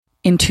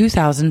In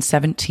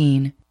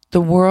 2017,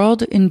 the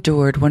world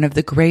endured one of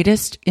the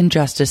greatest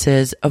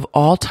injustices of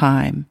all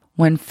time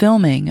when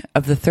filming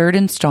of the third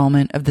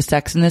installment of the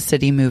Sex and the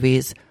City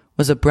movies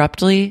was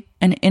abruptly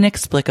and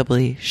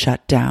inexplicably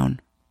shut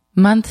down.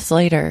 Months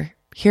later,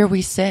 here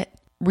we sit,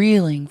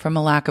 reeling from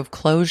a lack of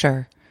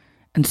closure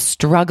and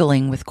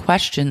struggling with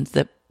questions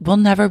that we'll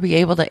never be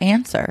able to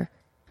answer.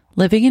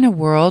 Living in a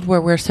world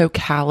where we're so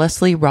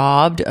callously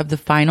robbed of the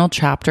final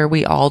chapter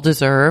we all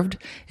deserved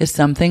is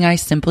something I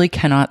simply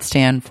cannot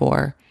stand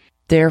for.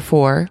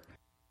 Therefore,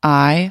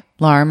 I,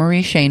 Lara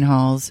Marie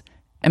Schoenhals,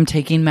 am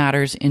taking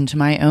matters into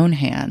my own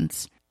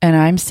hands, and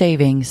I'm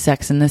saving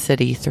Sex and the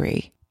City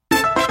 3.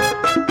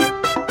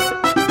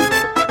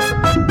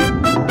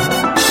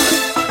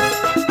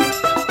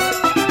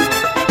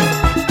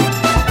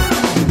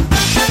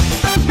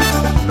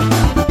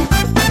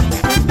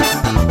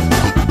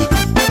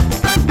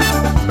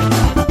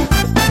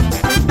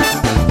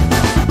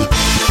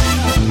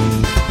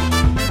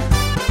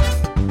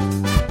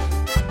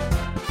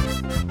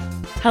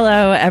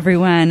 Hello,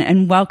 everyone,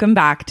 and welcome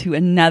back to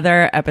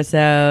another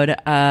episode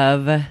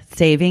of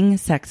Saving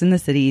Sex and the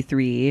City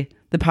 3,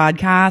 the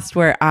podcast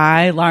where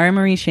I, Lara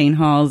Marie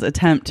Schoenhals,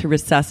 attempt to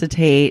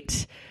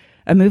resuscitate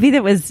a movie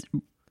that was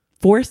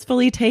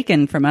forcefully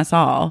taken from us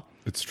all.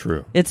 It's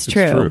true. It's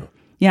true.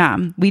 Yeah,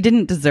 we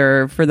didn't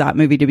deserve for that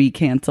movie to be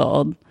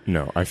canceled.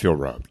 No, I feel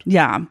robbed.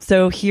 Yeah,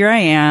 so here I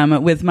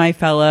am with my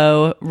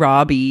fellow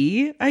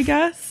Robbie, I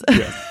guess.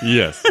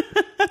 Yes,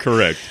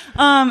 correct.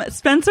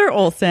 Spencer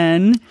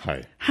Olson.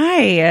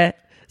 Hi.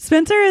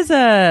 Spencer is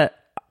a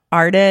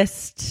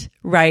artist,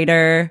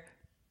 writer,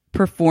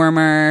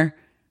 performer.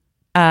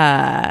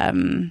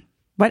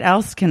 What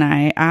else can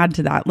I add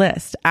to that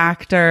list?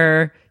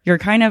 Actor. You're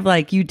kind of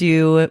like, you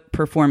do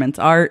performance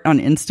art on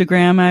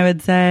Instagram, I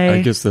would say.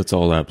 I guess that's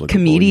all applicable.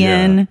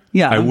 Comedian.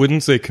 Yeah. I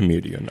wouldn't say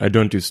comedian. I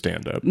don't do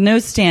stand-up. No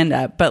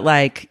stand-up, but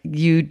like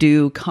you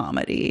do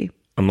comedy.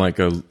 I'm like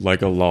a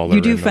loller.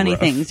 You do funny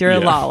things. You're a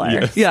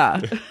loller. Yes.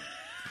 Yeah.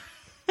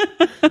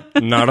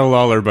 Not a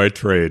loller by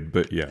trade,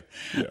 but yeah.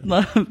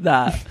 Love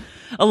that.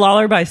 A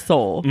loller by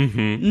soul.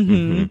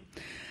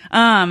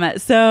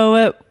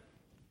 So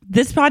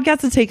this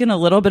podcast has taken a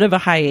little bit of a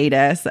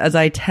hiatus as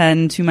I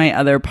tend to my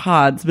other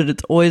pods, but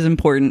it's always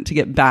important to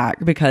get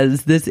back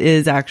because this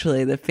is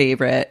actually my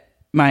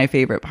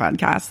favorite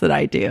podcast that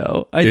I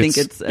do. I think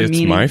it's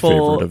meaningful. My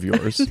favorite of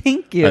yours.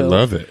 Thank you. I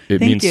love it. It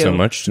means so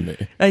much to me.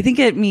 I think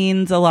it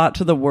means a lot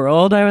to the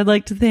world, I would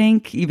like to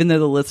think, even though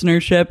the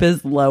listenership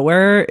is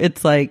lower.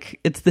 It's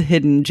like, it's the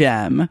hidden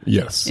gem.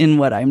 Yes. In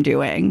what I'm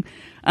doing.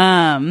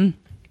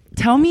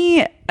 Tell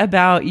me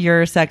about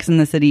your Sex and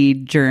the City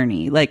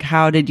journey. Like,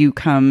 how did you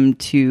come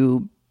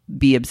to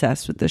be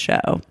obsessed with the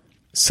show?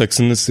 Sex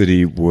and the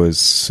City was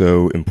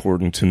so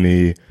important to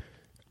me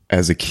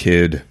as a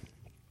kid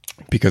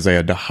because I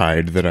had to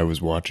hide that I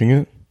was watching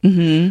it.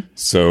 Mm-hmm.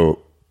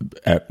 So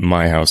at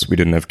my house, we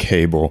didn't have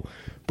cable,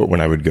 but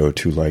when I would go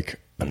to like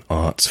an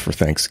aunt's for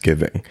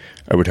Thanksgiving,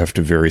 I would have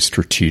to very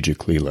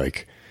strategically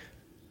like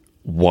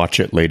watch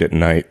it late at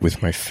night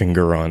with my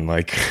finger on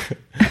like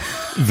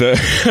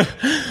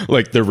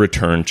the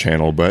return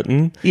channel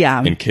button,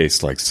 in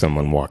case like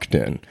someone walked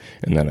in,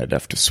 and then I'd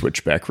have to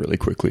switch back really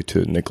quickly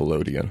to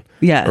Nickelodeon,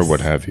 or what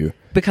have you,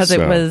 because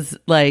it was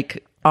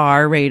like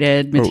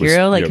R-rated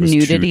material, like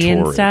nudity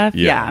and stuff.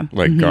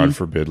 Like God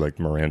forbid, like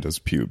Miranda's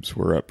pubes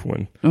were up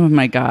when. Oh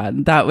my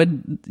God,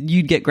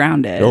 you'd get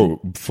grounded.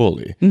 Oh,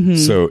 fully. Mm-hmm.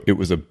 So it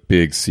was a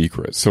big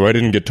secret. So I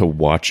didn't get to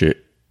watch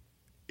it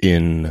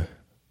in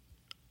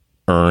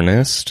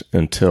earnest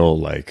until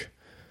like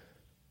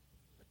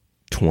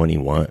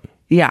 21.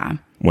 Yeah.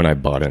 When I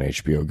bought an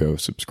HBO Go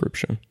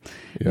subscription.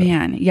 Yeah.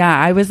 Man, yeah,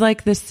 I was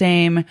like the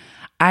same.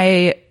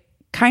 I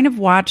kind of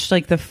watched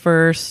like the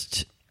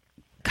first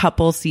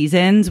couple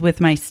seasons with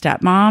my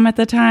stepmom at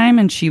the time,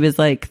 and she was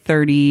like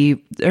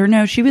 30, or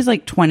no, she was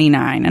like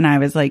 29 and I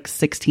was like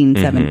 16,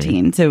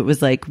 17. So it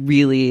was like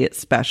really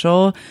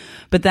special.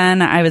 But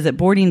then I was at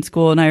boarding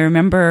school, and I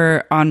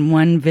remember on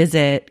one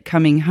visit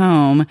coming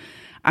home,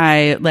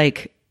 I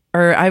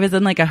was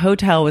in like a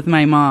hotel with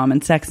my mom,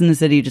 and Sex and the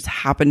City just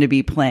happened to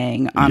be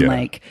playing on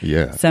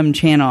some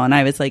channel. And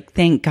I was like,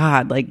 thank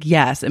God, like,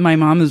 yes. And my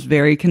mom was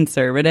very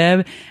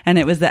conservative. And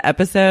it was the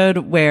episode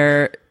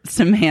where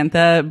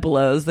Samantha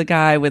blows the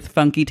guy with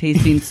funky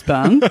tasting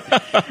spunk.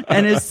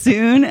 And as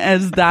soon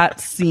as that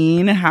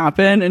scene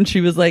happened and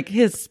she was like,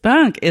 his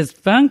spunk is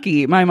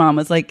funky, my mom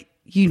was like,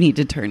 you need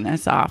to turn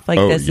this off. Like,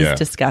 this is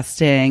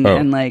disgusting.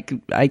 And like,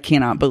 I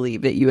cannot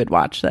believe that you would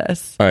watch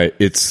this.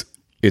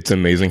 It's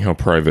amazing how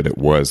private it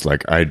was.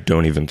 Like, I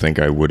don't even think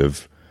I would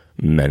have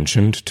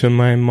mentioned to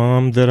my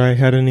mom that I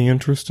had any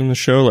interest in the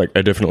show. Like,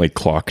 I definitely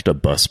clocked a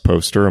bus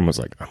poster and was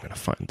like, I'm going to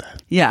find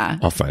that. Yeah.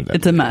 I'll find that.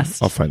 It's later. a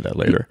must. I'll find that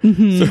later.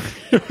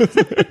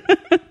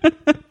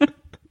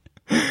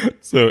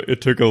 So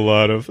it took a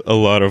lot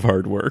of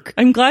hard work.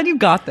 I'm glad you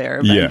got there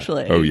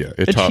eventually. Yeah. Oh yeah,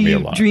 it taught me a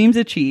lot. Dreams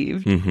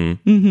achieved.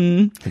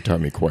 It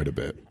taught me quite a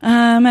bit.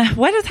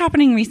 What is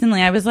happening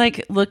recently? I was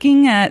like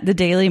looking at the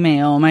Daily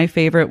Mail, my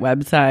favorite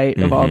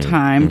website of all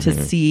time, to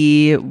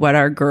see what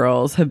our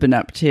girls have been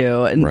up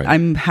to. And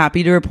I'm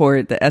happy to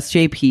report that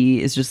SJP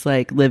is just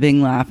like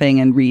living, laughing,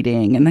 and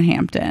reading in the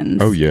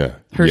Hamptons. Oh yeah.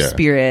 Her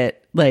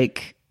spirit,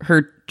 like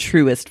her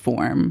truest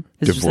form,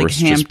 is Divorce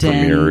just like Hamptons.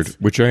 just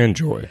premiered, which I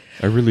enjoy.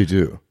 I really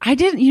do. I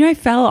didn't, I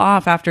fell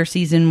off after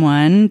season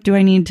 1. Do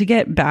I need to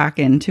get back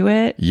into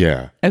it?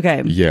 Yeah.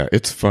 Okay. Yeah,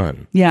 it's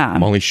fun. Yeah.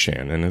 Molly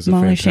Shannon is a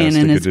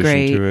fantastic addition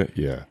great. to it.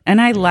 Yeah.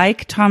 And I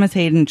like Thomas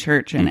Hayden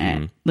Church in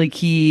it. Like,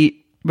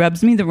 he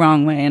rubs me the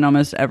wrong way in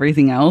almost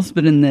everything else,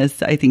 but in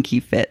this, I think he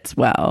fits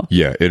well.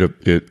 Yeah,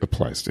 it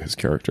applies to his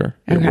character.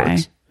 It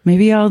works.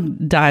 Maybe I'll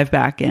dive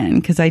back in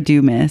because I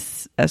do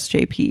miss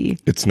SJP.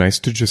 It's nice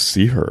to just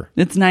see her.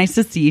 It's nice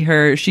to see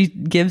her. She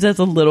gives us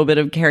a little bit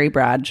of Carrie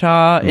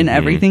Bradshaw in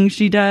everything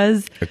she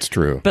does. It's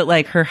true. But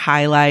like her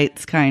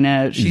highlights kind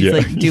of, she's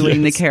like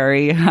doing the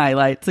Carrie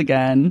highlights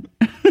again.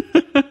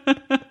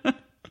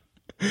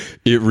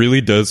 It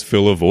really does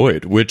fill a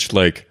void, which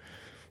like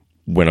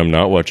when I'm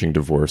not watching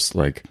Divorce,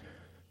 like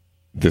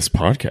this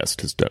podcast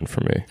has done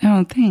for me.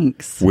 Oh,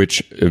 thanks.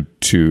 Which,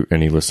 to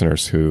any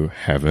listeners who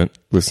haven't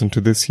listened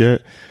to this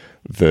yet,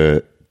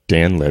 the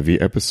Dan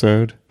Levy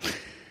episode.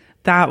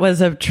 That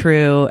was a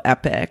true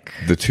epic.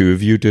 The two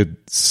of you did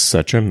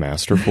such a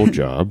masterful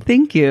job.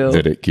 Thank you.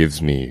 That it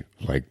gives me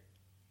like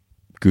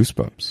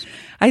goosebumps.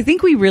 I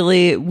think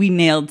we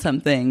nailed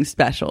something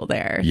special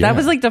there. Yeah. That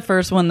was like the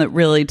first one that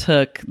really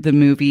took the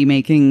movie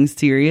making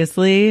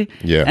seriously.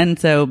 Yeah. And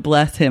so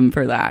bless him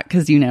for that.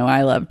 Cause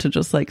I love to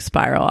just like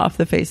spiral off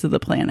the face of the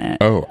planet.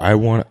 Oh, I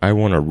want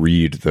to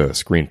read the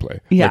screenplay.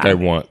 Yeah. Like I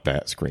want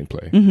that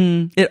screenplay.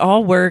 Mm-hmm. It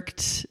all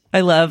worked.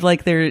 I love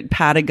like their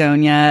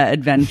Patagonia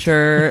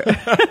adventure.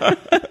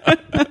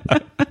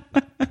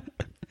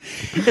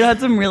 It had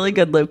some really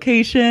good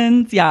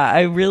locations. Yeah,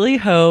 I really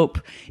hope,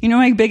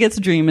 my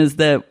biggest dream is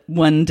that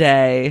one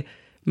day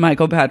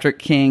Michael Patrick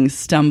King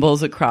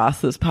stumbles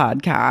across this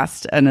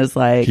podcast and is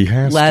like,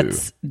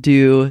 let's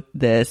do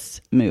this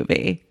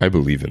movie. I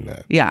believe in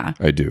that. Yeah.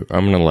 I do.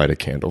 I'm going to light a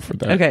candle for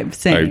that. Okay,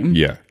 same.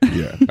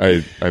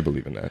 I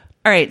believe in that.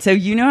 All right, so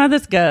you know how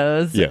this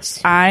goes.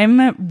 Yes.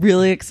 I'm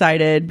really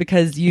excited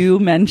because you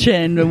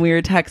mentioned when we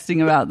were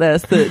texting about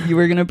this that you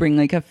were going to bring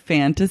like a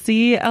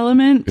fantasy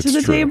element to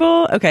the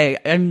table. Okay,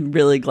 I'm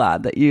really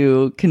glad that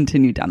you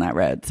continued down that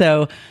road.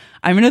 So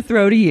I'm going to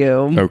throw to you.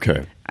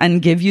 Okay.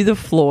 And give you the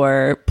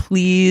floor.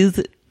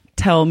 Please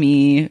tell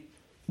me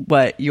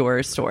what your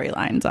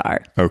storylines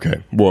are.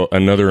 Okay. Well,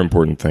 another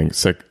important thing,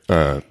 Sex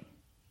and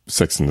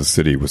the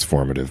City was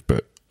formative,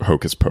 but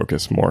Hocus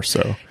Pocus more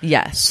so.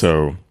 Yes.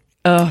 So...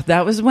 Oh,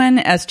 that was when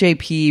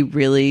SJP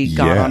really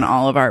got on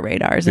all of our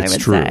radars, I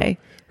would say.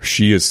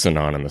 She is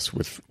synonymous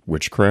with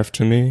witchcraft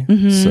to me.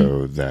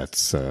 So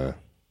that's,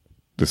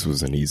 this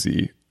was an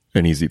easy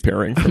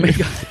pairing for me.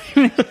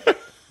 God.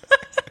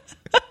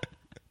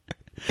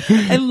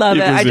 I love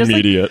it. It was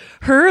immediate.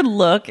 Her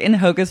look in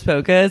Hocus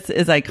Pocus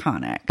is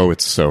iconic. Oh,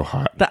 it's so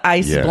hot. The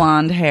ice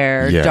blonde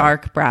hair,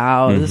 dark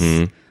brows,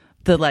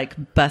 the like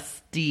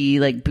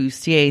busty, like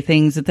bustier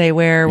things that they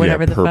wear,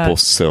 whatever the purple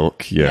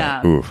silk.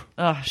 Yeah. Ooh.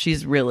 Oh,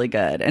 she's really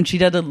good. And she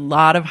did a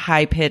lot of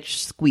high pitched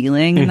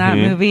squealing in that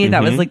movie.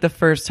 That was like the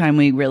first time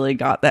we really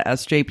got the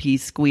SJP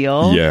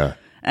squeal. Yeah.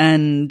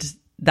 And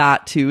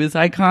that too is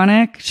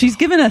iconic. She's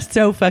given us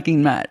so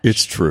fucking much.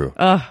 It's true.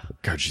 God,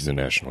 she's a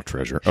national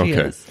treasure. She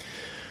is.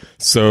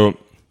 So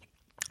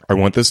I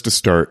want this to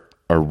start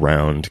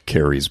around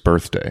Carrie's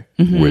birthday,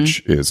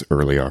 which is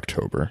early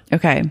October.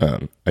 Okay.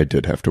 I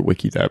did have to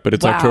wiki that, but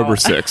it's October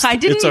 6th. I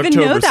didn't even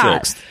know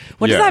that. 6th.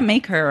 What does that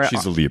make her?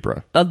 She's a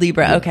Libra. A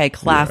Libra. Yeah. Okay.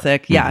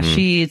 Classic. Yeah.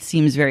 She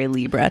seems very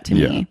Libra to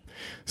me.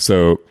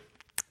 So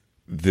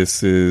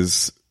this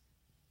is,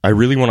 I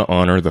really want to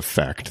honor the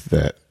fact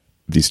that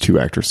these two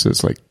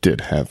actresses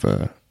did have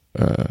an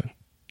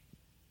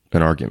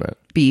argument.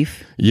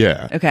 Beef.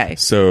 Yeah. Okay.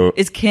 So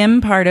is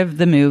Kim part of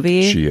the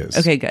movie? She is.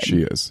 Okay, good.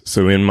 She is.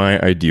 So in my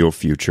ideal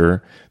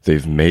future,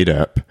 they've made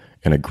up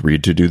and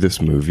agreed to do this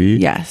movie.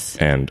 Yes.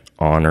 And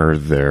honor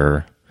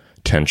their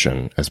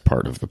tension as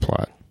part of the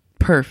plot.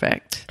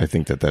 Perfect. I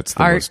think that's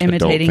the Art most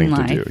imitating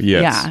adult thing life. to do.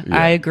 Yes. Yeah,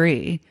 I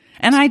agree.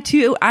 And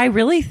I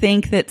really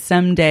think that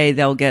someday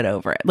they'll get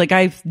over it. Like,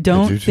 I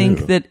don't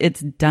think that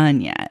it's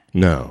done yet.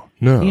 No.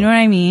 You know what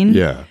I mean?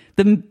 Yeah.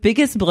 The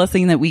biggest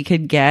blessing that we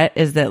could get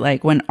is that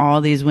when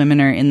all these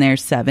women are in their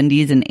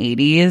 70s and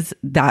 80s,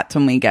 that's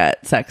when we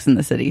get Sex and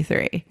the City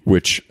 3.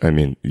 Which, I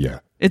mean, yeah.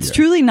 It's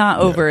truly not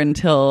over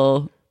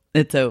until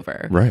it's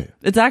over. Right.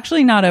 It's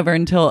actually not over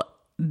until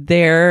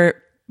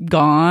they're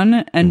gone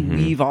and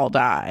we've all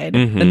died.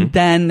 And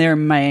then there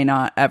may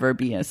not ever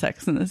be a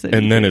Sex and the City.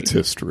 And then it's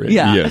history.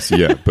 Yeah. Yes,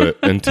 yeah. But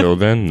until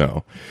then,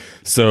 no.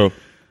 So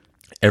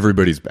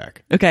everybody's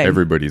back. Okay.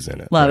 Everybody's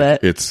in it. Love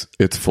it.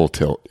 It's full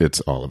tilt.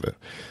 It's all of it.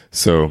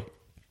 So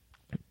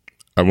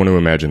I want to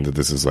imagine that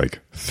this is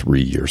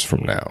 3 years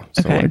from now.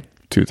 So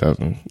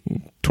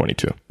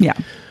 2022. Yeah.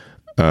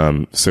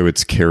 So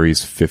it's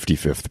Carrie's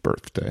 55th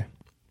birthday.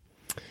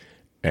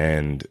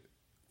 And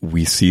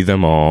we see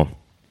them all.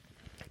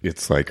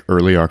 It's like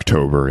early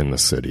October in the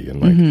city.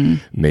 And like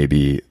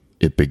maybe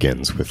it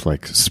begins with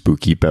like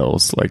spooky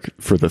bells, like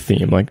for the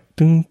theme, like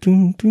dun,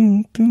 dun,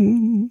 dun,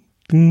 dun,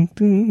 dun,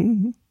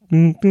 dun.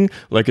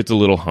 Like it's a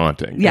little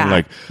haunting. Yeah.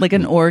 And like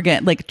an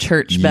organ, like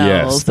church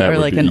bells that or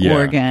would like be- an yeah.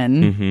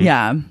 organ.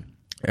 Yeah.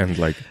 And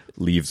like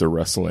leaves are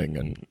rustling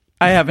and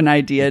I have an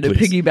idea to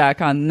Please.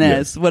 piggyback on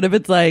this. What if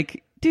it's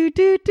like do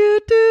do do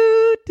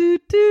do do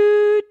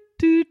do do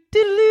do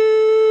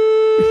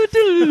do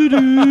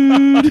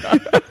do do.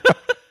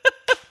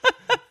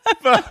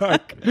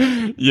 fuck.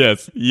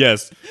 Yes,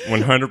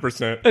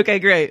 100%. Okay,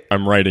 great.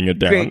 I'm writing it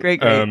down.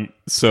 Great.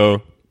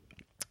 So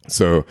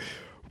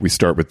we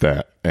start with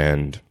that,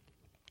 and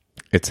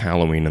it's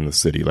Halloween in the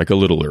city, like a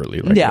little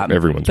early. Like Yeah,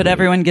 everyone's but really-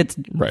 everyone gets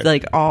Right.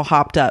 like all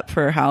hopped up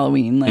for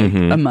Halloween like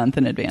a month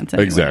in advance.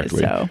 Anyway,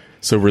 Exactly. So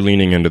So we're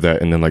leaning into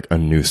that, and then like a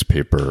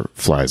newspaper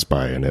flies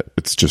by, and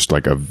it's just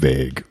like a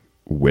vague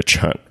witch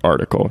hunt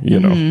article. You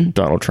know,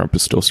 Donald Trump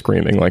is still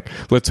screaming. Like,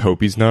 let's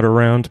hope he's not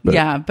around. But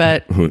yeah,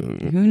 but who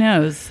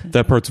knows?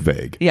 that part's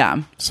vague.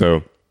 Yeah.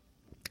 So,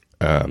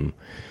 the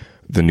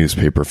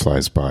newspaper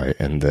flies by,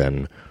 and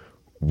then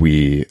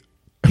we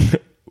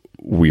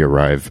we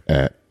arrive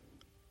at,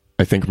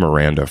 I think,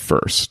 Miranda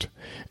first,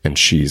 and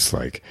she's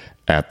like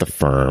at the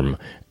firm,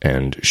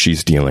 and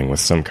she's dealing with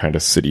some kind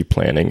of city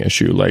planning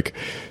issue. Like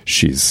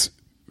she's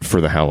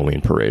for the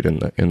Halloween parade in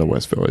the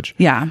West Village.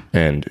 Yeah.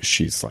 And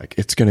she's like,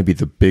 it's going to be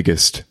the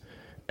biggest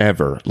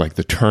ever. Like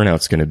the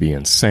turnout's going to be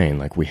insane.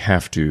 Like we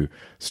have to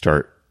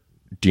start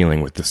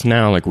dealing with this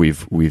now. Like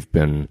we've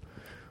been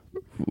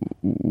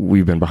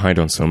behind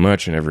on so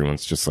much, and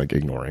everyone's just like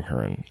ignoring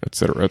her, and et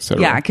cetera, et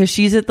cetera. Yeah, because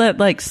she's at that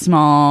like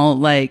small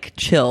like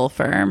chill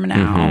firm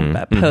now,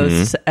 but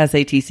post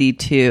SATC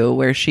 2,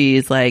 where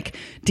she's like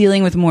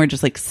dealing with more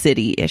just like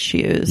city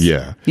issues.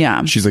 Yeah.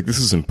 Yeah. She's like, this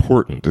is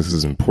important. This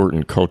is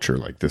important culture.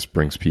 Like this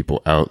brings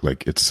people out.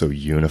 Like it's so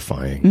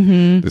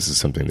unifying. This is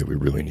something that we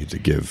really need to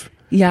give.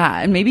 Yeah,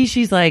 and maybe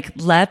she's like,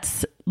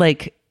 let's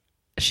like,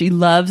 she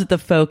loves that the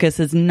focus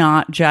is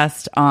not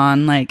just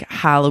on like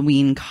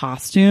Halloween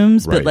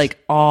costumes, but Right. like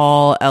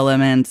all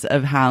elements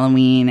of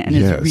Halloween, and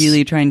Yes. is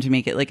really trying to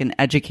make it like an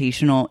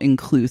educational,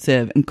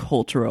 inclusive, and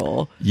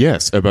cultural.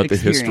 Yes, about the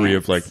history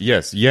of like,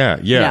 yes, yeah,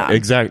 Yeah.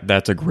 exactly.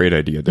 That's a great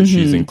idea that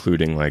she's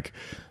including like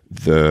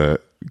the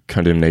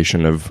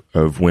condemnation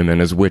of women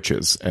as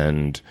witches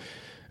and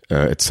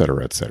et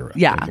cetera, et cetera.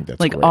 Yeah, I think that's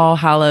like great. All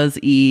Hallows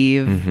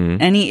Eve,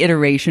 any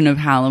iteration of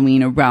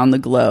Halloween around the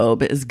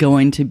globe is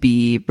going to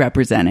be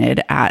represented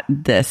at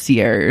this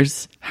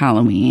year's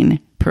Halloween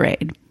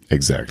parade.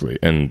 Exactly.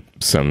 And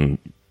some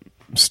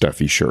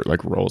stuffy shirt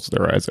like rolls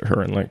their eyes at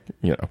her and like,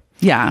 you know.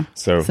 Yeah,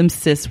 So- some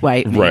cis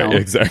white male. Right,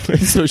 exactly.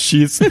 So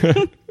she's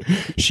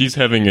she's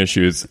having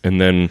issues, and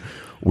then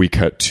we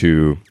cut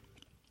to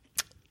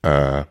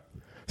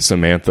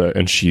Samantha,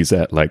 and she's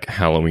at like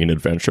Halloween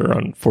Adventure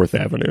on 4th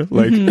Avenue.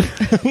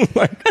 Like,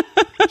 like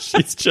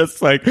she's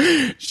just like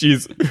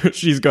she's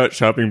got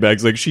shopping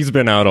bags. Like she's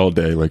been out all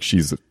day. Like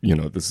she's, you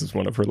know, this is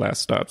one of her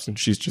last stops, and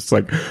she's just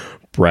like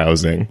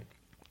browsing,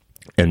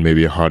 and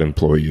maybe a hot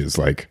employee is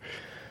like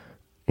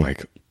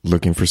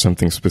looking for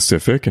something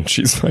specific, and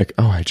she's like,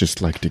 oh, I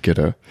just like to get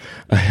a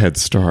head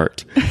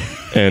start.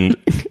 And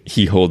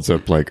he holds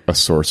up like a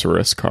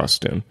sorceress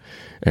costume,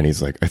 and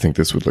he's like, I think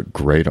this would look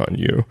great on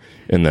you.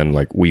 And then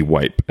like we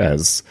wipe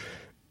as,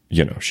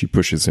 you know, she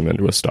pushes him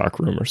into a stock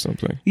room or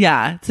something.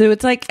 Yeah, so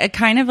it's like a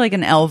kind of like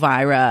an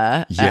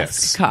Elvira-esque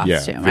Yes,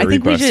 costume. yeah, I very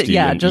think we should, busty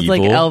and just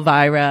like evil.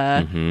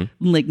 Elvira,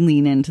 like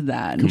lean into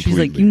that. And she's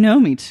like, Completely. you know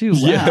me too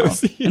well.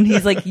 Yes, And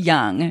he's like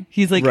young.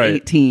 He's like Right.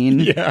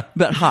 18, Yeah.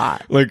 but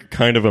hot. Like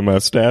kind of a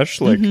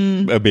mustache, like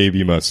a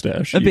baby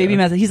mustache. A baby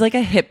mess. He's like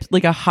a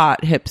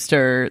hot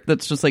hipster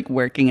that's just like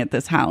working at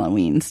this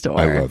Halloween store.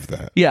 I love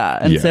that. Yeah,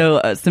 and Yeah.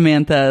 so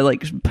Samantha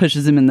like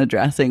pushes him in the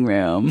dressing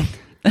room,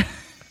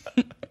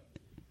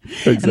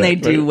 Exactly. and they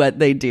do what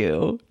they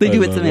do. They I do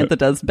what love Samantha it.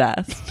 does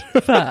best.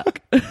 Fuck.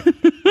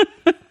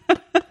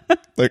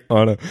 like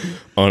on a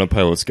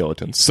pile of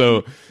skeletons.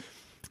 So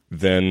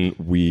then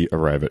we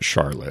arrive at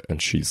Charlotte,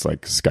 and she's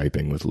like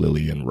Skyping with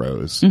Lily and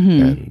Rose,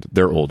 and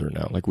they're older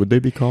now. Like, would they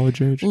be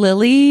college age?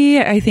 Lily,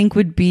 I think,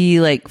 would be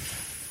like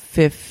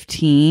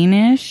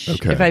 15-ish.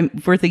 Okay.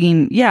 If we're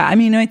thinking, yeah, I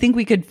mean, I think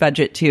we could fudge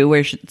it too,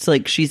 where it's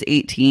like she's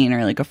 18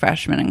 or like a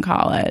freshman in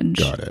college.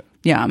 Got it.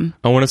 Yeah.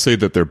 I want to say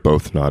that they're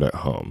both not at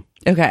home,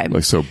 Okay.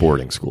 like so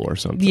boarding school or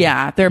something.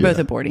 Yeah, they're both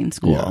at boarding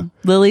school. Yeah.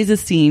 Lily's a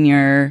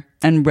senior,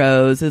 and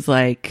Rose is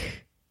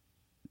like,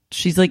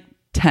 she's like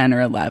 10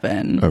 or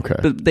 11. Okay.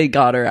 But they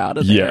got her out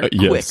of there Yeah,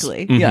 yes.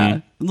 quickly. Mhm. Yeah.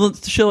 Well,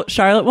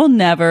 Charlotte will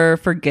never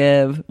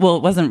forgive. Well,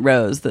 it wasn't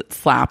Rose that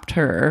slapped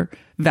her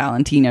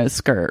Valentino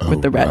skirt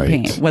with the red right.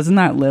 paint. Wasn't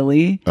that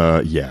Lily?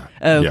 Yeah. Okay.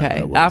 Yeah,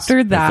 that was, After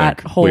I that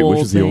think. whole Wait, which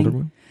is the thing- older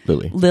one?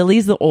 Lily.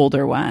 Lily's the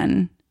older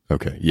one.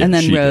 Okay. Yeah. And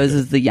then she did Rose it.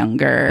 is the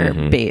younger,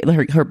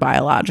 her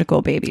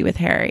biological baby with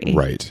Harry.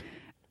 Right.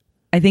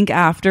 I think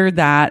after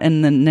that,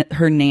 and then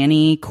her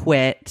nanny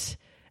quit.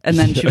 And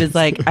then she was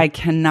like, I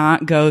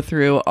cannot go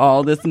through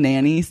all this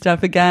nanny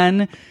stuff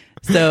again.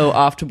 So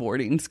off to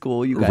boarding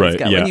school, you guys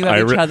go. When you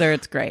have each other,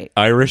 it's great.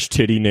 Irish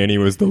titty nanny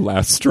was the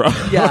last straw.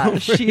 Yeah,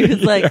 she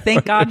was like,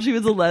 thank God she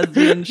was a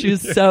lesbian. She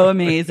was so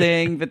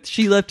amazing. But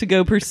she left to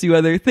go pursue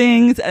other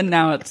things. And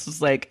now it's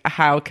just like,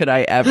 how could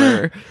I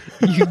ever?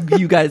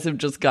 You guys have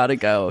just got to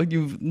go.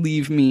 You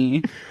leave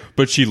me.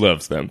 But she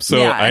loves them. So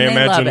yeah, I and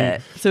imagine. they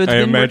love it. So it's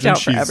been worked out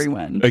for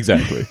everyone.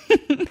 Exactly.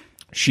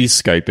 She's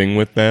Skyping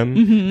with them.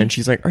 And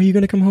she's like, are you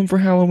going to come home for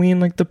Halloween?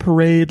 Like the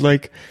parade?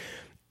 Like,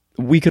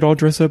 we could all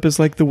dress up as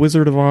like the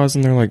Wizard of Oz.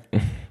 And they're like,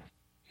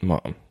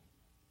 Mom,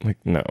 like,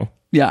 no.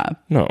 Yeah.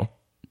 No.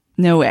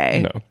 No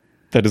way. No.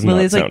 That does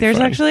Lily's not sound like, there's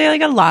fun. actually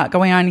like a lot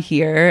going on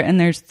here, and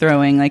there's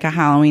throwing like a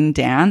Halloween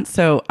dance,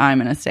 so I'm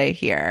gonna stay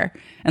here.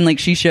 And like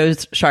she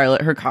shows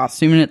Charlotte her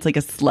costume, and it's like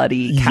a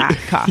slutty cat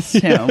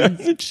costume.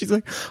 Yeah. She's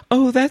like,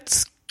 oh,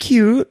 that's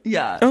cute.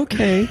 Yeah.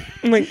 Okay.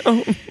 I'm like,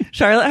 oh.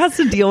 Charlotte has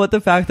to deal with the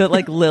fact that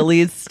like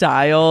Lily's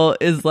style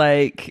is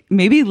like,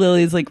 maybe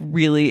Lily's like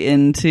really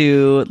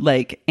into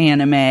like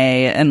anime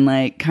and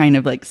like kind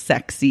of like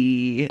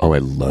sexy. Oh, I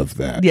love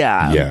that.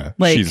 Yeah. Yeah.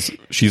 Like,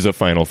 she's a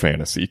Final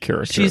Fantasy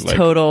character. She's like,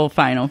 total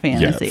Final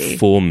Fantasy. Yeah,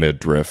 full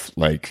midriff.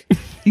 Like,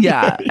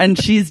 yeah. And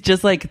she's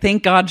just like,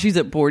 thank God she's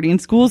at boarding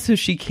school, so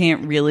she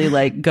can't really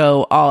like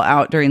go all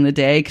out during the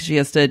day because she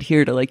has to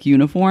adhere to like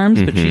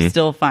uniforms, but she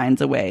still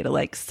finds a way to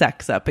like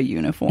sex up a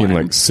uniform. and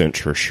like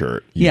cinch her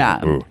shirt.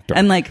 Yeah. Ooh, dark.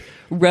 And like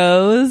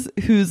Rose,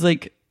 who's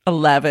like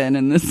 11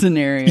 in this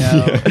scenario,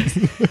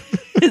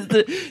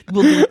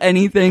 will do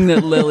anything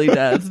that Lily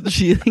does.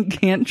 She like,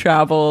 can't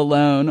travel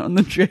alone on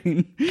the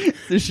train.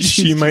 So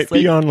she might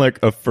be on like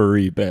a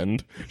furry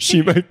bend.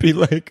 She might be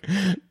like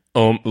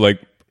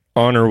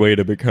on her way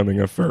to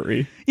becoming a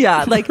furry.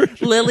 Yeah, like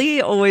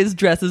Lily always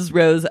dresses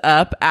Rose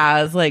up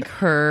as like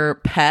her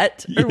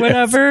pet or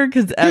whatever,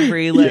 because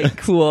every like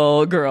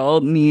cool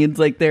girl needs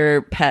like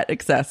their pet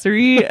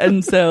accessory.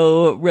 And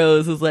so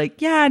Rose is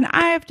like, yeah, and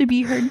I have to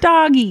be her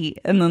doggy.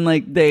 And then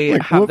like they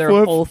like, have woof, their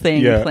woof. whole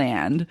thing Yeah.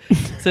 planned.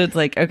 So it's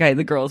like, okay,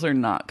 the girls are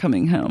not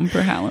coming home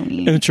for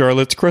Halloween. And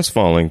Charlotte's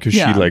crestfallen because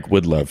Yeah. she like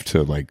would love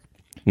to like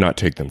not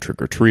take them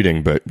trick or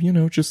treating, but you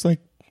know, just like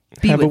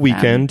Be have a with them.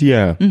 weekend.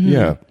 Yeah.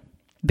 Yeah.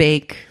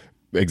 Bake,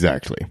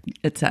 Exactly.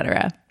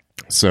 etc.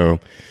 So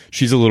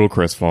she's a little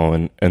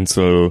crestfallen, and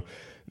so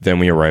then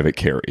we arrive at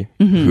Carrie,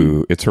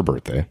 who it's her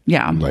birthday.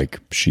 Yeah. Like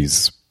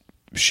she's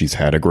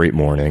had a great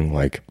morning.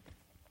 Like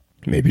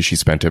maybe she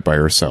spent it by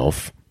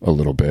herself a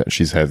little bit.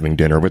 She's having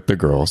dinner with the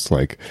girls.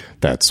 Like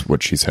that's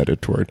what she's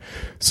headed toward.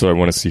 So I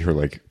want to see her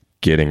like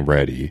getting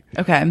ready.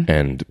 Okay.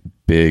 And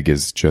Big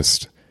is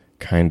just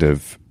kind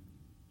of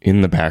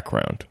in the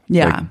background,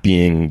 Yeah. like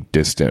being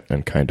distant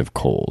and kind of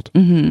cold,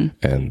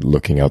 and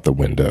looking out the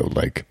window,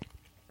 like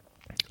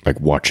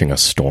watching a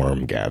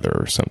storm gather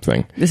or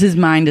something. His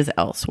mind is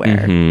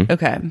elsewhere.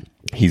 Okay.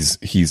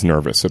 He's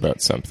nervous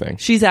about something.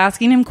 She's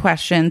asking him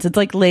questions. It's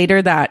like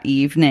later that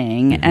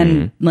evening,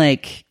 and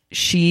like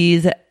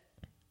she's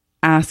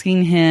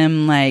asking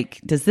him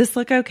like, does this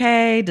look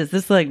okay? Does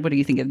this like, what do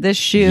you think of this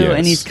shoe? Yes.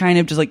 And he's kind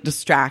of just like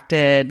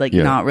distracted, like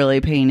Yeah. not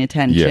really paying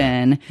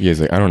attention. Yeah, he's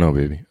like, I don't know,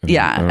 baby.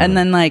 I don't And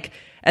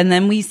know.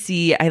 then we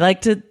see, I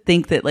like to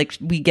think that like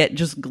we get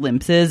just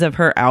glimpses of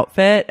her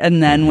outfit.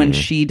 And then when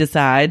she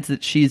decides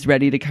that she's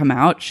ready to come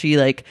out, she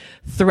like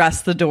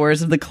thrusts the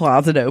doors of the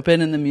closet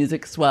open and the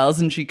music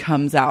swells and she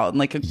comes out in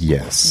like a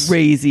Yes.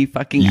 crazy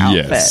fucking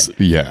outfit. Yes,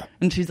 yeah.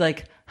 And she's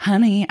like,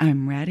 honey,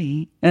 I'm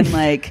ready. And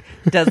like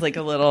does like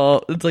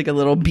it's like a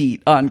little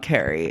beat on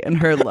Carrie and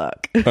her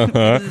look.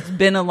 It's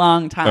been a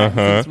long time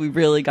since we've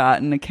really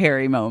gotten a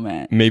Carrie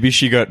moment. Maybe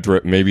she got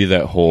maybe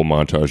that whole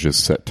montage is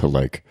set to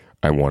like,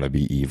 I want to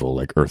be evil,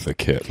 like Eartha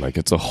Kitt. Like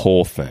it's a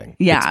whole thing.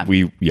 Yeah.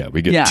 We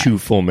get 2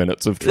 full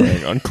minutes of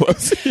trying on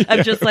clothes.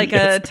 Of just like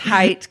a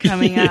tight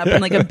coming up and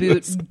like a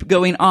boot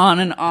going on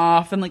and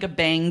off and like a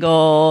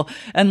bangle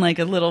and like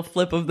a little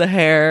flip of the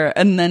hair.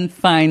 And then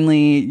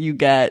finally you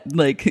get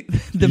like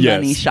the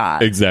money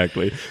shot.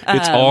 Exactly.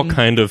 It's all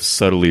kind of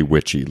subtly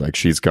witchy. Like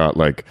she's got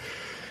like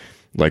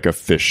a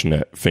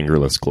fishnet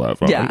fingerless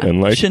glove on. Yeah,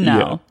 And like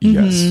Chanel.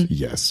 Yeah,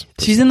 yes.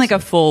 She's in like a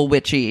full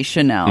witchy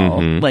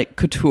Chanel like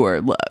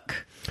couture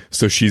look.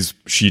 So she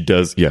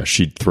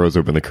throws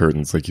open the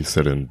curtains like you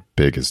said, and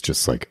Big is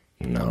just like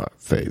not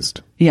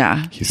phased.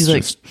 Yeah. He's She's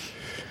just like,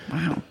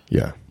 wow.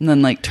 yeah. And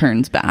then like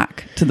turns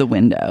back to the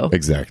window.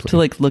 Exactly. To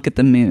like look at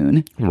the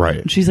moon. Right.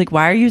 And she's like,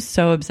 why are you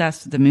so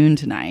obsessed with the moon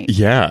tonight?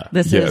 Yeah.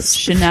 This yes. is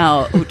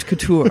Chanel haute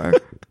couture.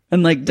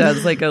 And like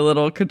does like a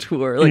little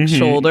couture like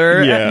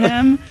shoulder at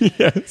him.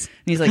 Yes. And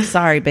he's like,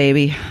 sorry,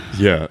 baby.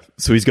 Yeah.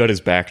 So he's got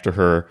his back to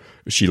her.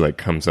 She like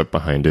comes up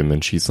behind him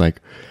and she's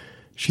like,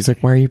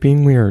 why are you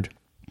being weird?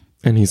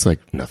 And he's like,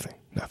 nothing.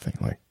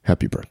 Like,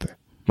 happy birthday.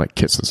 Like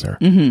kisses her.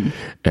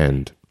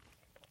 And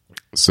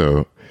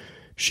so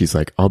she's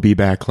like, I'll be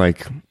back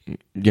like,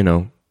 you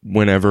know,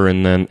 whenever.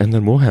 And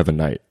then we'll have a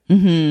night.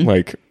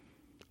 Like,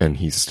 and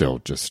he's still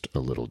just a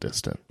little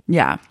distant.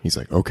 Yeah. He's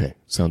like, okay,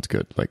 sounds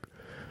good. Like,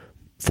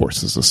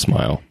 forces a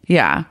smile.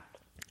 Yeah.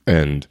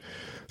 And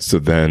so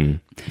then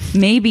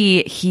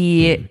maybe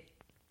he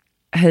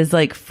has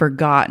like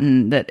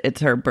forgotten that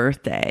it's her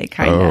birthday,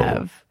 kind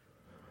of.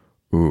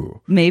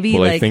 Ooh. Maybe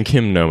well, like, I think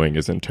him knowing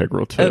is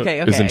integral to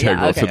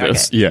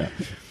this. Yeah.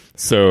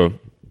 So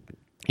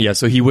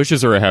so he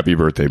wishes her a happy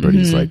birthday, but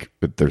he's like,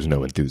 but there's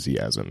no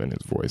enthusiasm in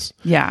his voice.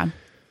 Yeah.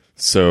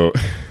 So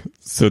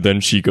then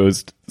she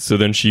goes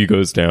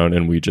down,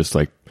 and we just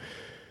like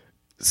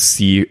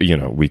see,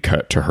 we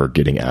cut to her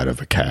getting out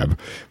of a cab,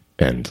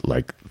 and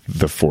like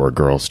the four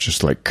girls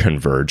just like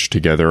converge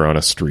together on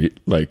a street,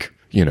 like,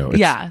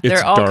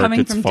 they're all dark,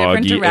 coming from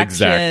foggy, different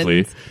directions.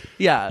 Exactly.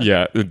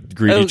 Yeah.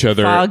 Greet each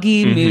other.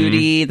 Foggy,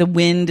 moody. The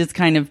wind is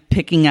kind of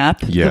picking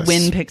up. Yes. The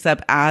wind picks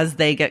up as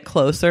they get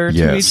closer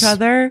to each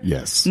other.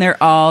 Yes. And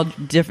they're all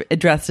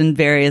dressed in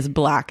various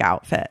black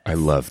outfits. I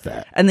love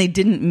that. And they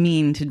didn't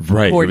mean to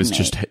coordinate. It was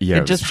just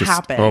it just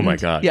happened. Oh my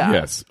God. Yeah.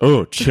 Yes.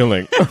 Oh,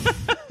 chilling.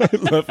 I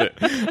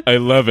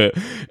love it.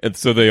 And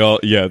so they all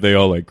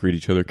like greet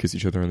each other, kiss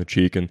each other on the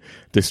cheek, and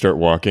they start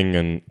walking,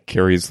 and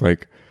Carrie's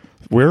like,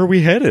 where are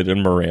we headed?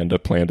 And Miranda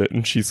planned it.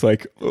 And she's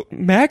like,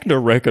 Magda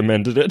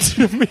recommended it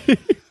to me.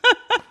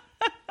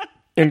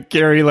 And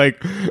Carrie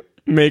like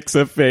makes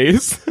a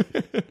face.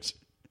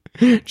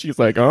 She's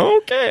like,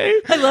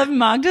 okay. I love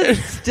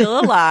Magda's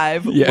still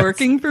alive,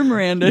 working for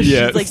Miranda.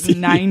 She's like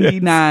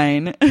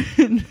 99.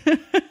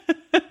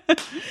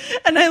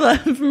 And I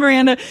love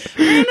Miranda.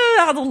 Miranda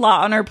has a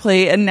lot on her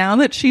plate, and now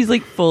that she's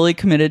like fully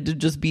committed to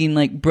just being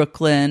like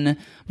Brooklyn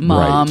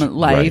mom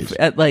life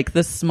at like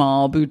the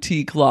small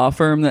boutique law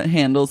firm that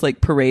handles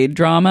like parade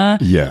drama,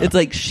 it's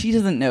like she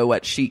doesn't know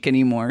what's chic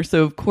anymore.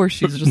 So of course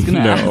she's just gonna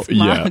ask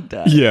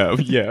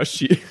Magda.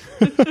 She.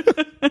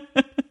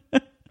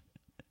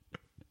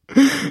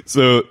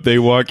 So they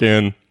walk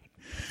in,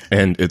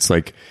 and it's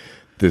like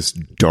this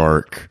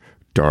dark,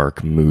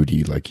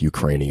 moody, like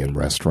Ukrainian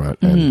restaurant,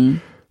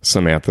 and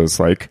Samantha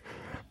says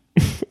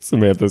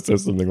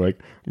something like,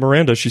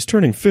 Miranda, she's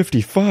turning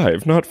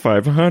 55, not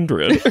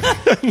 500.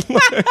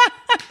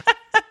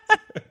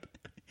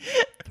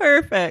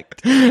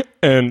 Perfect.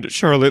 And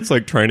Charlotte's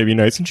like trying to be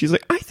nice, and she's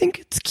like, I think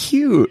it's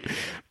cute.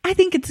 I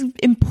think it's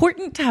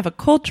important to have a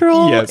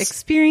cultural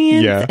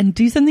experience and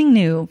do something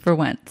new for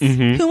once.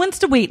 Who wants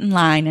to wait in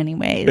line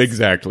anyways?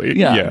 Exactly.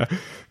 Yeah.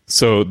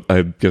 So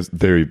I guess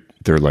they're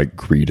like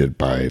greeted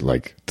by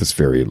like this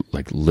very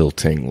like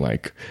lilting,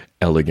 like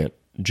elegant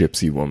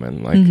gypsy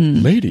woman, like,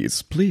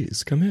 ladies,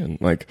 please come in.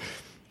 Like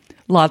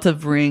lots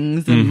of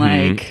rings and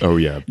like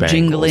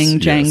bangles,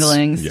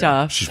 jangling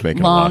stuff. She's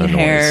making long a lot of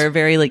hair, noise.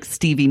 very like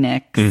Stevie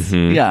Nicks.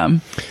 Yeah.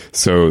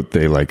 So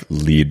they like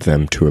lead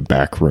them to a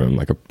back room,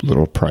 like a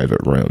little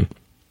private room,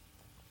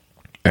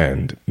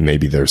 and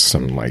maybe there's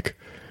some like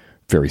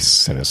very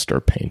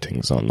sinister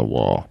paintings on the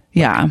wall.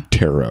 Yeah. Like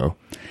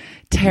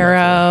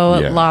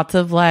tarot, lots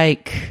of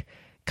like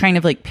kind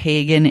of like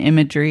pagan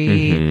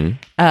imagery.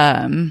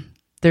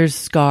 There's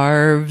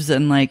scarves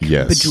and like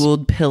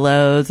bejeweled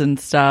pillows and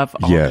stuff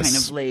all kind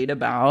of laid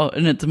about.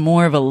 And it's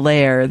more of a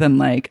lair than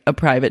like a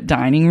private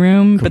dining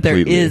room. Completely. But there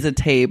is a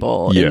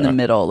table in the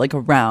middle, like a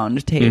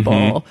round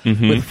table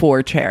with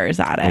 4 chairs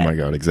at it. Oh my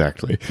God,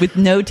 exactly. With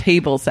no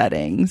table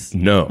settings.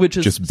 No, which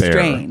is just bare.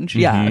 Strange.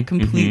 Yeah,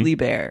 completely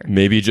bare.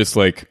 Maybe just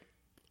like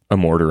a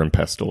mortar and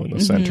pestle in the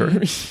center.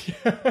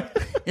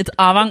 It's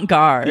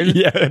avant-garde.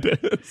 Yeah, it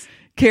is.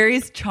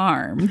 Carrie's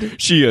charmed.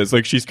 She is.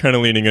 Like, she's kind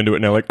of leaning into it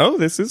now, like, oh,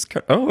 this is,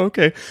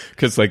 okay.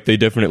 Because, like, they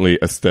definitely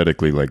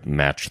aesthetically, like,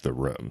 match the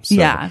room. So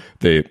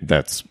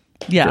that's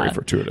very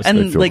fortuitous.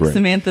 And, like, great.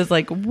 Samantha's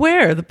like,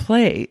 where are the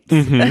plates?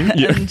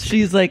 And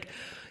she's like,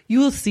 you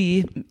will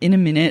see in a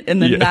minute.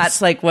 And then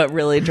that's, like, what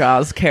really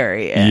draws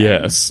Carrie in.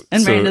 Yes.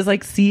 And Miranda's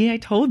like, see, I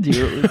told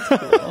you it was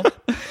cool.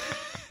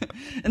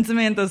 And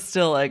Samantha's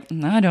still like,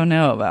 I don't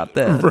know about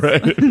this.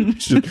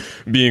 Right. She's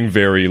being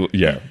very,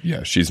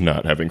 she's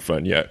not having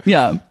fun yet.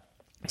 Yeah.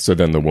 So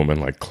then the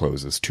woman like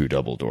closes 2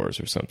 double doors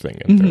or something,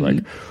 and they're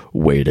like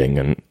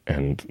waiting,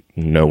 and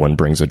no one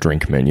brings a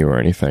drink menu or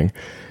anything.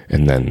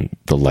 And then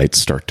the lights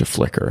start to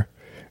flicker,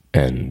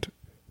 and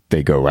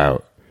they go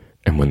out.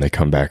 And when they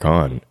come back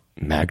on,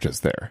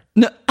 Magda's there.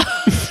 No.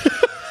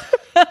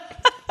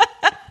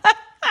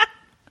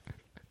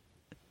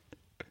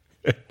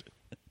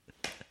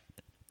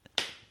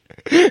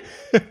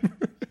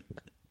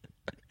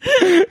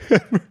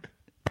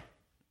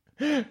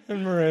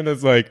 And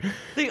Miranda's like,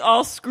 they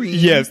all scream.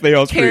 Yes, they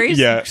all scream.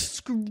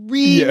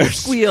 Carrie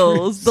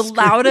squeals. The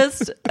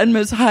loudest and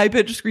most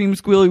high-pitched scream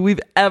squeal we've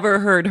ever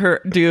heard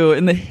her do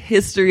in the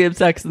history of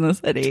Sex and the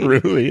City.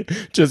 Truly.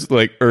 Just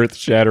like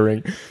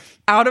earth-shattering.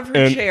 Out of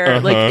her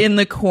chair, like in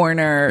the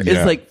corner,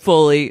 is like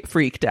fully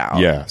freaked out.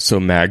 Yeah, so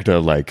Magda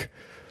like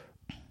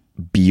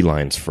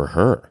beelines for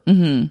her.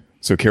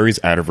 So Carrie's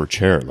out of her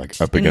chair, like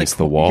up against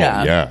the wall.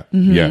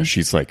 Yeah.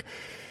 She's like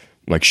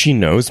she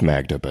knows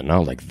Magda, but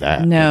not like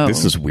that. No. Like,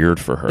 this is weird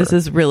for her. This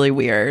is really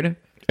weird.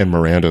 And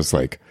Miranda's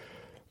like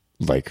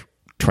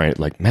trying,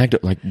 like, Magda,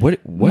 like, what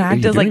Magda's are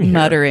you doing like here?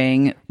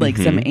 muttering like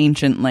some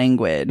ancient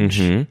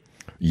language.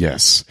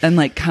 Yes. And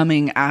like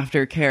coming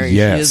after Carrie.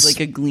 Yes. She has like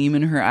a gleam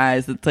in her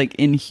eyes that's like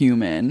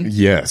inhuman.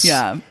 Yes.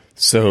 Yeah.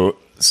 So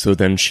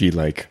then she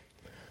like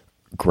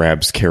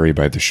grabs Carrie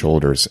by the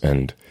shoulders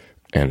and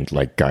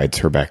like guides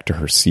her back to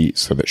her seat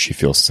so that she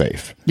feels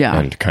safe. Yeah.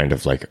 And kind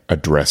of like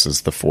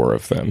addresses the four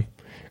of them.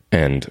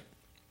 And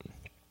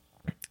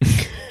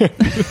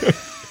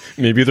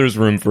maybe there's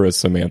room for a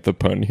Samantha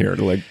pun here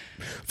to like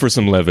for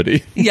some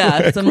levity.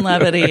 Yeah, some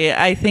levity.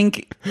 I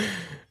think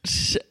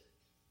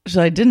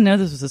I didn't know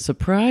this was a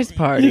surprise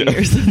party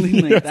or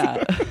something like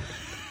that.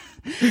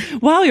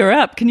 While you're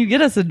up, can you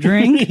get us a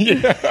drink?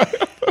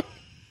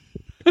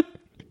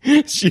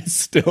 She's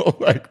still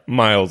like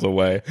miles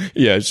away.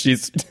 Yeah,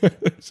 she's like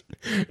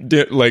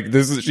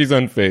she's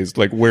unfazed.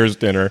 Like, where's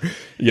dinner?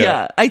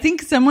 Yeah, I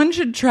think someone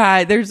should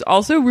try. There's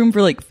also room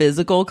for like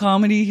physical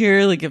comedy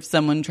here. Like if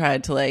someone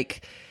tried to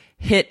like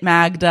hit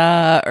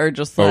Magda or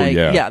just like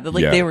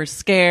they were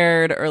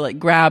scared or like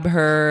grab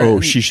her. Oh,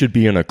 she should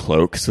be in a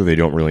cloak so they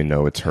don't really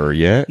know it's her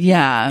yet.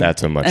 Yeah,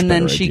 that's a much and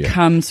better then she idea.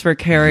 comes for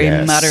Carrie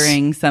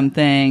muttering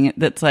something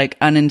that's like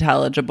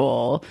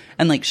unintelligible,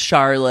 and like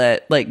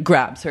Charlotte like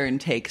grabs her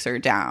and takes her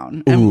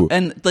down,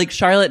 and like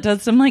Charlotte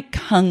does some like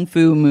kung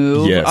fu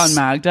move on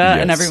Magda,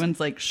 and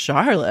everyone's like,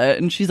 Charlotte,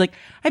 and she's like,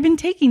 I've been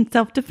taking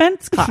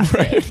self-defense classes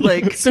right.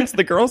 like since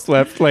the girls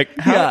left, like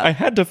I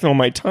had to fill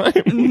my time.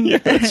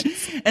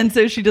 And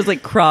so she does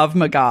like Krav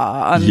Maga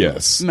on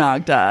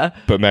Magda.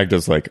 But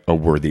Magda's like a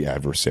worthy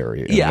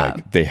adversary. And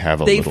like they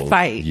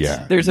fight.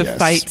 Yeah. There's a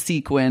fight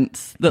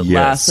sequence that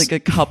lasts like a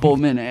couple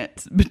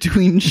minutes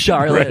between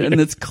Charlotte and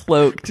this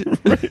cloaked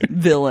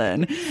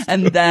villain.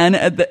 And then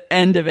at the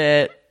end of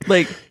it,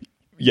 like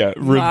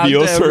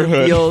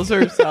reveals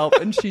herself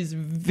and she's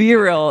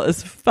virile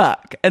as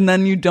fuck. And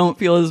then you don't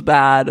feel as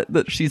bad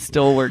that she's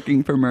still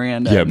working for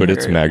Miranda. Yeah, but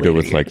it's Magda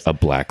with like a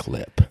black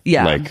lip.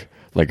 Yeah.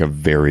 Like a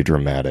very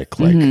dramatic,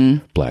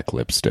 like black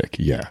lipstick.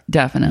 Yeah.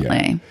 Definitely.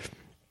 Yeah.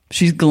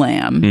 She's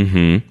glam.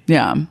 Mm-hmm.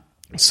 Yeah.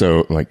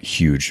 So like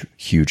huge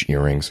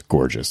earrings,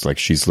 gorgeous. Like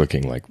she's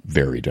looking like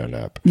very done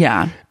up.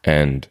 Yeah.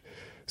 And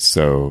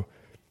so,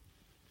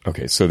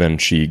 okay, so then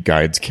she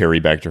guides Carrie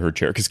back to her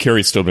chair because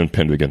Carrie's still been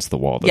pinned against the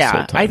wall this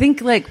whole time. I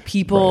think like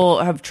people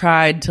have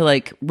tried to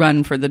like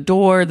run for the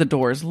door. The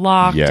door's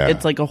locked. Yeah.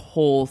 It's like a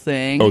whole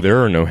thing. Oh,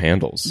 there are no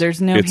handles. There's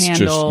no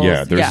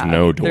handles. There's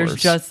no doors.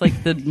 There's just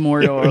like the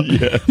mortar,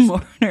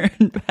 mortar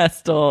and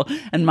pestle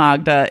and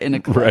Magda in a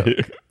cloak.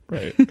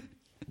 Right.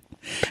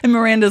 And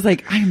Miranda's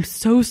like, I am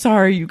so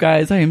sorry, you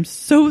guys. I am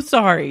so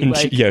sorry. And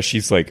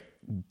she's like,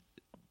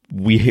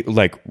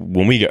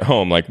 when we get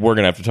home, like we're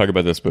gonna have to talk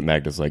about this, but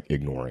Magda's like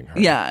ignoring her.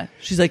 Yeah,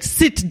 she's like,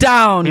 sit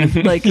down,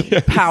 like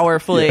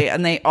powerfully,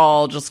 and they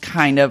all just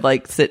kind of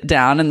like sit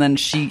down, and then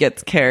she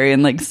gets Carrie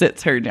and like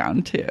sits her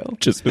down too.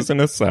 Just as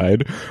an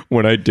aside,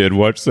 when I did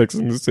watch Sex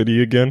and the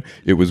City again,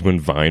 it was when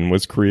Vine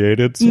was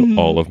created, so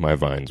all of my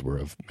Vines were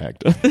of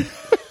Magda.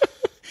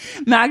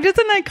 Magda's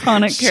an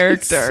iconic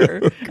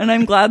character, and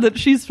I'm glad that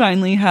she's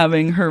finally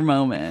having her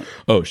moment.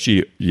 Oh,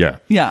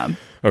 yeah.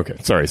 Okay,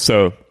 sorry.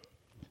 So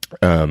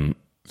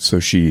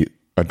she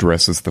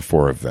addresses the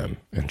four of them,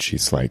 and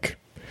she's like,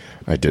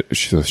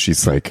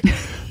 she's like,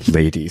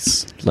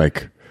 ladies,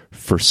 like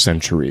for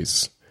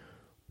centuries,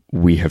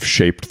 we have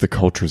shaped the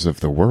cultures of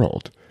the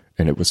world,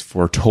 and it was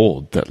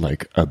foretold that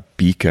like a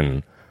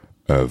beacon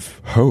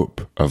of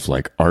hope of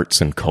like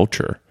arts and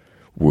culture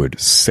would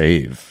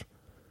save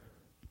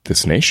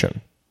this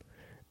nation.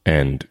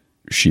 And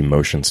she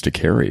motions to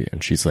Carrie,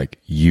 and she's like,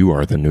 you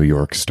are the New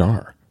York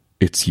Star.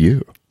 It's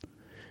you.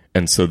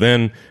 And so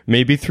then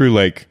maybe through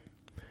like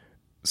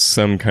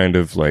some kind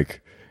of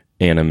like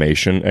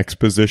animation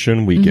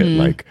exposition, we get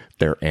like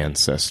their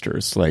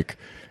ancestors, like,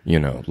 you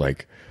know,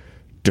 like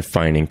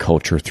defining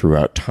culture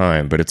throughout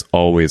time, but it's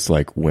always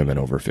like women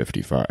over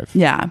 55.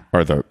 Yeah.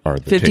 Are the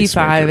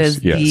 55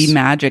 is the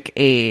magic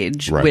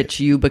age, which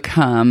you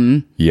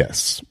become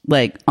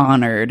like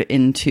honored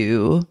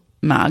into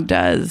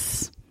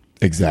Magda's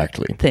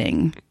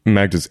thing.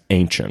 Magda's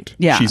ancient.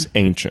 Yeah. She's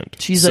ancient.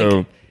 She's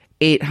like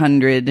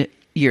 800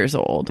 years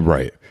old.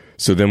 Right.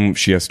 So then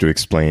she has to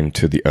explain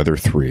to the other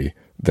three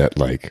that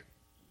like,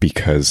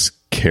 because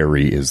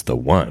Carrie is the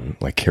one,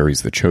 like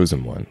Carrie's the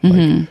chosen one,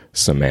 like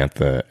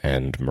Samantha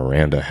and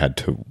Miranda had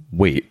to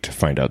wait to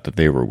find out that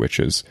they were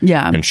witches.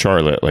 Yeah. And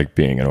Charlotte, like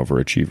being an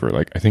overachiever,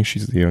 like I think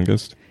she's the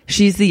youngest.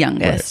 She's the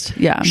youngest. Right.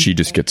 Yeah. She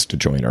just gets to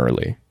join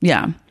early.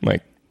 Yeah.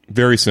 Like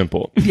very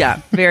simple.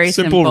 Yeah. Very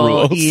simple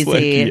rules.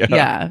 Easy. Like,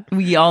 yeah.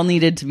 We all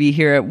needed to be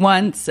here at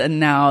once. And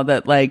now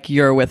that like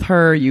you're with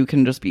her, you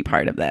can just be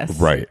part of this.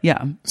 Right.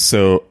 Yeah.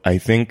 So I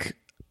think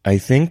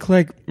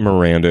like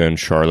Miranda and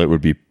Charlotte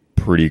would be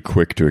pretty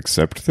quick to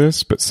accept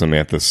this, but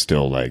Samantha's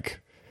still like,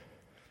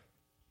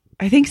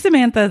 I think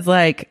Samantha's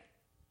like,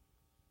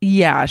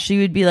 yeah, she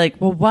would be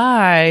like, well,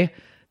 why?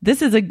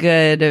 This is a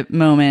good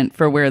moment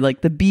for where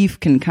like the beef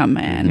can come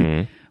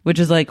in, which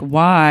is like,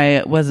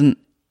 why wasn't,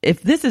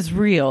 if this is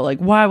real, like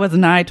why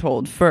wasn't I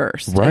told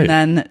first? Right. And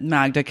then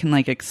Magda can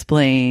like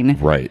explain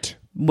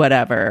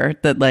whatever,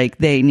 that like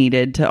they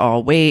needed to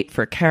all wait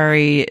for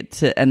Carrie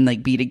to and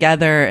like be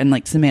together, and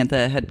like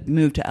Samantha had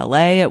moved to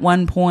LA at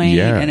one point,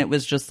 and it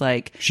was just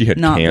like she had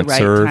not cancer.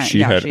 the right time.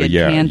 She had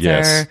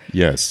cancer.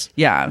 Yes.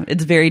 Yeah,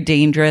 it's very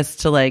dangerous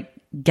to like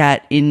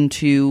get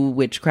into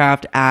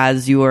witchcraft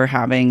as you're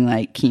having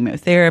like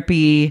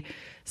chemotherapy.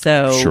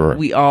 So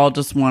we all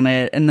just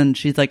wanted, and then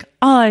she's like,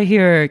 all I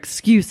hear are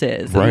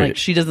excuses. And like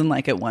she doesn't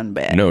like it one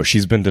bit. No,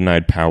 she's been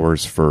denied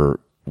powers for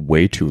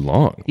way too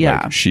long.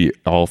 Yeah. Like, she,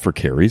 all for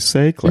Carrie's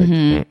sake? Like,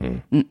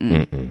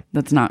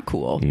 That's not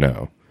cool.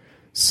 No.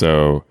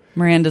 So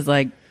Miranda's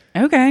like,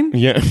 okay.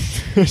 Yeah.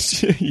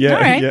 Yeah,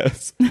 all right.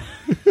 Yes.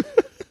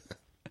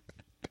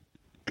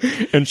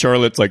 And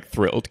Charlotte's like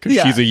thrilled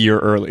because she's a year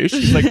early.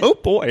 She's like, oh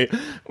boy.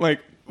 Like,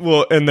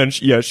 well, and then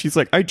she's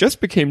like, I just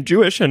became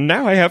Jewish and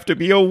now I have to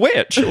be a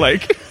witch.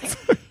 Like,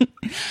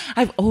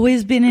 I've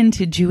always been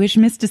into Jewish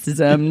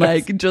mysticism,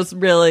 like just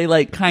really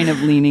like kind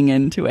of leaning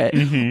into it.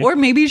 Or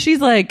maybe she's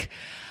like,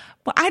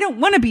 well, I don't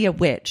want to be a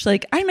witch.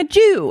 Like, I'm a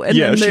Jew. And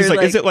then she's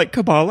like, is it like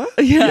Kabbalah?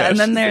 Yeah. And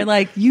then they're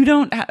like, you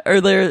don't,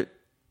 or they're,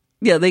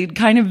 they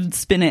kind of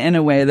spin it in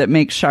a way that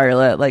makes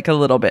Charlotte like a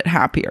little bit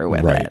happier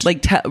with it.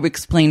 Like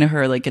explain to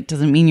her, like, it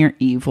doesn't mean you're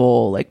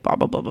evil, like blah,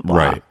 blah, blah, blah, blah.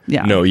 Right.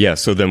 Yeah. No, yeah.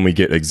 So then we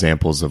get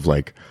examples of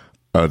like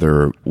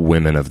other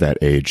women of that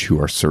age who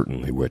are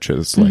certainly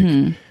witches,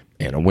 like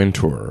Anna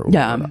Wintour or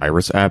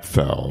Iris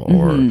Apfel,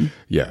 or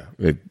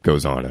it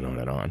goes on and on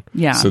and on.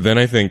 Yeah. So then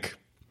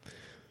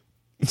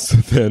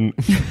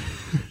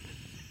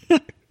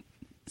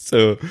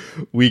so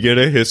we get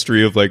a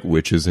history of like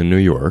witches in New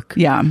York.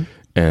 Yeah.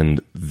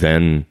 And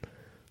then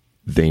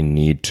they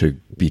need to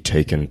be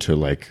taken to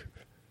like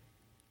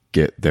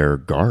get their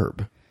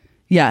garb.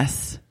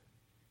 Yes.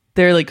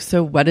 They're like,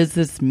 so what does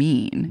this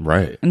mean?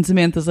 Right. And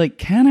Samantha's like,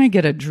 can I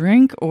get a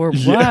drink or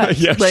what?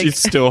 Yeah, like, she's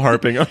still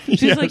harping on.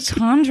 She's like,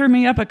 conjure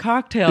me up a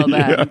cocktail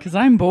then, because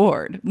I'm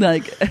bored.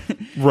 Like,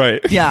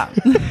 right. Yeah.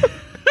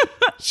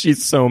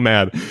 She's so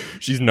mad.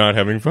 She's not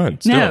having fun.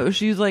 Still. No,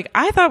 she's like,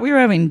 I thought we were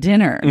having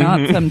dinner,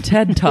 not some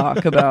TED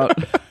talk about.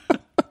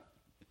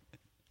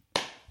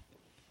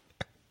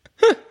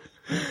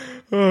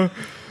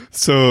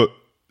 So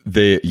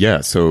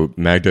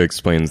Magda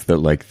explains that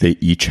like they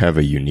each have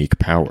a unique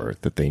power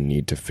that they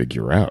need to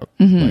figure out.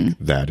 Like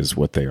that is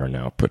what they are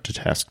now put to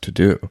task to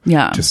do.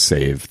 Yeah. To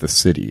save the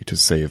city, to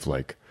save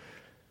like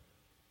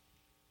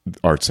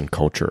arts and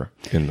culture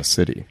in the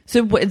city.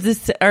 So what is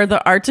this? Are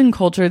the arts and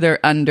culture, they're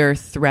under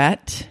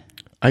threat?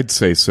 I'd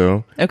say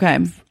so. Okay.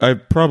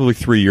 Probably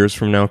 3 years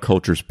from now,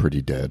 culture's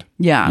pretty dead.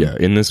 Yeah. Yeah.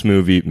 In this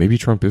movie, maybe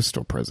Trump is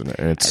still president,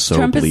 and it's so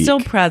Trump bleak. is still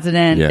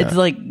president. Yeah. It's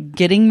like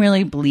getting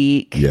really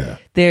bleak. Yeah.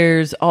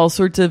 There's all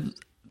sorts of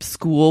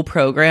school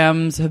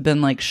programs have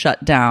been like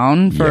shut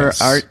down for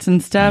arts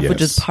and stuff,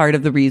 which is part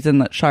of the reason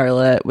that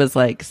Charlotte was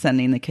like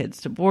sending the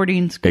kids to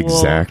boarding school.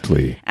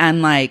 Exactly.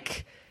 And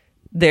like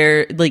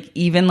they're like,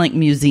 even like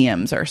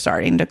museums are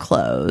starting to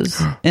close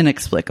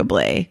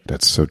inexplicably.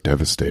 That's so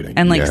devastating.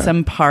 And like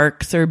some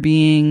parks are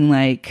being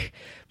like,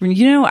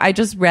 I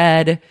just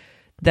read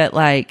that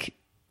like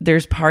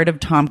there's part of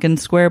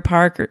Tompkins Square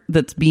Park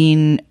that's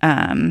being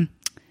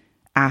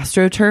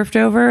astroturfed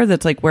over.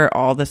 That's like where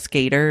all the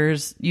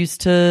skaters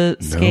used to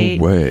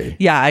skate. No way.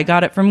 Yeah, I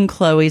got it from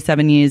Chloe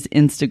 7E's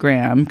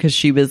Instagram because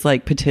she was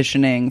like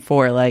petitioning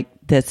for like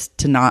this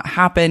to not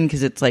happen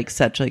because it's like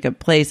such like a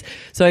place.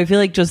 So I feel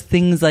like just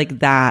things like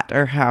that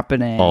are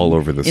happening all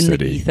over the city, in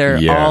the ether,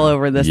 all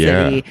over the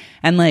city,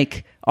 and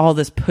like all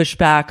this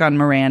pushback on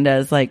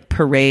Miranda's like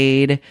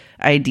parade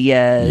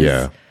ideas.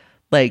 Yeah,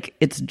 like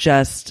it's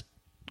just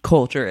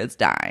culture is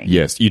dying.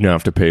 Yes, you now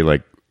have to pay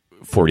like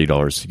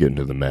 $40 to get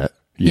into the Met.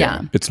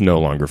 Yeah. It's no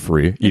longer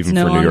free, even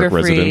no for New York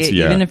free, residents.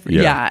 Yeah. Even if,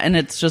 and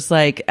it's just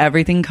like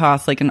everything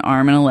costs like an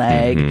arm and a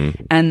leg.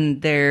 Mm-hmm.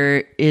 And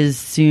there is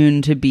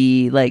soon to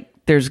be like,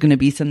 there's going to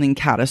be something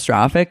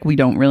catastrophic. We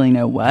don't really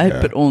know what,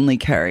 but only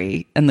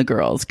Carrie and the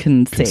girls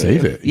can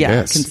save it. Yeah,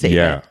 yes. can save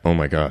yeah. it. Oh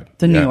my God.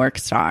 The New York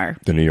Star.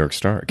 The New York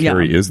Star.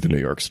 Carrie is the New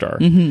York Star.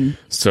 Mm-hmm.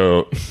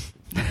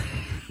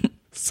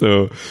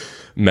 So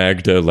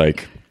Magda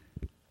like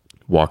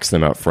walks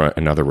them out front,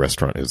 and now the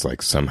restaurant is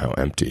like somehow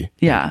empty.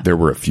 Yeah. There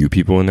were a few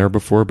people in there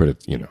before, but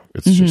it's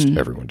just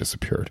everyone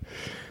disappeared.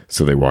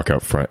 So they walk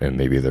out front, and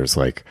maybe there's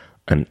like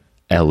an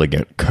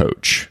elegant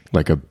coach,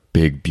 like a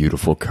big,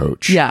 beautiful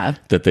coach. Yeah.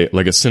 That they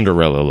like a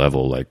Cinderella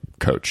level like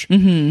coach.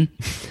 Mm-hmm.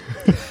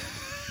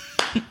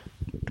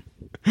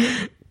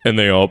 And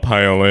they all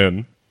pile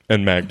in,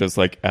 and Magda's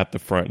like at the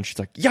front, and she's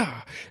like,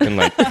 yeah. And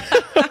like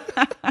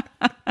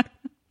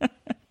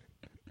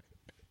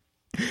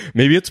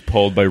maybe it's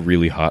pulled by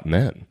really hot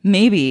men.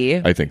 Maybe.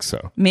 I think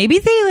so. Maybe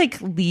they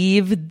like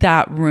leave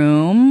that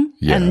room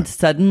and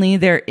suddenly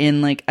they're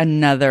in like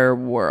another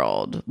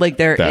world. Like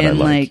they're in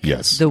like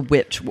the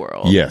witch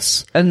world.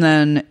 Yes. And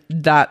then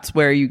that's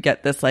where you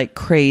get this like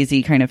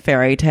crazy kind of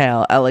fairy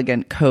tale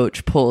elegant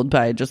coach pulled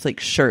by just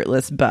like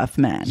shirtless buff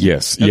men.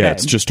 Yes. Okay. Yeah.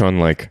 It's just on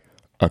like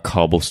a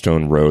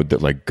cobblestone road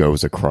that like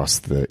goes across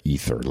the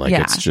ether. Like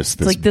it's just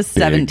this it's like the big,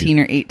 17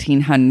 or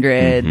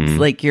 1800s.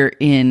 Like you're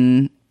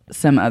in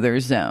some other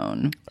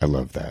zone. I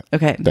love that.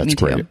 Okay, that's me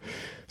too. great.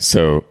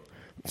 So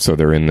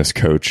they're in this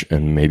coach,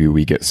 and maybe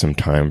we get some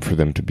time for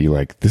them to be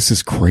like, this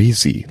is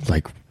crazy.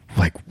 Like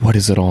what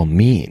does it all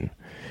mean?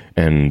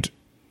 And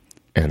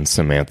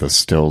Samantha's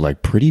still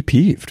like pretty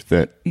peeved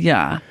that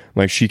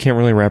like she can't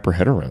really wrap her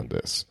head around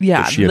this.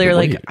 Yeah, that she had they're to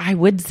like, wait. I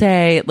would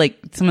say, like,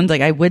 someone's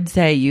like, I would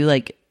say you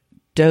like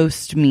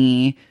dosed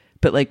me,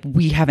 but like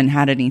we haven't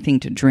had anything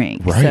to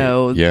drink. Right,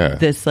 So yeah.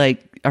 this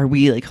like, are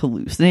we like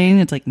hallucinating?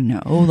 It's like,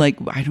 no, like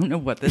I don't know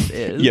what this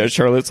is. Yeah,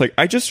 Charlotte's like,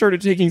 I just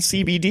started taking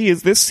CBD.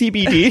 Is this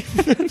CBD?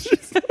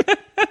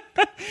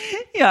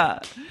 Yeah.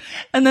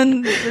 And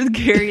then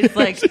Gary's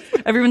like,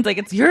 everyone's like,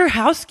 it's your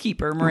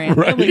housekeeper,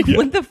 Miranda. Right, like, yeah.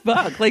 what the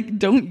fuck? Like,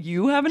 don't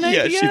you have an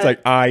Yeah, idea? she's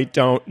like, I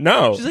don't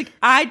know. She's like,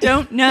 I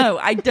don't know.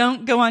 I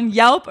don't go on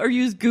Yelp or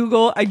use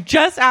Google. I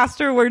just asked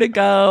her where to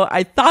go.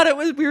 I thought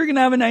we were going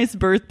to have a nice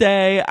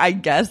birthday. I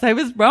guess I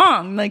was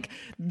wrong. Like,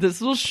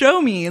 this will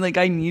show me. Like,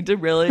 I need to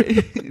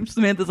really.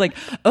 Samantha's like,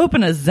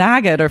 open a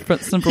Zagat or for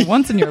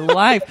once in your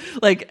life.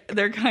 Like,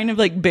 they're kind of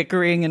like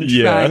bickering and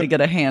Yeah. trying to get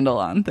a handle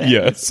on things.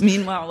 Yes.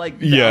 Meanwhile, like,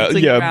 Yeah,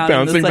 bouncing yeah, around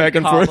bouncing in this, back like,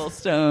 and forth.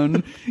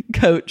 cobblestone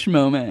coach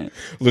moment.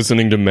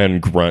 Listening to men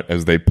grunt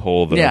as they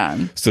pull the. Yeah.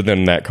 So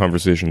then that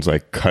conversation's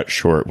like cut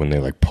short when they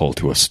like pull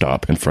to a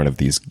stop in front of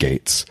these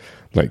gates,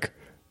 like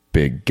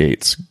big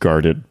gates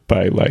guarded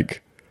by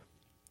like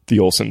the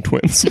Olsen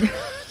twins.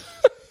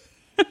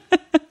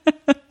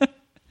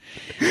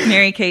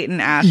 Mary Kate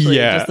and Ashley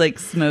Yeah. just like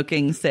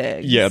smoking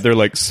cigs. Yeah, they're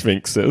like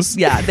sphinxes.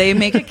 Yeah, they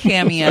make a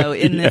cameo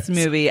in this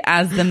Yes. movie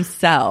as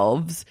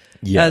themselves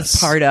Yes. as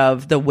part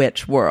of the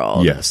witch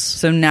world. Yes.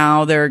 So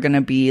now they're going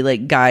to be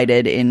like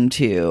guided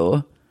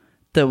into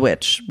the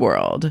witch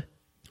world.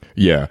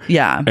 Yeah.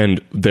 Yeah. And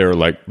they're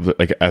like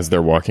as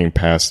they're walking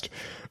past,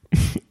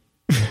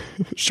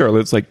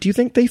 Charlotte's like, do you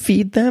think they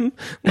feed them?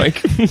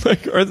 Like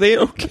are they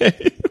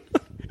okay?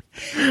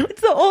 It's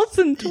the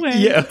Olsen twins.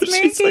 Yeah. It's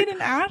Mary she's Kate like,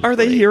 and Ashley. are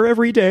they here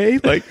every day?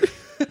 Like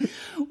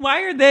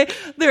Why are they?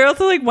 They're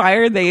also like, why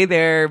are they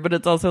there? But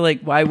it's also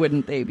like, why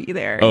wouldn't they be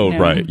there? oh you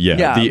know? right,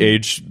 yeah. The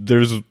age,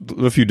 there's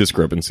a few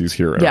discrepancies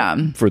here Yeah.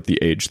 for the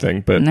age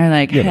thing, but And they're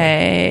like, you know,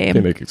 hey, they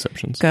make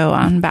exceptions. go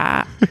on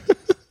back.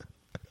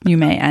 You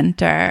may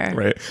enter.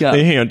 Right. Yeah.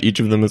 They hand each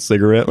of them a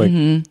cigarette, like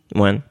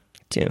 1,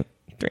 2,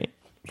 3,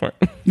 4.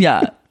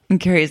 Yeah. And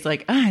Carrie's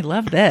like, oh, I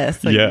love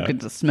this. Like, Yeah. you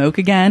could just smoke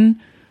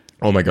again.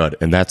 Oh my god!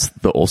 And that's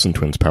the Olsen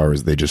twins' power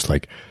is they just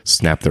like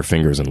snap their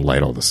fingers and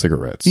light all the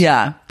cigarettes.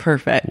 Yeah.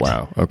 Perfect.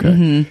 Wow.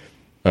 Okay.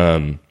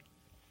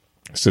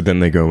 So then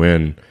they go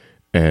in,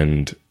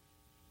 and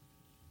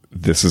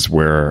this is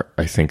where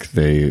I think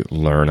they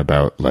learn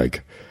about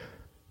like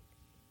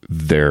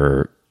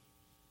their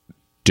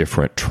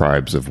different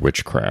tribes of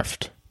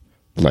witchcraft,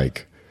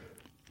 like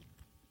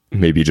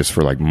maybe just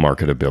for like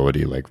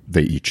marketability, like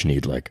they each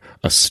need like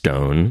a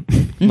stone.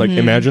 Like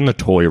imagine the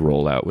toy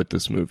rollout with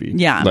this movie.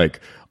 Yeah. Like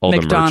all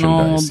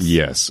McDonald's, the merchandise.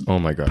 Yes. Oh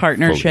my god.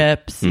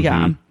 Partnerships.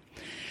 Yeah.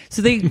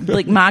 So they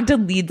like Magda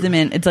leads them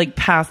in. It's like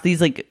past these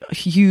like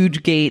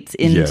huge gates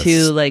into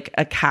Yes. like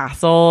a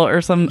castle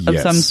or some of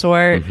Yes. some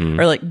sort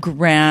or like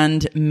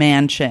grand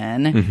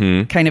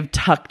mansion kind of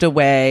tucked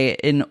away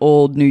in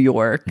old New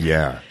York.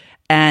 Yeah.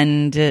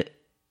 And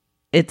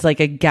it's like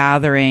a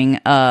gathering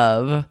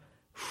of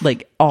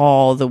like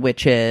all the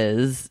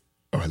witches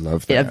Oh, I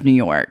love that. of New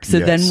York. So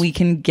Yes. then we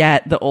can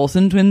get the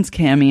Olsen twins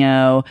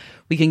cameo.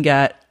 We can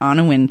get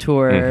Anna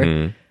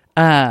Wintour,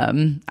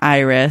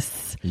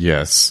 Iris.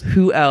 Yes.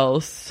 Who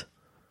else?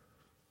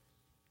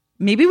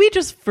 Maybe we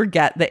just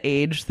forget the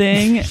age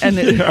thing,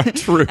 and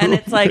true. and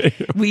it's like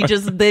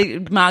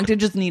Magda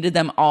just needed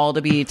them all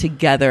to be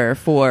together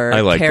for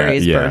I like that.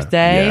 Carrie's Yeah.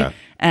 birthday, Yeah.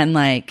 and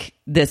like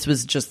this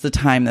was just the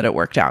time that it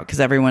worked out because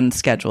everyone's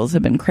schedules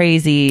have been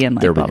crazy and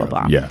like There we blah go.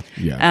 blah blah. Yeah.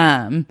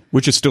 Yeah.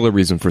 Which is still a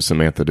reason for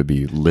Samantha to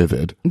be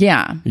livid.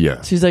 Yeah.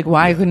 Yeah. She's like,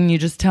 why couldn't you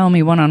just tell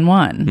me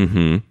one-on-one?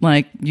 Mm-hmm.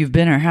 Like, you've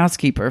been her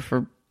housekeeper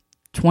for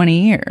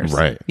 20 years.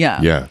 Right. Yeah.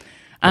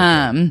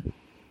 Yeah.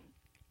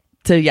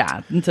 So,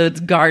 yeah. And so it's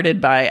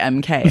guarded by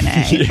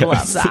MK&A.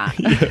 Love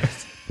that.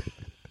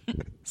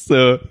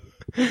 So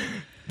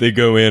they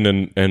go in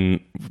and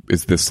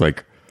is this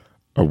like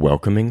a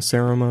welcoming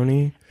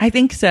ceremony? I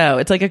think so.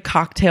 It's like a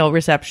cocktail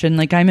reception.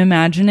 Like, I'm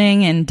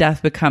imagining in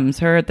Death Becomes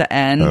Her at the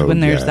end Oh, when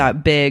there's yeah.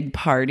 that big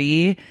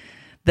party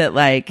that,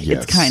 like,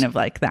 Yes. it's kind of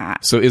like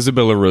that. So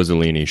Isabella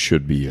Rossellini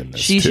should be in this.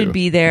 She too. should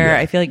be there. Yeah.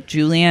 I feel like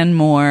Julianne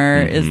Moore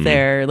is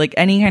there. Like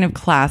any kind of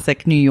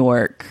classic New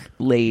York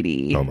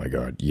lady. Oh my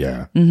god.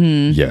 Yeah.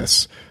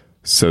 Yes.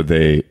 So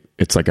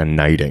it's like a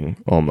knighting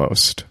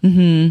almost,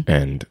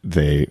 and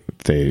they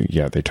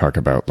talk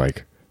about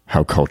like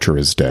how culture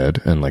is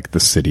dead and like the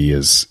city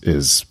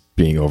is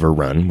being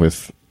overrun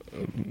with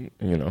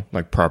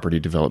like property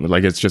development.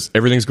 Like it's just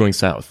everything's going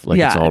south. Like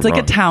Yeah, it's like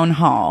wrong. a town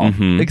hall,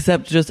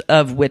 except just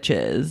of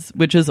witches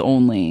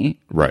only.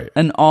 Right.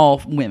 And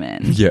all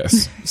women.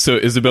 Yes. So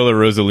Isabella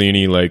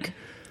Rossellini like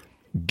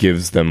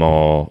gives them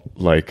all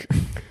like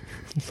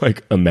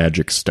a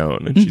magic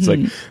stone, and she's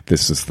like,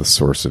 "This is the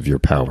source of your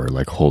power.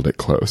 Like hold it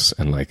close."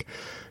 And like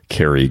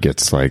Carrie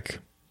gets like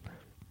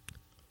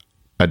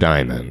a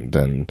diamond,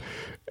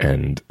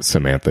 and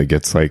Samantha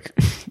gets like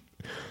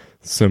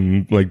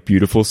some like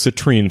beautiful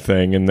citrine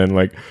thing, and then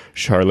like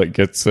Charlotte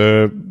gets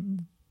a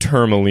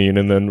tourmaline,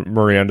 and then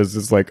Miranda's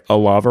is like a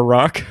lava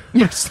rock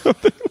or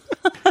something.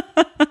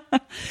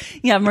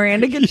 Yeah,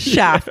 Miranda gets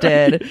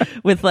shafted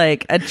with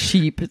like a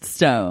cheap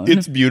stone.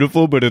 It's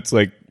beautiful, but it's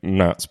like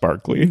not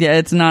sparkly. Yeah,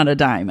 it's not a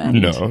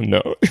diamond.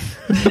 No.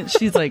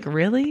 She's like,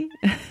 really?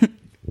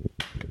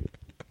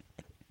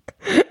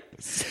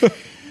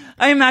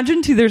 I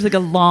imagine too there's like a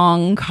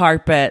long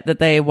carpet that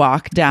they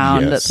walk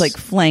down that's like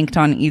flanked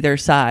on either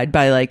side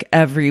by like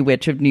every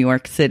witch of New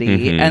York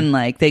City, and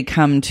like they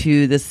come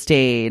to the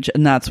stage,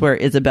 and that's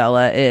where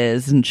Isabella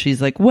is, and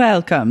she's like,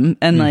 welcome,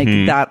 and like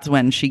that's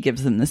when she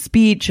gives them the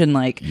speech, and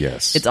like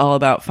it's all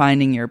about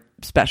finding your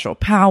special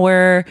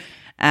power,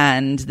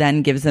 and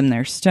then gives them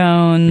their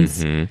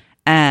stones,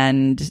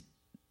 and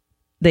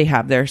they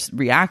have their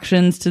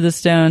reactions to the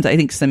stones. I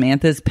think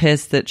Samantha's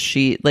pissed that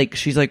she's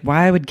like,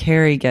 why would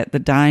Carrie get the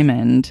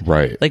diamond?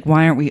 Right. Like,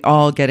 why aren't we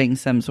all getting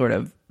some sort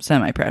of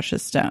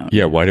semi-precious stone?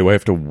 Yeah, why do I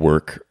have to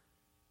work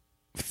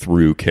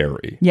through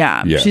Carrie?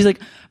 Yeah. She's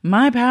like,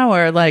 my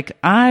power, like,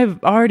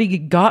 I've already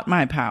got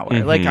my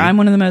power. Like, I'm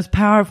one of the most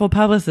powerful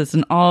publicists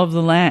in all of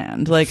the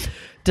land. Like,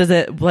 does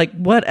it, like,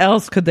 what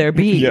else could there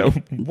be? Yeah,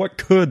 what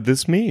could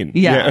this mean?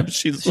 Yeah,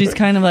 she's like,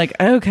 kind of like,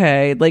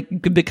 okay, like,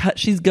 because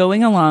she's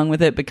going along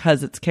with it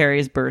because it's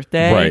Carrie's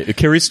birthday. Right.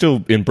 Carrie's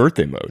still in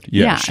birthday mode.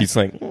 Yeah. She's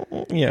like,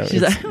 yeah.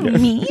 She's like,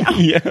 me?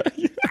 Yeah.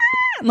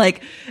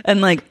 Like,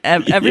 and like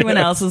everyone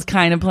else is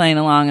kind of playing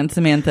along, and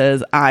Samantha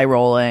is eye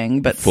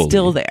rolling, but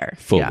still there.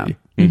 Fully.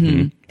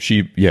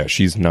 Yeah.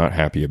 She's not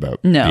happy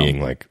about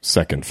being like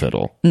second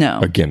fiddle. No.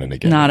 Again and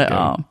again. Not and at again.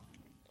 all.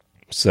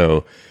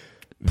 So.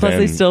 Plus,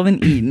 they still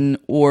haven't eaten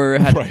or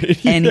had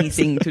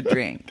anything to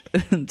drink.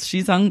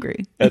 She's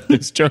hungry at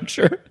this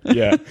juncture.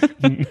 Yeah.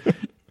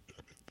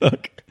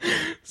 Fuck.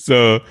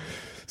 So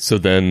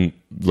then,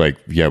 like,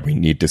 we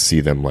need to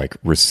see them like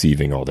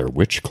receiving all their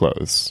witch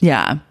clothes.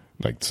 Yeah.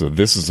 Like, so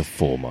this is a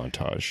full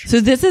montage. So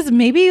this is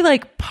maybe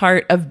like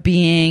part of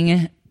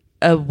being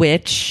a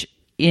witch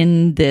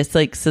in this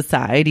like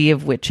society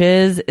of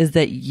witches, is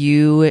that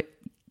you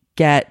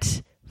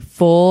get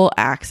full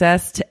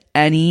access to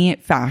any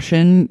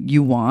fashion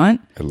you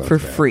want for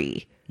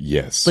free.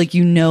 Yes. Like,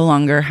 you no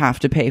longer have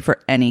to pay for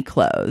any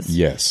clothes.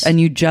 Yes. And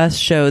you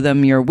just show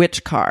them your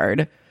witch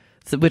card,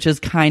 which is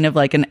kind of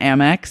like an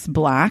Amex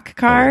Black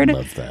card. I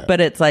love that.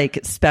 But it's like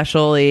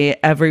specially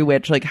every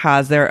witch like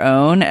has their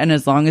own. And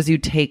as long as you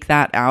take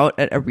that out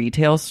at a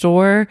retail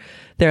store,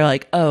 they're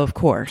like, oh, of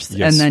course.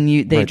 Yes. And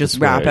then they just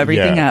wrap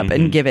everything up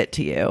and give it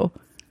to you.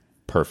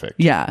 Perfect.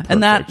 Yeah. Perfect.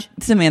 And that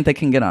Samantha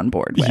can get on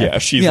board with. Yeah.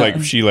 She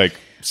like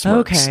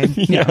smirks. Okay.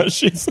 Yeah.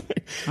 She's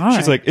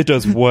like, it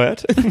does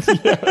what?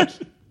 Yeah.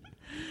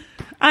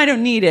 I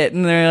don't need it.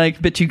 And they're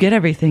like, but you get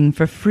everything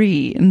for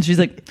free. And she's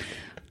like,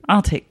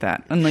 I'll take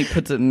that. And like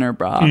puts it in her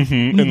bra.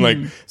 And like,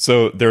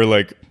 so they're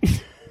like,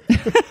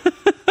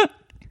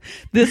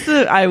 this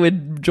I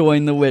would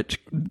join the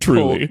witch.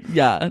 Truly. Cult.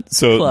 Yeah.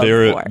 So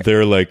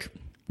they're like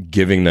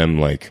giving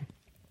them like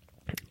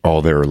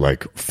all their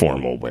like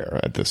formal wear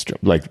at this job.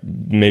 Like,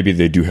 maybe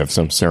they do have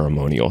some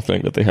ceremonial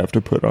thing that they have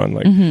to put on.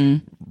 Like,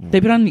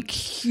 they put on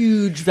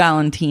huge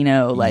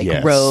Valentino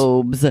like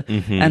robes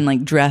and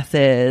like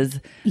dresses,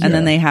 and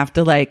then they have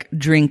to like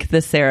drink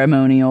the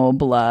ceremonial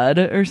blood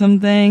or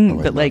something,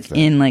 but like that.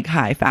 In like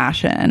high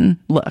fashion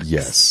looks.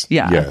 Yes.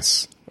 Yeah.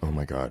 Yes. Oh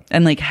my God.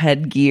 And like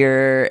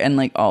headgear and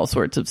like all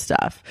sorts of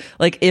stuff.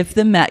 Like, if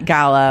the Met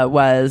Gala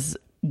was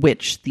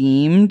witch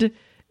themed,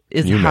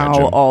 is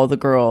how all the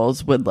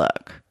girls would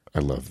look. I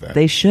love that.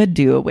 They should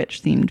do a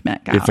witch themed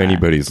Met Gala. If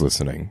anybody's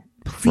listening,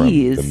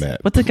 please. From the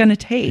Met, what's it going to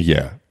take?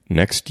 Yeah,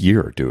 next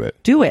year, do it.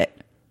 Do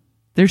it.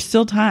 There's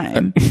still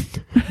time.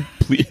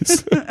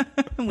 Please. I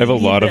have a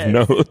lot of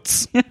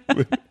notes.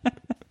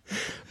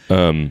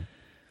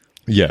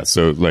 Yeah.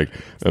 So like,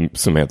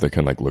 Samantha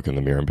can like look in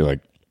the mirror and be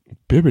like,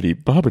 bibbity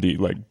bobbity,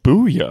 like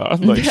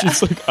booyah. Like,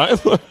 she's like, I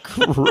look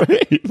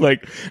great.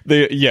 Like,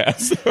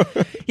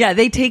 yeah,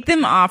 they take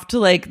them off to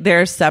like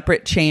their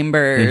separate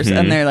chambers,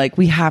 and they're like,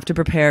 we have to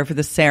prepare for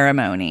the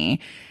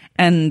ceremony.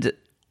 And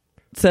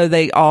so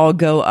they all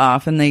go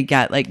off and they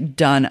get like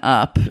done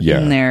up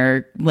in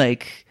their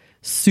like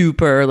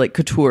super like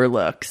couture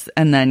looks,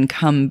 and then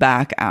come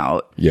back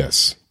out.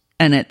 Yes.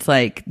 And it's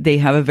like they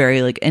have a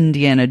very like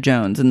Indiana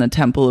Jones and the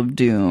Temple of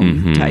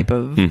Doom type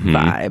of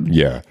vibe.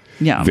 Yeah.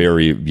 Yeah.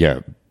 Very,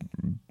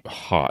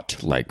 hot,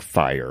 like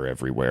fire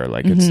everywhere.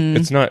 Like,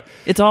 it's not.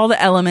 It's all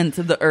the elements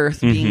of the earth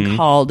being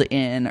called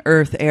in: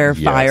 earth, air,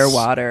 fire,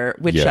 water,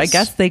 which I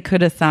guess they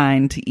could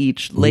assign to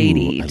each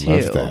lady too. I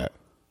love that.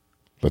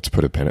 Let's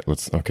put a pen.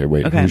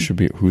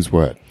 Who's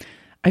what?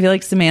 I feel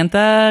like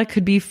Samantha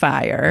could be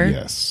fire.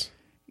 Yes.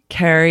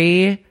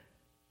 Carrie.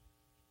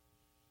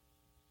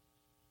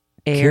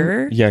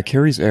 Air?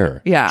 Carrie's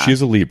air. Yeah.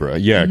 She's a Libra.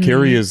 Yeah,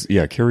 Carrie is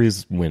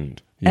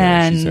wind.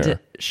 Yeah, and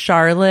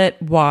Charlotte,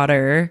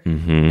 water,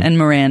 and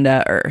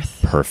Miranda,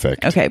 earth.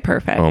 Perfect. Okay,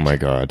 perfect. Oh my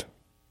God.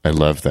 I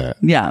love that.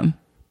 Yeah.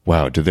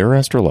 Wow, do their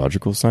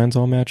astrological signs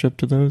all match up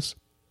to those?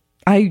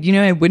 I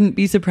wouldn't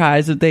be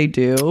surprised if they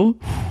do.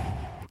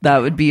 That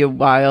would be a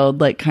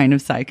wild, like, kind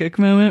of psychic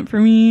moment for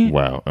me.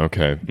 Wow,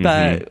 okay.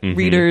 But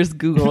readers,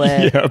 Google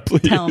it. Yeah,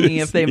 please. Tell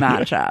me if they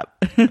match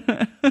up.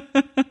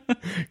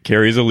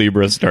 Carrie's a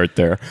Libra, start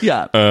there.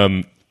 Yeah.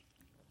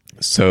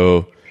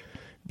 So,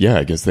 yeah,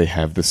 I guess they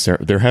have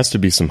there has to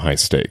be some high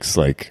stakes.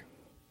 Like,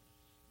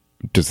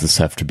 does this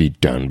have to be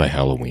done by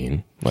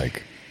Halloween?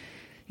 Like,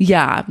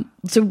 yeah.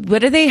 So what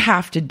do they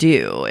have to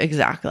do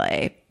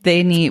exactly?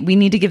 We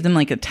need to give them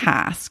like a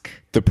task.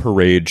 the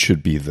parade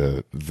should be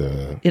the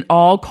It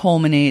all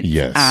culminates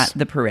Yes. at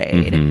the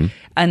parade.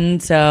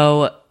 And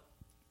so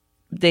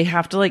they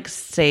have to like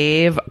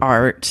save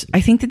Art. I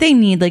think that they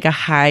need like a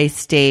high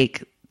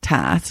stake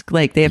task.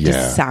 Like they have to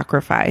Yeah.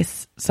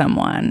 sacrifice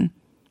someone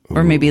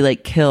or maybe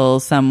like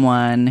kill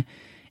someone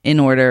in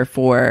order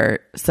for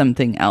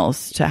something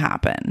else to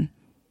happen.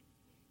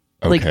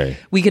 okay. Like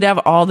we could have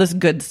all this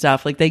good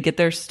stuff. Like they get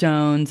their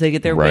stones, they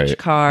get their Right, rich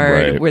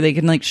card right. where they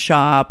can like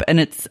shop, and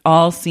it's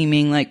all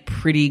seeming like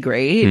pretty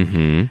great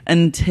Mm-hmm.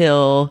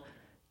 until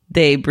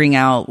they bring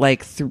out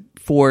like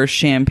 4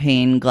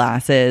 champagne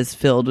glasses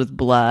filled with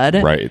blood.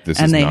 Right, this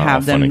and is they not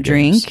have all fun them and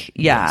drink. games.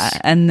 Yeah. Yes.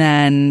 And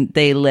then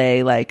they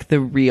lay like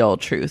the real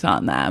truth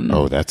on them.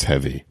 Oh, that's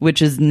heavy.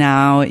 Which is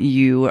now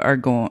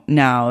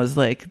is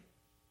like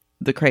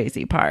the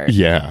crazy part.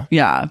 Yeah.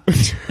 Yeah.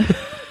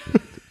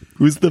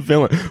 Who's the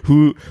villain?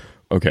 Who?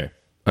 Okay.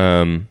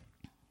 Wow.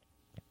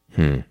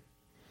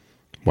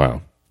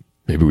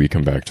 Maybe we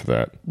come back to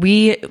that.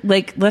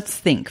 Let's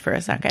think for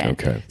a second.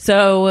 Okay.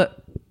 So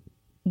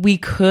we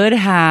could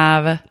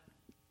have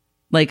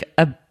like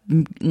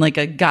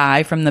a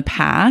guy from the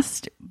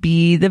past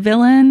be the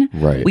villain.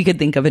 Right. We could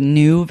think of a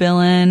new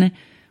villain.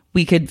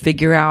 We could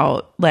figure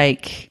out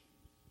like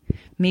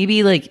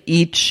maybe like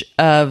each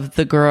of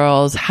the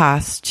girls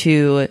has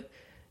to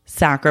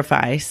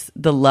sacrifice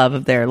the love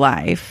of their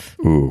life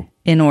Ooh.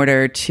 in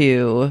order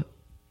to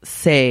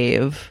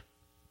save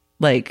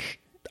like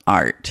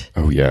Art.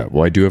 Oh, yeah.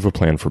 Well, I do have a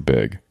plan for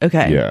Big.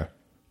 Okay. Yeah.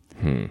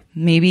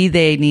 Maybe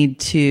they need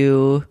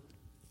to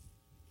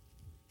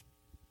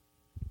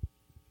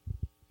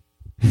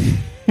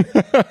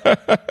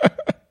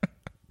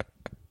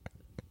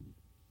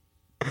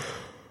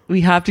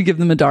we have to give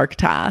them a dark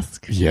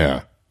task.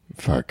 Yeah.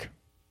 Fuck.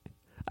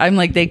 I'm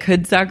like, they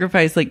could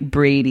sacrifice like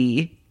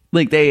Brady.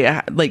 Like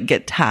they like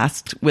get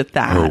tasked with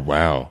that. Oh,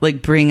 wow.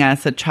 Like bring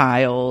us a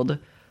child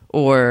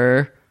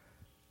or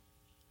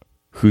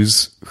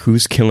Who's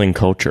killing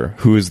culture?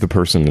 Who is the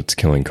person that's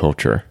killing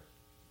culture?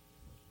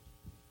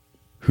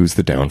 Who's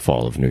the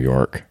downfall of New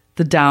York?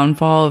 the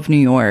downfall of New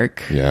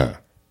York. Yeah.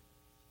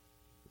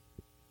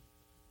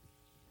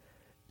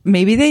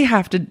 Maybe they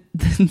have to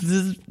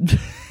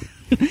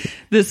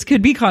this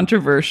could be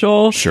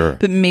controversial. Sure.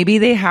 But maybe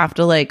they have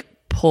to like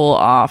pull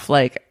off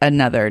like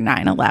another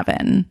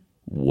 9/11.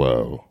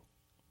 Whoa.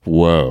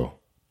 Whoa.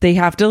 They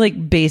have to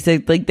like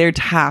they're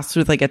tasked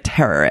with like a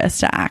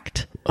terrorist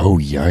act. Oh,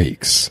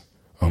 yikes.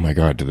 Oh my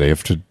God.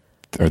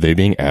 Are they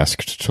being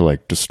asked to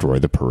like destroy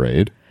the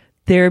parade?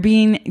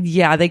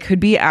 They could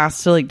be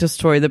asked to like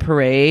destroy the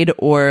parade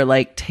or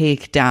like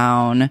take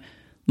down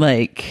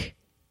like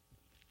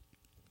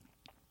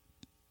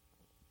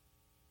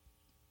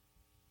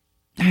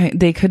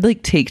they could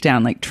like take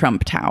down like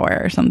Trump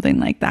Tower or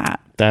something like that.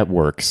 That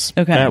works.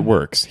 Okay. That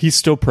works. He's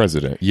still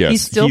president. Yes.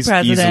 He's still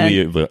president.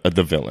 Easily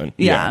the villain.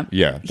 Yeah.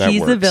 Yeah. That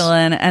He's works. the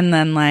villain. And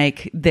then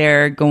like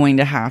they're going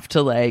to have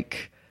to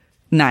like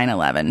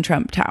 9/11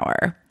 Trump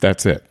Tower.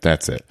 That's it.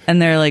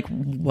 And they're like,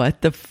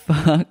 what the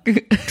fuck?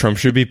 Trump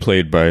should be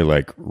played by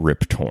like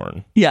Rip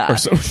Torn. Yeah. Or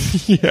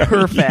something. Yeah.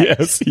 Perfect.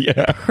 Yes.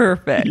 Yeah.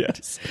 Perfect.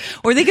 Yes.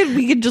 Or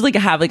we could just like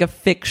have like a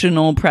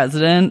fictional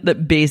president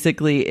that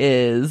basically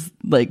is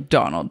like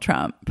Donald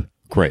Trump.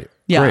 Great.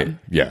 Yeah. Great.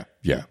 Yeah.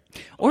 Yeah.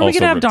 Or we Also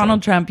could have Rip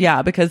Donald Torn. Trump,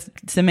 yeah, because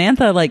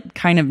Samantha like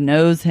kind of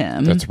knows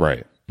him. That's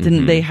right.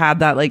 Didn't they had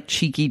that like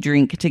cheeky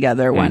drink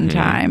together one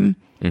time?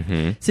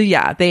 Mm-hmm. So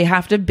yeah, they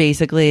have to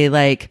basically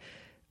like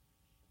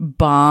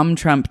bomb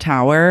Trump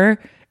Tower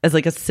as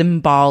like a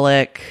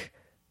symbolic,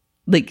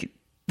 like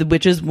the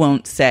witches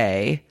won't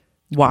say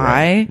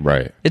why.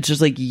 Right. It's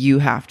just like you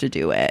have to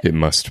do it. It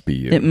must be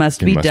you. It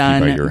must be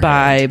done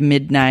by hand.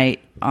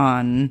 midnight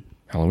on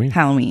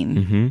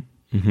Halloween.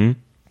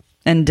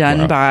 And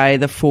done by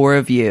the 4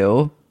 of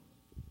you,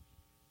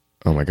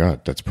 Oh my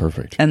God. That's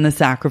perfect. and the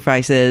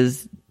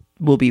sacrifices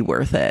will be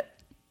worth it.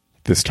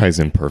 This ties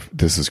in perfect.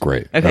 This is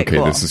great. Okay,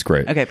 cool. This is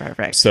great. Okay,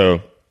 perfect.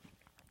 So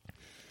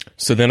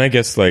then I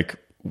guess like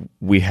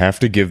we have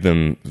to give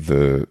them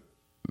the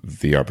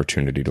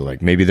opportunity to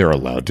like, maybe they're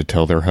allowed to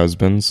tell their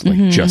husbands,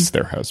 like just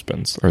their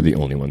husbands are the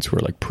only ones who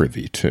are like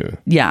privy to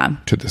Yeah.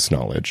 this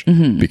knowledge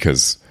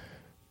because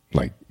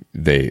like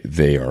they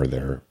are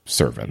their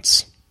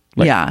servants.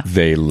 Like, Yeah.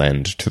 they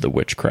lend to the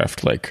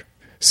witchcraft, like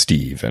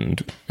Steve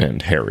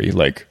and Harry,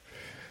 like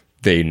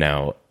they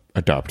now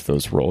adopt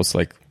those roles,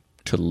 like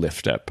to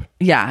lift up.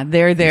 Yeah,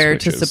 they're there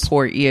to witches.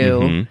 support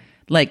you.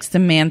 like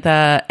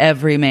Samantha,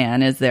 every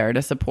man is there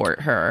to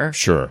support her.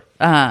 Sure.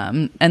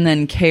 And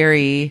then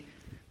Carrie,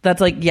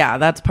 that's like, yeah,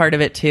 that's part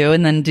of it too.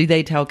 And then do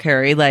they tell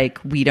Carrie, like,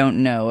 we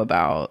don't know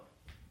about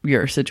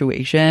your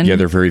situation? Yeah,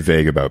 they're very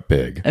vague about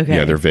Big. Okay.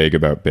 Yeah, they're vague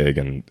about Big,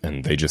 and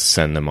they just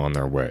send them on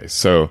their way.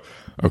 So,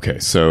 okay,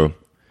 so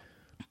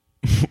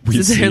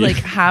we so they're like,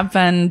 have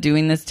fun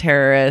doing this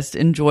terrorist,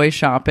 enjoy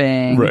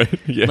shopping, right?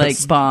 Yes.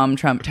 Like bomb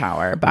Trump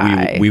Tower.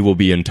 Bye. We will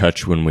be in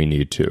touch when we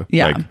need to.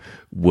 Yeah. Like,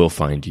 we'll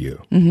find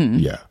you.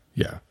 Yeah,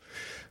 yeah.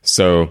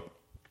 So,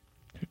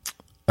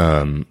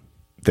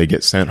 they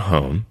get sent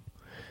home,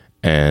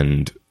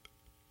 and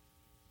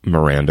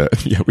Miranda,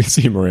 we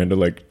see Miranda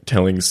like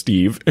telling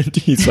Steve, and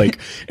he's like,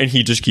 and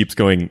he just keeps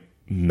going,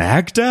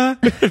 Magda?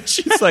 And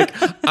she's like,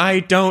 I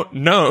don't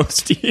know,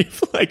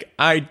 Steve. Like,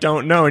 I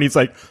don't know. And he's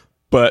like,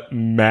 but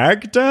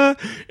Magda?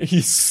 And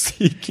he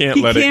can't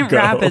let it go. He can't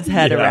wrap his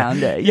head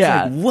around it.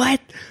 Yeah. He's like,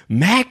 what?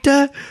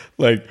 Magda?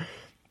 Like,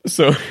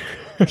 so.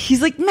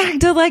 He's like,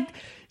 Magda, like,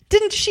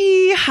 didn't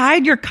she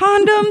hide your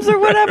condoms or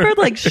whatever?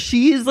 Like,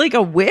 she's like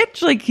a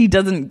witch? Like, he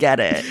doesn't get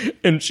it.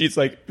 And she's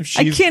like,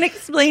 I can't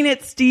explain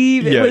it,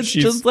 Steve. It was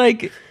just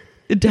like,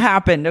 it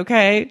happened,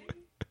 okay?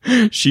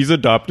 She's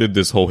adopted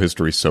this whole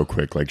history so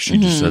quick. Like, she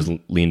just has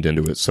leaned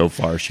into it so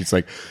far. She's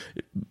like,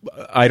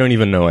 I don't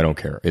even know. I don't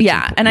care. It's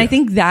yeah. And I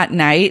think that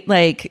night,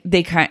 like,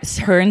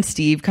 her and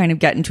Steve kind of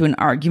get into an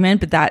argument,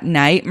 but that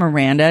night,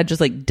 Miranda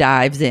just like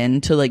dives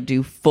in to like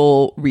do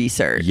full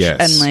research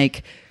and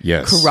like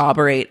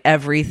corroborate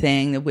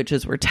everything the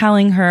witches were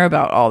telling her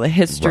about all the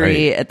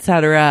history,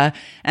 etc.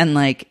 And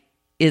like,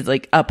 is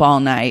like up all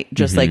night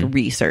just like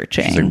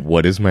researching. She's like,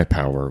 what is my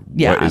power?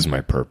 Yeah. What is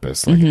my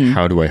purpose? Like,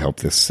 how do I help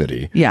this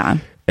city? Yeah.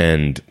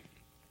 And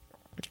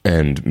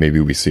maybe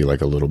we see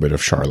like a little bit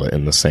of Charlotte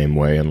in the same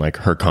way. And like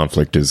her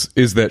conflict is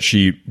that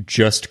she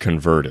just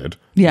converted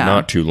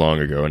not too long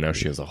ago. And now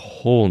she has a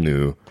whole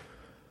new.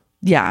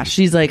 Yeah.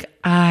 She's like,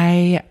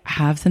 I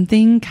have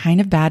something kind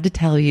of bad to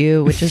tell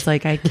you, which is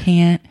like, I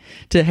can't,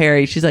 to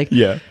Harry. She's like,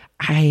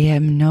 I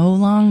am no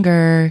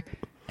longer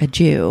a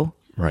Jew.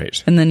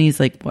 Right. And then he's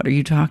like, what are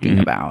you talking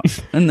about?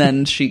 And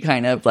then she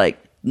kind of like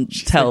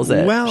tells like,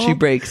 it. Well, she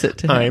breaks it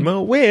to him. I'm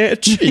a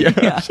witch.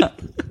 Yeah.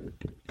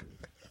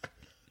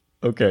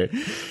 Okay.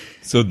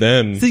 So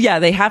yeah,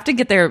 they have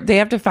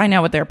to find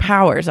out what their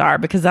powers are,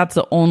 because that's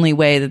the only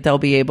way that they'll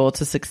be able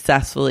to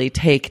successfully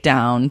take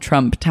down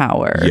Trump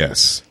Tower.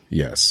 Yes.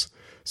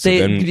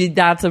 So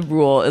that's a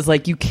rule, is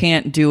like, you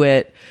can't do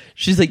it.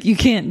 She's like, you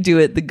can't do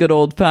it the good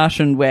old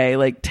fashioned way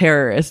like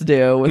terrorists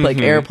do with like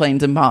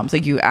airplanes and bombs.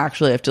 Like, you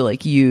actually have to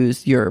like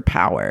use your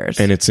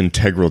powers. And it's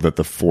integral that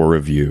the four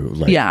of you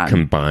like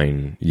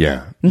combine.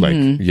 Yeah.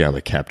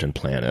 Like Captain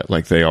Planet.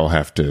 Like, they all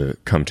have to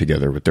come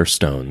together with their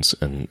stones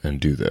and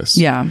do this.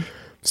 Yeah.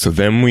 So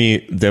then we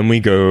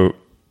go to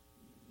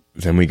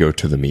the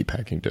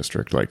meatpacking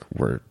district. Like,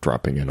 we're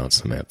dropping in on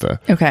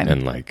Samantha. Okay.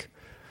 And like,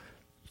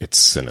 it's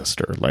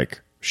sinister. Like,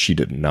 she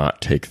did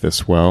not take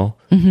this well.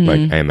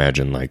 Like, I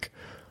imagine like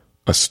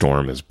a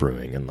storm is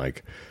brewing, and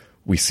like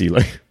we see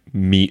like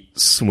meat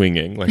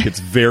swinging. Like, it's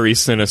very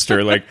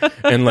sinister. Like,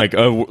 and like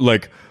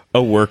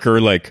a worker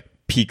like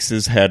peeks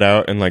his head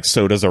out, and like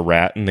so does a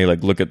rat, and they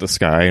like look at the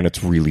sky, and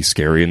it's really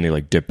scary, and they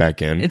like dip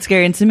back in. It's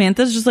scary. And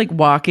Samantha's just like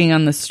walking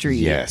on the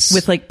street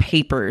with like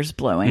papers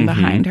blowing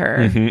behind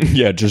her.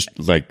 Yeah, just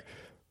like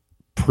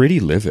pretty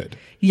livid.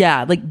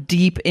 Yeah, like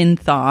deep in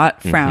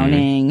thought,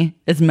 frowning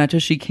as much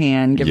as she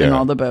can, given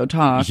all the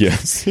Botox.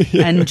 Yes.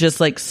 And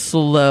just like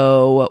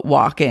slow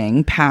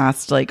walking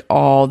past like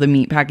all the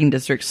meatpacking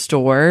district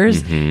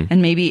stores.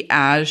 And maybe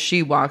as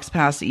she walks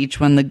past each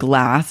one, the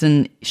glass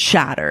and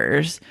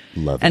shatters.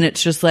 Love it. And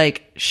it's just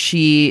like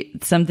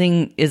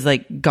something is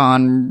like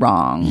gone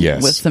wrong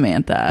with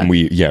Samantha. And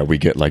we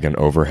get like an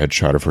overhead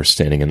shot of her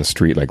standing in the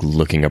street, like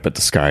looking up at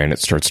the sky, and it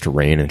starts to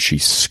rain, and she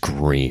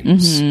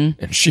screams.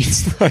 And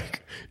she's like,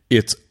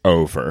 it's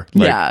over.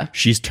 Like,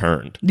 she's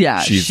turned.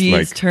 Yeah, she's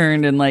like,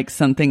 turned, and like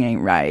something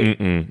ain't right.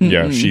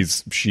 Yeah,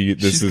 she's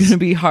gonna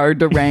be hard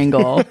to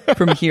wrangle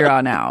from here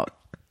on out.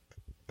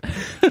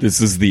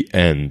 This is the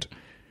end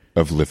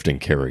of lifting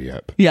Carrie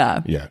up.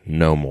 Yeah. Yeah,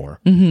 no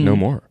more. No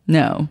more.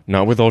 No.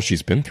 Not with all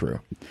she's been through.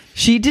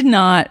 She did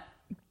not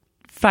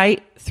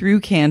fight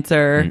through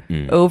cancer,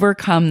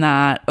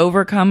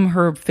 overcome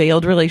her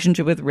failed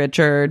relationship with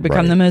Richard,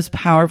 become the most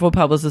powerful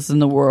publicist in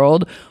the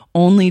world,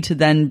 only to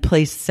then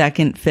play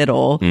second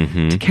fiddle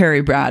to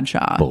Carrie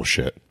Bradshaw.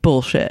 Bullshit.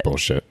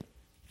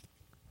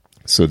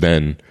 So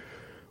then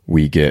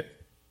we get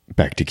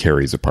back to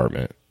Carrie's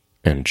apartment,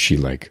 and she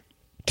like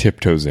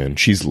tiptoes in.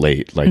 She's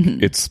late. Like,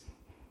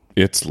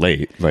 it's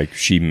late. Like,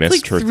 she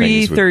missed her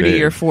things with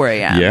 3:30 or 4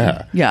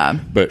 a.m. Yeah.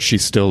 But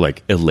she's still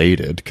like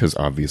elated, because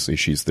obviously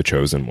she's the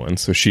chosen one.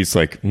 So she's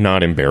like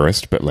not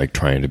embarrassed, but like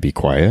trying to be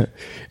quiet.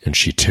 And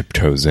she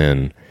tiptoes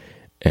in,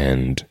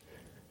 and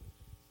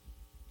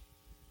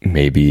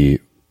maybe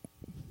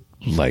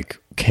like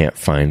can't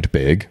find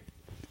Big,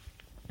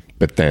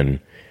 but then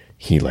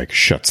he like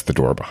shuts the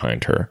door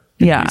behind her.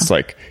 Yeah. He's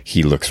like,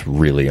 he looks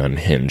really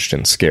unhinged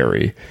and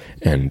scary.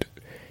 And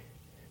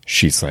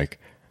she's like,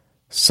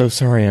 so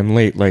sorry I'm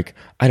late. Like,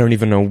 I don't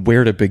even know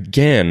where to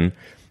begin.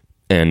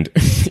 And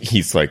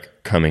he's like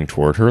coming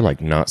toward her,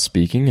 like not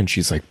speaking. And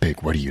she's like,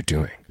 Big, what are you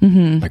doing?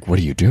 Like, what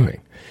are you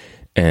doing?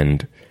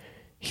 And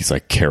he's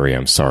like, Carrie,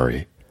 I'm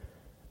sorry.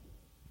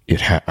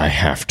 I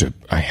have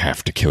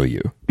to kill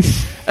you.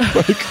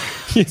 Like,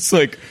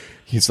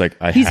 he's like,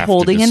 I have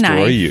holding to a destroy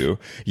knife. you.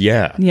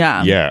 Yeah.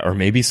 Yeah. Yeah. Or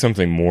maybe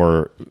something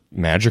more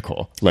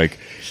magical. Like,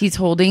 He's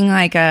holding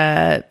like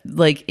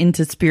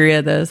into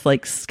Suspiria, those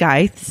like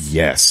scythes.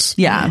 yes.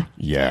 Yeah.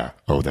 Yeah.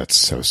 Oh, that's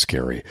so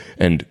scary.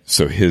 And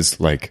so his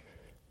like,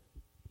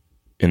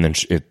 and then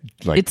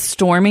It's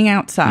storming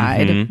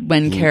outside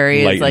when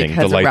Carrie is like Lightning.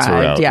 has The lights are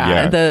arrived. out,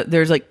 Yeah. yeah.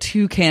 There's like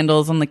 2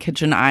 candles on the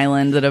kitchen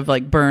island that have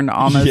like burned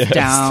almost Yes,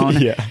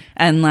 down. yeah.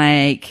 And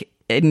like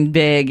and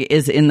Big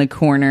is in the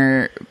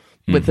corner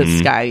with a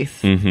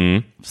scythe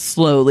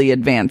slowly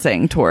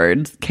advancing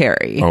towards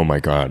Carrie. oh my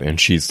God. And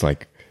she's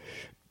like,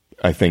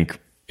 I think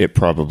it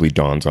probably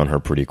dawns on her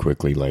pretty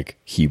quickly, like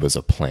he was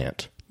a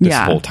plant this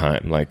Yeah. whole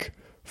time, like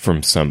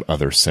from some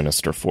other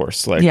sinister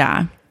force. Like,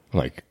 Yeah.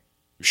 like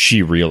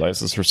she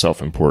realizes her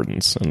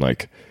self-importance and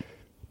like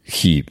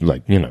he,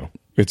 like, you know,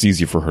 it's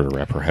easy for her to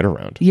wrap her head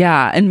around.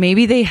 Yeah, and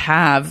maybe they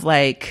have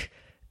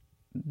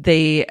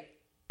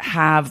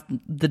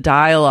the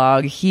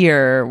dialogue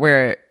here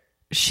where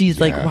she's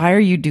like, "Why are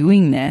you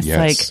doing this?" Yes.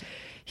 Like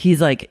he's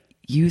like,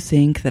 "You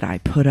think that I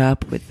put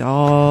up with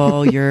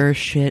all your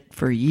shit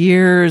for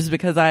years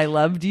because I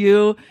loved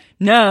you?"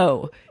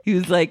 No. He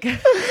was like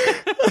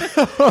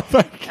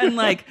and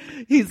like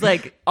he's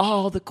like,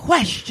 all the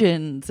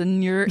questions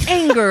and your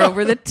anger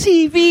over the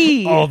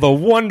TV. All the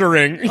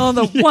wondering. All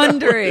the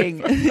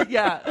wondering.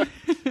 Yeah.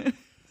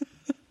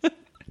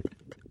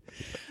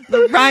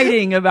 The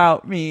writing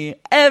about me,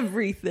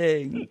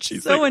 everything.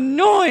 She's so like-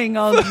 annoying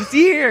all these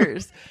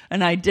years.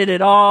 And I did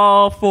it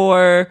all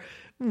for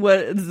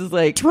what this is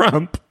like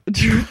Trump.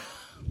 did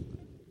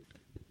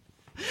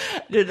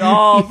it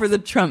all for the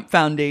Trump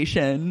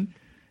Foundation.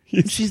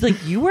 She's like,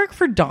 you work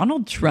for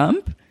Donald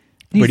Trump?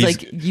 And But he's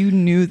he's- like, you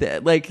knew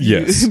that. Like,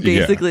 Yes, you, yeah.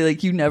 basically,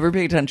 like, you never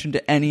pay attention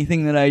to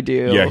anything that I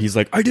do. Yeah, he's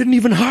like, I didn't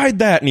even hide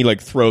that. And he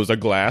like throws a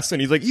glass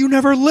and he's like, you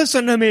never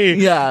listen to me.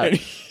 Yeah.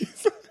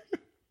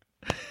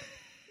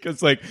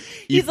 Because like,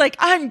 He's like,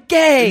 I'm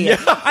gay.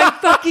 I'm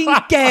fucking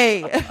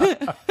gay.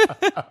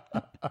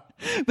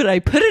 But I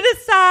put it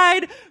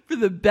aside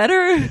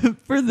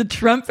for the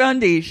Trump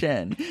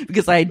Foundation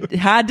because I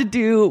had to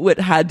do what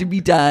had to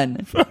be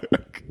done.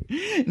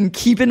 And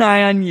keep an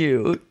eye on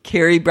you,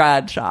 Carrie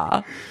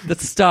Bradshaw,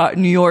 the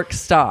New York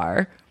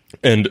star.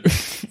 and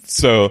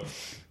so,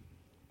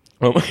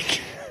 oh my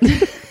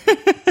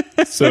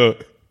God. So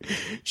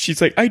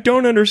she's like, I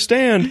don't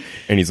understand.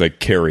 And he's like,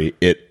 Carrie,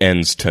 it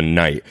ends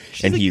tonight.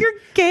 She's and like, he, you're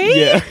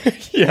gay?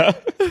 Yeah.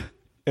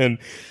 And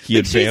he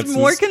advances. She's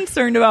more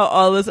concerned about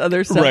all this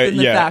other stuff Right, than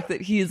the yeah. fact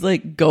that he's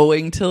like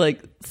going to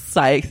like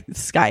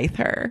scythe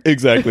her.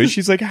 Exactly.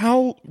 She's like,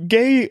 how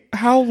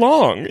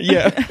long?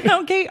 Yeah.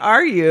 How gay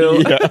are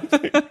you?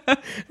 Yeah.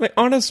 Like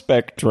on a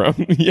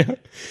spectrum. Yeah.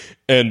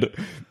 And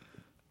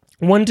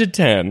 1 to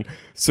 10.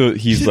 So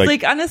he's She's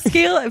like, on a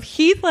scale of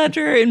Heath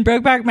Ledger in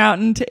Brokeback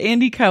Mountain to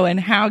Andy Cohen,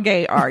 how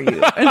gay are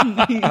you?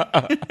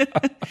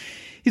 And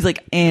he's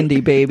like,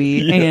 Andy,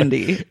 baby,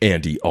 Andy.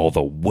 Andy all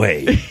the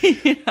way.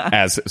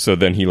 So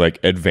then he like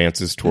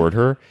advances toward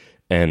her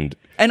and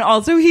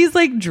also he's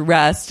like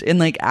dressed in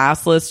like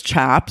assless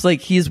chaps.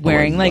 Like he's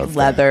wearing like love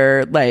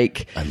leather,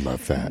 like I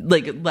love that.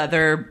 like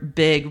leather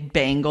big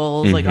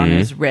bangles like on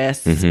his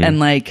wrists. And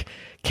like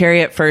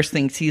Carrie at first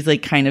thinks he's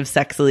like kind of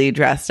sexily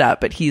dressed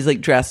up, but he's like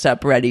dressed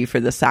up ready for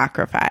the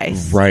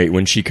sacrifice. Right.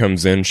 When she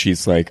comes in,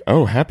 she's like,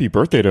 oh, happy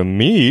birthday to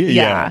me.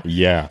 Yeah.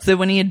 Yeah. So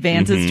when he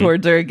advances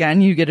towards her again,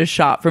 you get a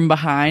shot from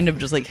behind of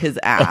just like his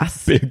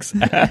ass. Big's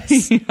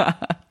ass.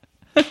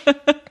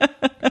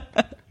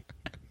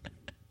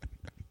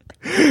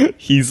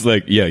 He's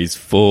like, yeah, he's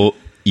full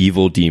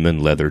evil demon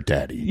leather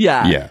daddy.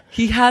 Yeah. Yeah.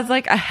 He has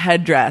like a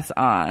headdress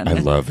on. I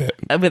love it.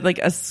 With like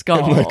a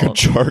skull. And like a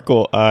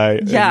charcoal eye.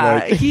 and, Yeah,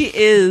 like- he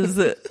is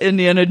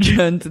Indiana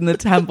Jones in the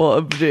Temple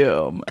of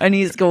Doom. And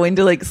he's going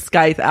to like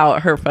scythe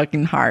out her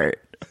fucking heart.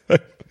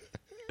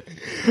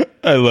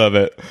 I love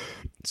it.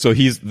 So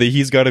he's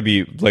got to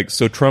be like,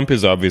 so Trump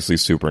is obviously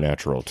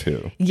supernatural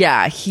too.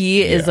 Yeah,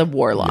 he is a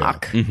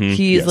warlock. Yeah. Mhm.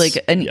 He's Yes.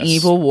 like an Yes.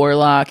 evil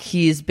warlock.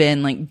 He's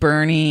been like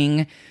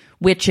burning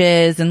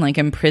witches and like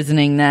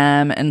imprisoning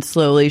them and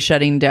slowly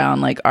shutting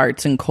down like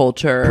arts and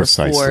culture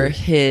Precisely. for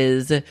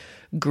his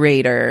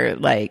greater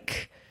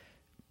like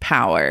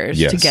powers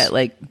Yes. to get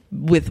like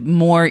with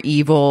more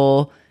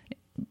evil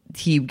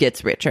he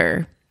gets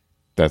richer.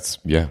 That's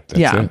Yeah. it.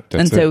 That's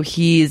And so it.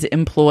 he's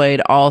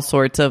employed all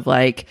sorts of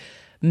like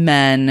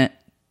men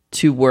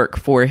to work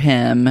for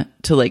him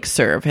to like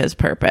serve his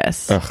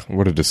purpose. Ugh,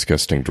 what a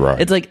disgusting drug.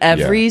 It's like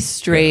every Yeah.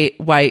 straight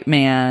white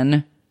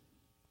man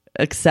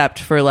except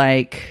for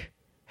like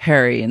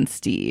Harry and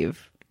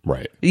Steve.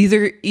 Right.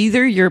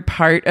 Either you're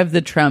part of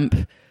the Trump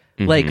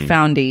like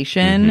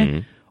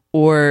foundation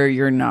or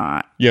you're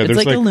not. Yeah, it's there's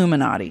like like-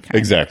 Illuminati kind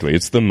Exactly.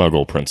 It's the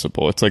Muggle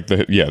principle. It's like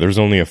there's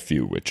only a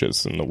few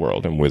witches in the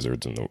world and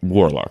wizards and the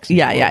warlocks. In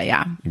the world.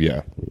 Yeah.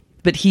 Yeah.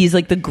 But he's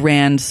like the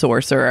grand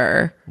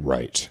sorcerer,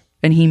 Right.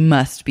 and he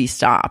must be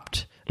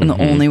stopped. And the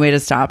only way to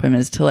stop him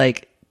is to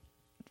like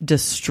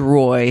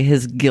destroy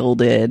his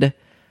gilded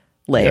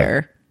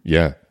lair.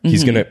 Yeah.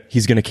 He's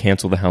gonna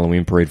cancel the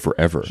Halloween parade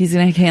forever. He's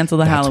going to cancel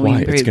the That's Halloween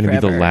why parade it's going to be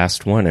the forever.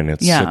 last one, and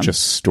it's such a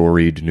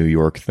storied New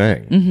York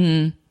thing.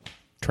 Mm-hmm.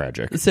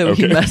 Tragic. So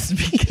he Okay. must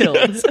be killed.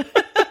 Or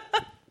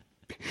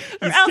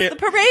else the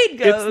parade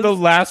goes. It's the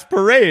last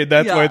parade.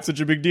 That's Yeah. why it's such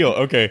a big deal.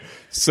 Okay,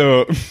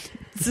 so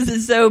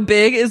So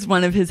Big is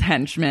one of his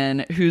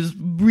henchmen who's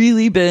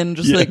really been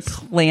just like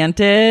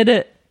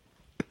planted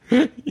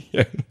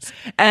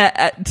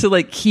to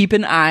like keep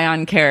an eye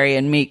on Carrie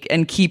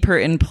and keep her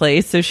in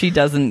place so she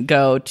doesn't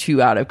go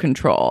too out of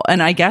control.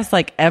 And I guess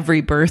like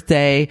every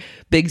birthday,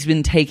 Big's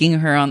been taking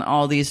her on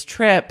all these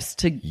trips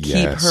to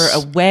keep her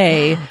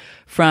away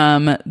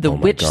from the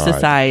witch God.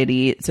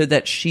 society so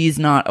that she's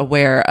not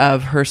aware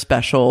of her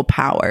special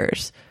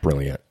powers.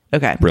 brilliant.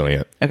 Okay.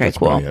 Brilliant. Okay, That's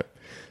cool. Brilliant.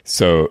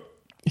 So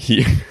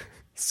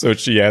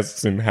she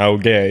asks him how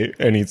gay,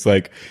 and he's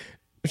like,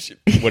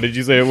 "What did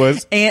you say it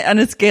was?" And on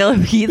a scale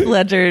of Heath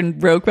Ledger and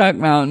Brokeback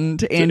Mountain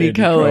to Andy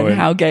Andy Cohen, Cohen.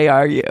 how gay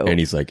are you? And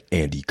he's like,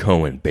 "Andy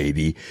Cohen,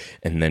 baby."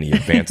 And then he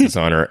advances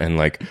on her and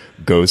like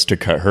goes to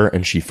cut her,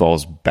 and she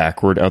falls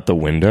backward out the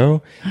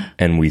window,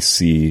 and we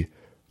see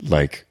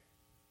like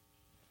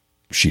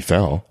she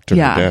fell to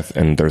Yeah. her death,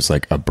 and there's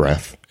like a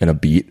breath and a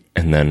beat,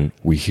 and then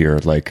we hear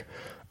like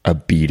a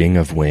beating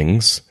of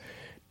wings,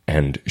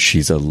 and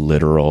she's a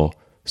literal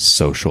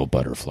social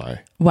butterfly.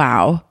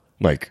 Wow.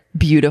 Like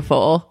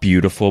Beautiful.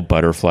 beautiful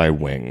butterfly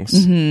wings.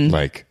 Mm-hmm.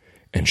 Like,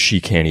 and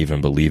she can't even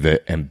believe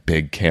it, and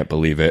Big can't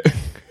believe it.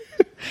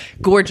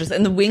 Gorgeous.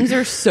 And the wings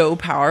are so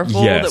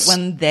powerful Yes. that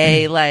when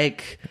they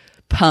like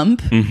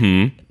pump,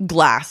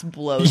 glass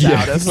blows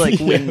out of like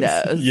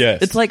windows.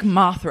 yes. It's like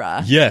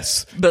Mothra,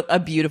 Yes. but a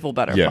beautiful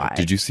butterfly. Yeah.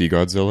 Did you see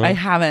Godzilla? I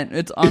haven't.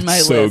 It's on It's my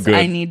so list. good.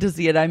 I need to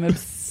see it. I'm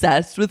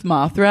obsessed with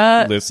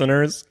Mothra.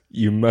 Listeners,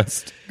 you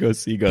must go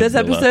see Godzilla. This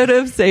episode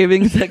of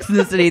Saving Sex and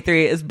the City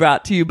 3 is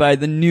brought to you by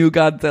the new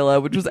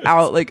Godzilla, which was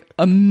out like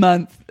a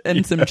month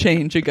and some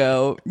change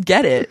ago.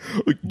 Get it.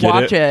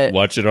 Watch it.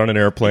 Watch it on an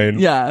airplane.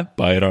 Yeah.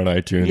 Buy it on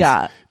iTunes.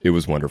 Yeah. It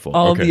was wonderful.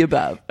 All okay. of the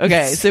above.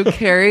 Okay, so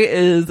Carrie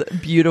is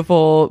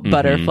beautiful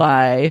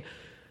butterfly.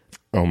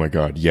 Oh my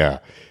God. Yeah.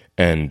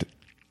 And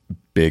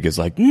Big is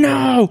like,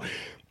 no.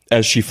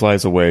 As she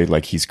flies away,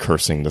 like he's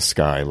cursing the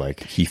sky,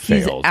 like he He's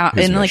failed. out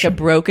his in like a mission.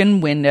 broken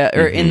window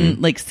or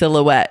in like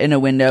silhouette in a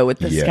window with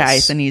the Yes.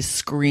 skies, and he's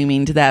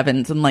screaming to the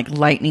heavens, and like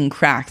lightning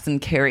cracks, and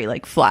Carrie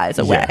like flies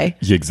away.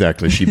 Yeah,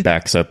 exactly. She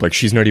backs up. Like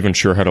she's not even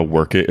sure how to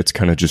work it. It's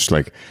kind of just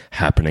like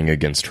happening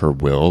against her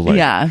will. Like,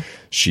 Yeah.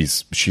 She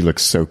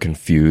looks so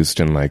confused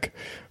and like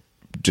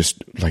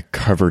just like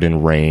covered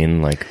in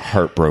rain, like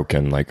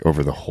heartbroken, like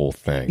over the whole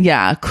thing.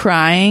 Yeah,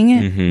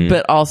 crying,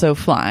 but also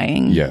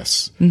flying.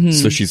 Yes. Mm-hmm.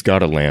 So she's got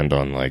to land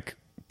on like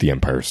the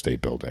Empire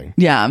State Building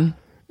Yeah.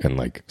 and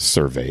like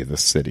survey the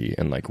city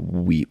and like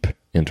weep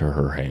into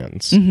her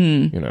hands.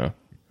 You know?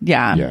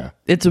 Yeah. Yeah.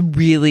 It's a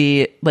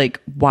really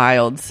like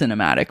wild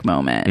cinematic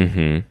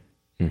moment.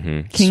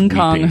 King Sweeping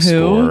Kong who?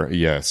 score.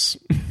 Yes.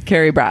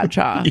 Carrie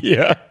Bradshaw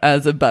Yeah.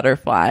 as a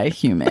butterfly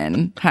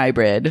human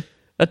hybrid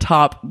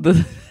atop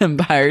the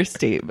Empire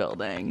State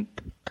Building.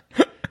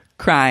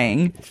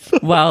 Crying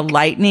while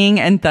lightning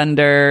and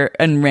thunder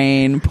and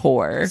rain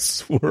pour.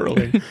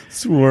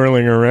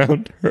 Swirling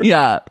around her.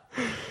 Yeah.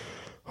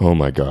 Oh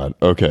my God.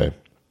 Okay.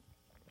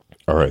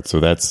 All right. So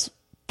that's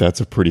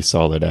a pretty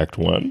solid act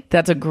one.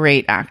 That's a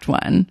great act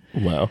one.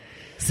 Wow.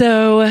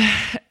 So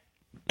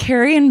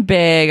Carrie and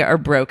Big are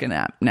broken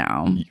up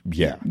now.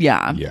 Yeah.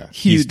 Yeah. Yeah.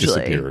 He's Hugely.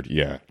 disappeared.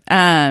 Yeah.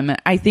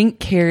 I think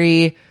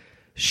Carrie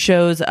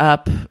shows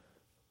up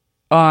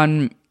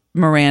on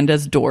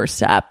Miranda's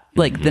doorstep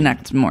like the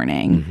next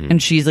morning,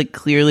 and she's like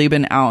clearly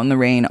been out in the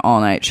rain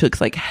all night. She looks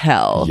like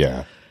hell.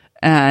 Yeah.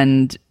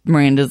 And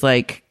Miranda's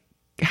like,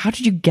 how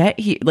did you get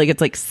here? Like,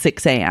 it's like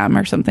 6 a.m.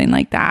 or something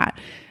like that.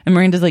 And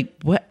Miranda's like,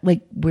 what?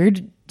 Like, where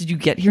did you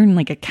get here in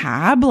like a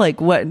cab?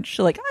 Like, what? And she's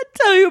like, I'll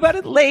tell you about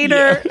it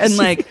later. Yeah. And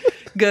like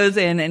goes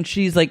in, and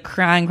she's like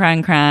crying,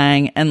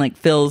 and like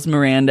fills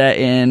Miranda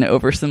in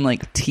over some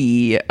like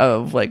tea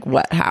of like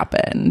what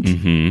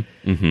happened.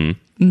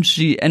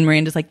 And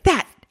Miranda's like,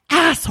 that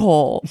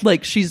asshole.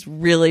 Like, she's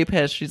really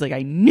pissed. She's like,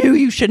 I knew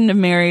you shouldn't have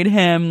married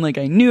him. Like,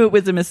 I knew it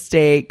was a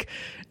mistake.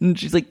 And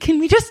she's like, can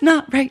we just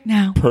not right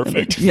now?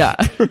 Perfect. Yeah.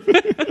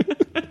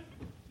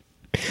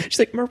 She's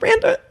like,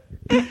 Miranda.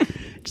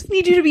 Just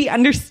need you to be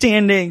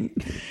understanding.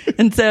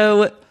 And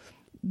so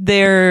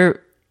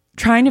they're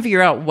trying to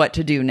figure out what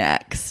to do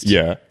next.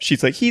 Yeah.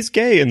 She's like, he's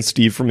gay. And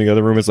Steve from the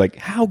other room is like,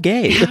 how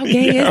gay? How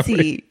gay is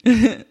he?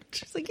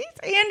 She's like,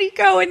 he's Andy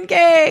Cohen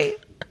gay.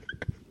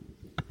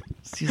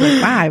 She's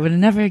like, wow, I would have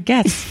never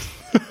guessed.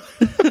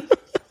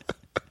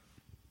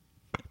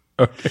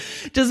 Okay.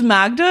 Does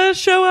Magda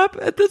show up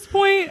at this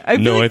point?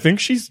 No, I think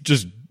she's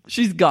just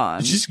She's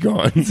gone. She's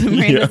gone. So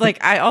Miranda's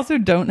like, I also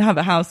don't have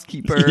a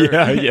housekeeper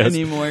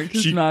anymore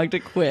because Magda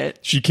quit.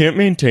 She can't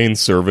maintain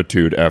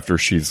servitude after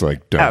she's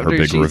like done her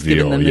big reveal.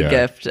 Given them the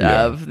gift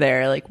of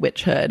their like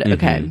witchhood.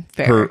 Okay,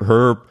 fair.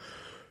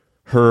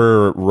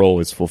 Her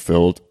role is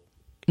fulfilled,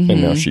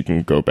 and now she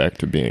can go back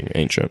to being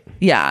ancient.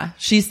 Yeah,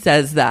 she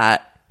says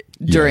that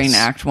during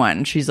Act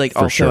 1. She's like,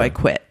 I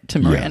quit to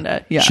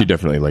Miranda. Yeah. She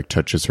definitely like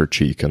touches her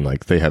cheek and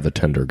like they have a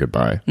tender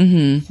goodbye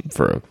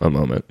for a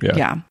moment.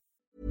 Yeah.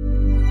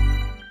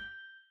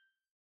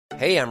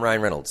 Hey, I'm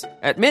Ryan Reynolds.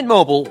 At Mint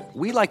Mobile,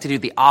 we like to do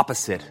the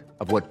opposite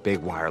of what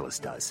Big Wireless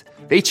does.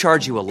 They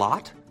charge you a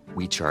lot,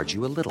 we charge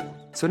you a little.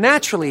 So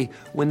naturally,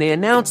 when they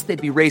announced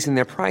they'd be raising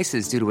their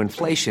prices due to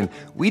inflation,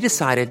 we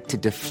decided to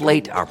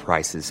deflate our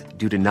prices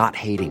due to not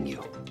hating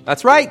you.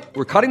 That's right.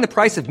 We're cutting the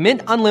price of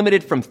Mint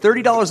Unlimited from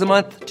 $30 a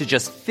month to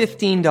just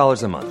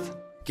 $15 a month.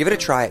 Give it a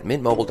try at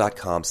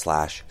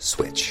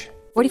mintmobile.com/switch.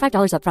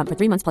 $45 up front for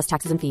 3 months plus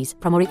taxes and fees.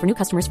 Promo rate for new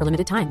customers for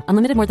limited time.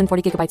 Unlimited more than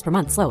 40 gigabytes per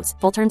month. Slows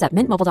full terms at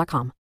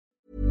mintmobile.com.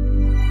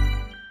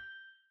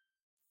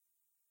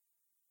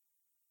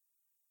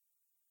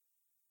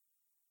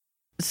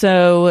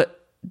 So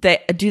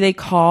do they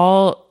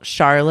call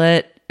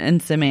Charlotte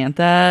and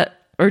Samantha,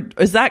 or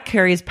is that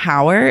Carrie's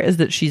power? Is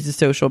that she's a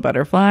social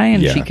butterfly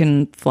and she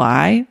can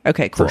fly?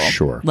 Okay, cool. For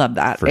sure. Love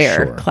that. For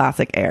Air, sure.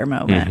 classic Air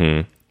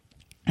moment.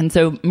 And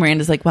so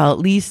Miranda's like, well, at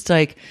least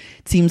like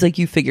it seems like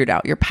you figured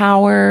out your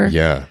power.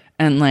 Yeah.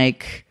 And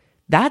like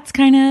that's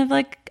kind of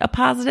like a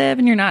positive,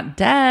 and you're not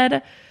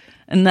dead.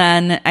 And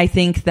then I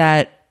think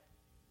that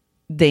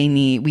we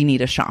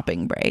need a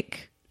shopping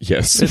break.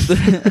 Yes.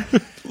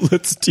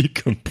 Let's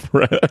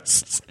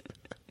decompress.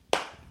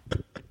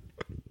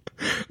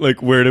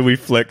 Like, where do we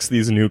flex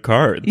these new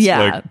cards?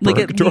 Yeah. Like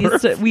at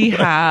Bergdorf? least we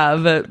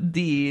have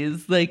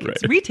these, like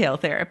it's retail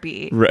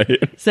therapy.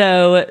 Right.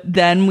 So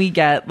then we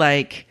get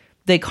like,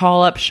 they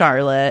call up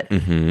Charlotte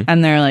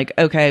and they're like,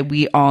 okay,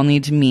 we all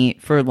need to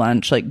meet for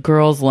lunch, like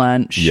girls'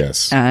 lunch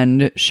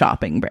and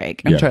shopping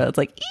break. And Charlotte's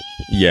like,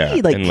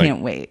 like and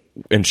can't wait.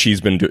 And she's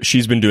been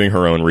doing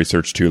her own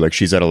research too. Like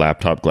she's had a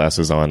laptop,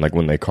 glasses on, like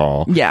when they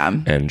call. Yeah.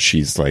 And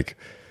she's like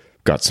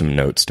got some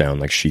notes down,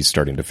 like she's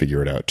starting to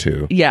figure it out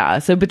too. Yeah.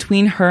 So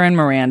between her and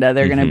Miranda,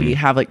 they're going to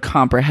have like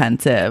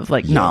comprehensive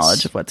like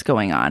knowledge of what's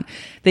going on.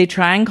 They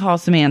try and call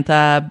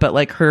Samantha, but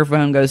like her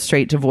phone goes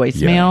straight to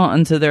voicemail.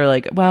 And so they're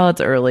like, well,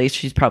 it's early.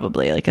 She's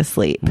probably like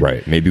asleep.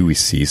 Right. Maybe we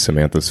see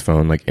Samantha's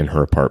phone like in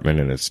her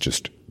apartment and it's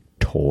just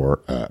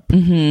tore up.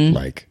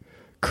 Like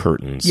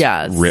curtains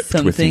ripped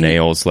with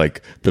nails,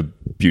 like the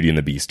Beauty and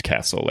the Beast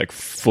castle, like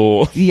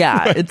full.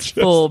 Yeah. It's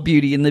full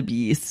Beauty and the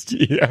Beast.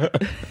 Yeah.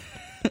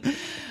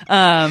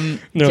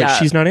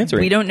 She's not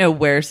answering. We don't know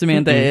where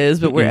Samantha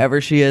is, but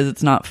wherever she is,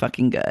 it's not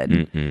fucking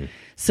good.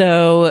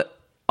 So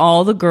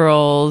all the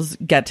girls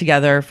get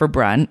together for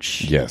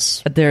brunch.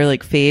 Yes. At their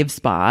like fave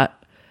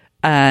spot,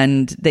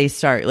 and they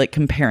start like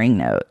comparing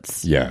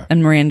notes. Yeah.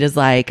 And Miranda's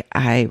like,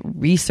 I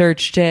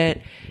researched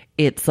it.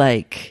 It's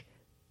like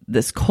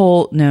this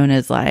cult known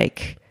as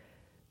like,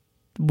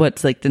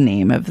 what's like the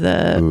name of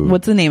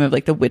what's the name of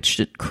like the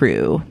witch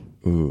crew?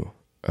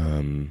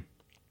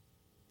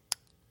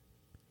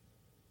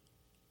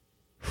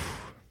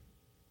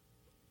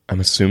 I'm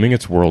assuming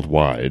it's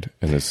worldwide,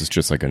 and this is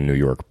just like a New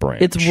York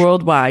branch. It's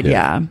worldwide,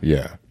 yeah.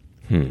 Yeah.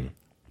 I'm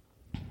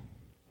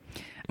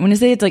going to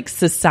say it's like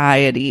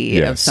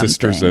Society of something.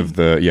 Sisters of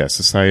the,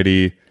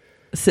 Society.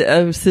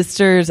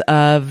 Sisters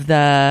of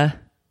the...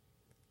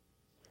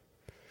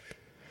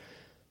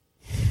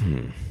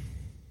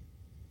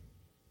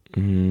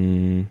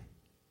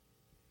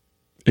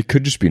 It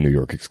could just be New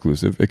York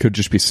exclusive. It could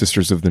just be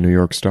Sisters of the New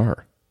York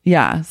Star.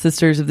 Yeah,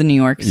 Sisters of the New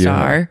York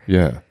Star.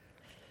 Yeah.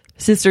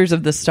 Sisters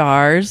of the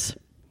Stars.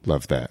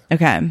 Love that.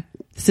 Okay.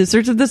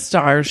 Sisters of the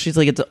Stars. She's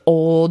like, it's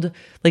old.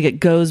 Like it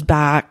goes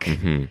back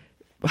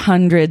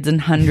hundreds and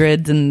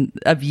hundreds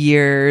of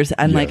years.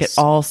 And like it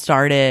all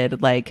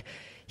started like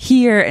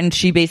here. And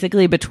she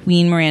basically,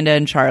 between Miranda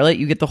and Charlotte,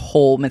 you get the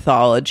whole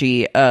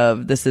mythology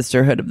of the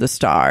Sisterhood of the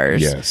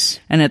Stars.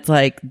 Yes. And it's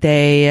like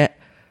they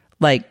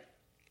like,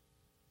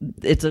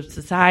 it's a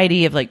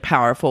society of like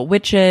powerful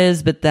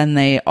witches, but then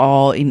they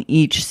all in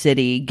each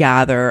city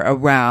gather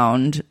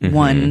around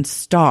one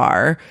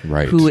star,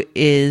 who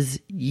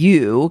is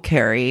you,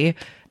 Carrie.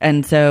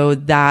 And so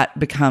that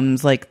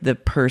becomes like the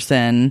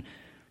person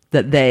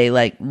that they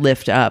like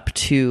lift up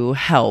to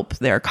help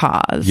their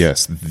cause.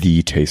 Yes,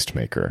 the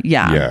tastemaker.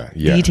 Yeah.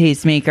 The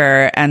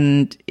tastemaker.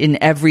 And in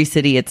every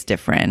city, it's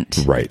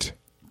different. Right.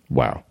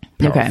 Wow.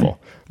 Powerful.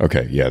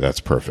 Okay. Yeah,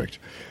 that's perfect.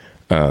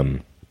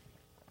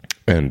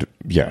 And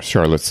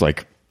Charlotte's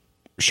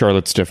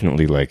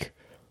definitely like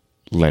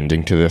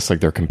lending to this, like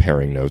they're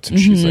comparing notes and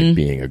she's like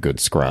being a good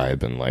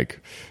scribe and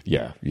like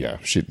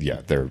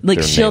they're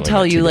like she'll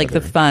tell you like the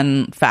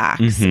fun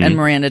facts and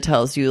Miranda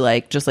tells you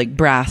like just like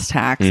brass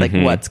tacks, like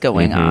what's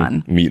going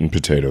on, meat and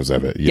potatoes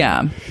of it.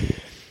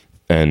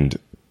 And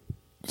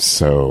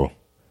so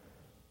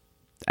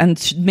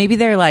maybe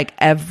they're like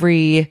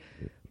every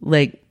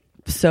like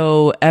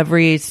So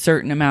every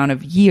certain amount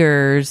of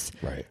years,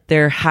 Right.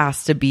 there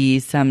has to be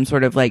some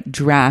sort of like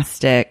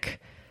drastic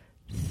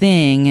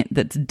thing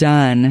that's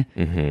done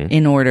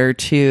in order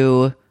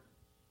to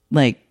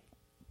like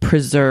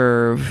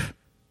preserve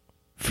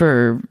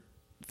for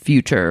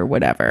future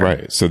whatever.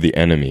 Right. So the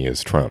enemy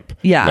is Trump.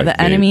 Yeah, Like,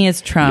 the enemy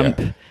is Trump.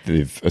 yeah,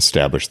 they've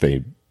established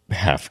they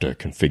have to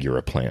configure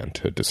a plan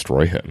to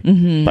destroy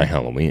him by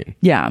Halloween.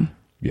 Yeah.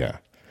 Yeah.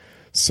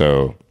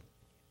 So,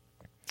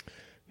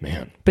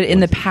 man. But in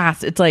the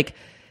past, it's like,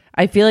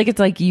 I feel like it's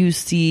like you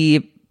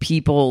see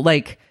people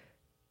like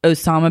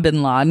Osama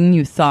bin Laden,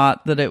 you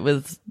thought that it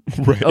was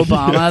Right,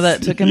 Obama yes,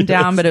 that took him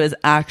down, but it was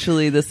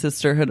actually the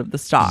Sisterhood of the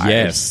Stars.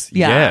 Yes,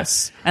 Yeah.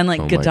 yes. And like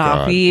Oh my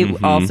God.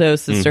 Gaddafi, also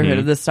Sisterhood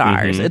of the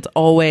Stars. It's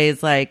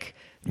always like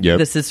Yep.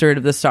 the Sisterhood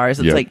of the Stars.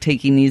 It's Yep. like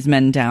taking these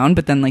men down,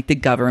 but then like the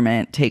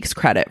government takes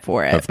credit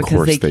for it Of because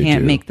course they they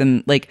can't do. make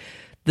them like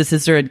the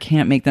Sisterhood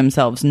can't make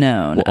themselves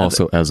known. Well,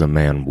 also as a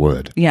man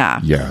would.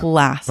 Yeah. Yeah.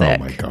 Classic.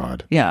 Oh my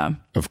God. Yeah.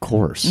 Of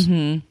course.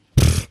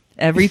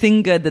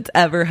 Everything good that's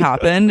ever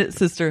happened,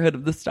 Sisterhood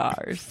of the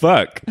Stars.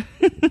 Fuck.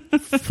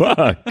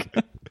 Fuck.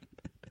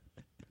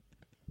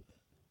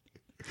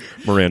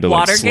 Miranda like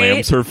Watergate?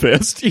 slams her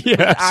fist. Yeah.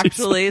 she's-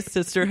 Actually,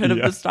 Sisterhood of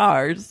Yeah. the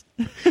Stars.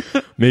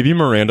 Maybe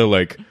Miranda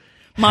like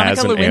Monica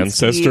has an Lewinsky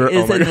ancestor.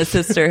 is Oh my in God. the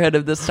Sisterhood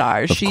of the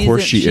Stars. Of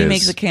course she is.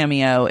 makes a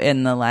cameo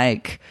in the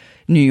like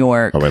New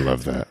York Oh, I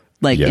love that.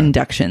 like Yeah.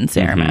 induction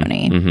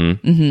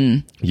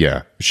ceremony.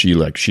 Yeah. She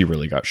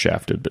really got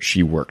shafted, but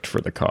she worked for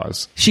the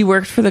cause. She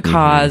worked for the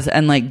cause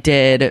and like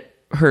did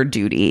her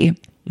duty.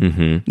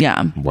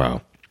 Yeah.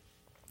 Wow.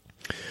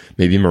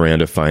 Maybe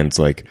Miranda finds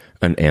like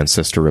an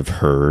ancestor of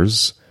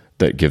hers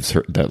that gives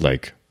her that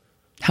like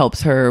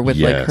Helps her with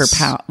like her Yes.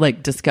 power,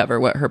 like discover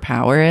what her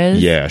power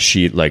is. yeah,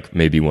 she like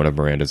maybe one of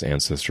Miranda's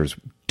ancestors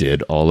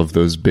did all of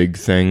those big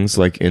things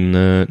like in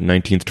the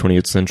 19th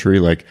 20th century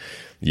like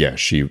I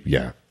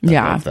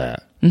love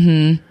that.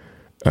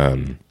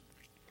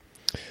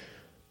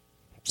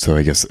 So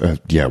I guess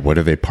what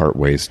do they part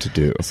ways to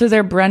do? So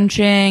they're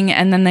brunching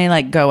and then they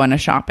like go on a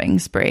shopping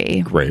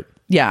spree. Great.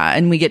 Yeah,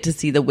 and we get to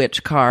see the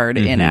witch card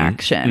in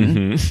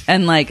action.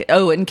 And like,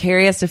 and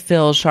Carrie has to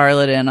fill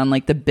Charlotte in on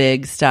like the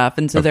big stuff.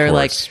 And so Of they're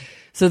course.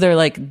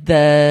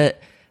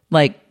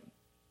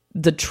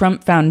 the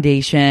Trump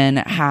Foundation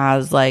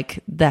has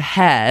like the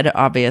head,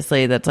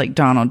 obviously, that's like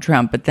Donald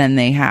Trump, but then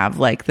they have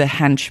like the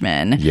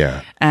henchmen.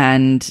 Yeah.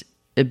 And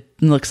it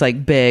looks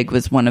like Big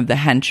was one of the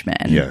henchmen.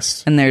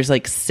 Yes. And there's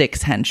like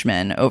 6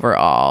 henchmen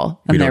overall.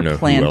 And We don't they're know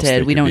who else planted.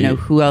 they We could don't be. know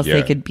who else they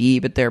Yeah. could be,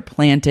 but they're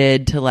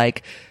planted to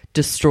like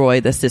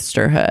destroy the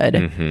sisterhood.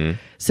 Mm-hmm.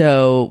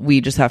 So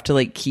we just have to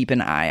like keep an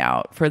eye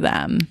out for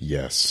them.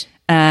 Yes.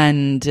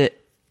 And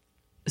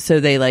so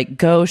they like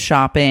go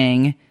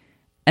shopping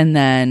and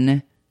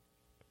then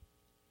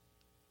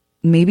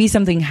maybe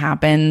something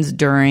happens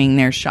during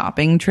their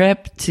shopping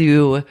trip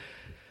to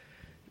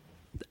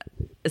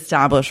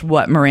establish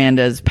what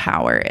Miranda's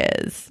power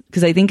is.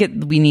 Because I think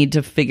we need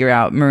to figure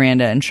out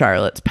Miranda and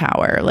Charlotte's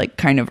power like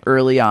kind of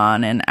early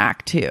on in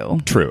Act 2.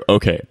 True.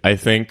 Okay. I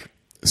think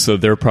so.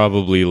 They're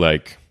probably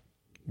like,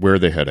 where are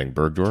they heading?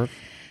 Bergdorf?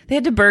 They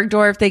head to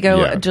Bergdorf. They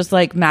go Yeah. just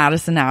like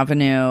Madison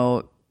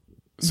Avenue,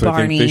 So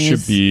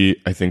Barney's.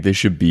 I think they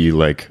should be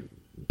like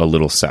a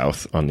little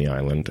south on the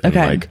island. And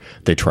Okay. like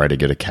they try to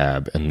get a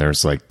cab and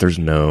there's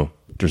no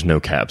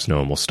cabs. No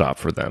one will stop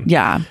for them.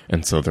 Yeah.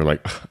 And so they're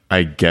like,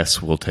 I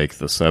guess we'll take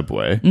the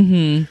subway.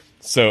 Mm-hmm.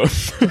 So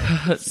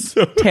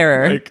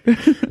Terror. like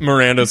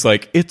Miranda's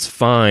like, it's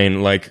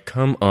fine. Like,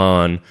 come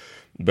on.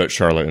 But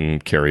Charlotte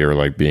and Carrie are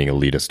like being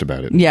elitist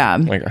about it. Yeah.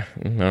 Like,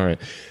 all right.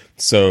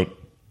 So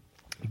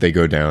they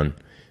go down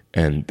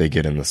and they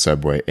get in the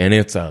subway and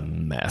it's a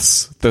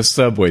mess. The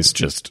subway's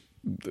just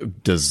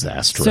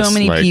disastrous. So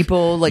many Like,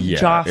 people like yeah,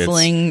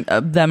 jostling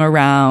them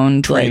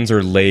around. trains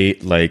are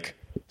late, like,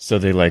 so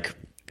they like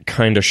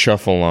kind of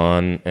shuffle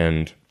on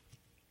and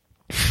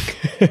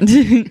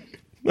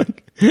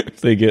like,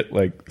 they get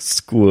like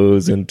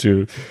squoze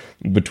into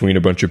between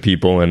a bunch of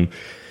people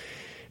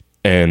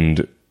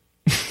and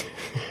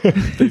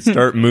they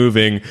start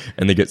moving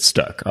and they get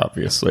stuck,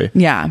 obviously.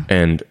 Yeah.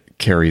 And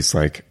Carrie's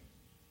like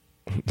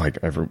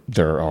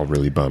they're all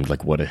really bummed,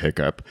 like, what a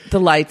hiccup. The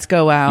lights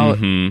go out.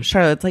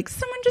 Charlotte's like,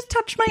 someone just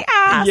touched my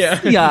ass. Yeah.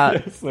 Yeah.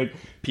 It's like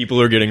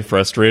people are getting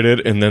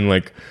frustrated and then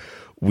like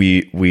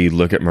we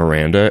look at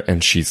Miranda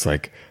and she's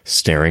like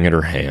staring at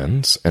her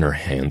hands and her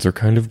hands are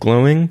kind of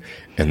glowing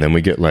and then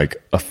we get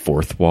like a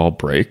fourth wall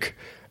break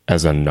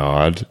as a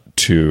nod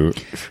to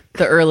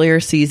The earlier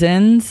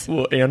seasons.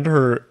 and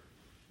her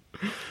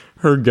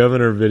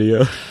governor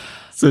video.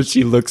 So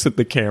she looks at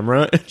the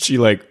camera and she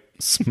like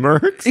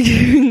smirks.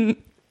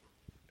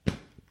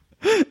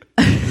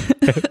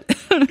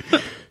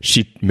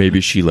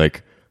 she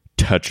like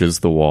touches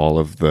the wall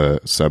of the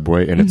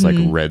subway and it's like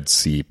Red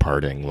Sea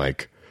parting,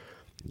 like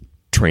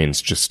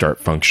trains just start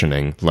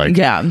functioning, like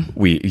Yeah.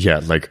 we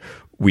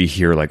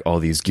hear like all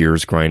these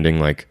gears grinding,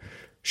 like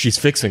she's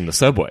fixing the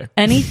subway.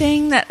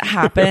 Anything that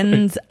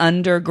happens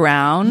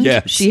underground,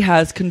 Yes. she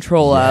has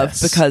control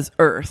Yes. of because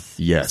Earth.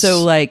 Yes.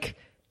 So like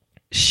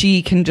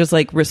she can just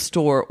like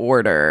restore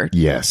order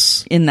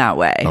Yes. in that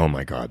way. Oh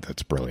my God,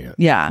 that's brilliant.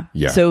 Yeah.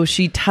 Yeah. So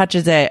she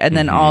touches it and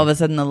then all of a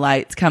sudden the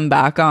lights come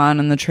back on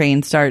and the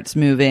train starts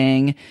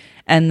moving.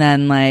 And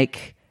then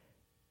like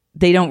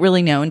they don't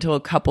really know until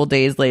a couple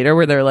days later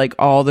where they're like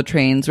all the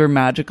trains were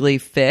magically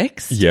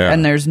fixed. Yeah.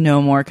 And there's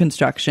no more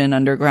construction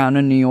underground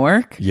in New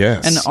York.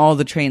 Yes. And all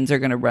the trains are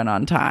going to run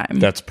on time.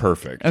 That's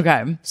perfect.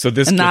 Okay. So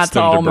this and gets that's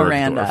them all to Bergdorf.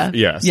 Miranda.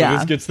 Yeah. So Yeah.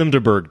 this gets them to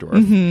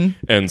Bergdorf.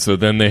 And so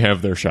then they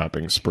have their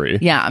shopping spree.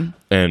 Yeah.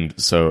 And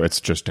so it's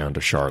just down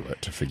to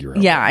Charlotte to figure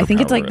out. Yeah, what I her think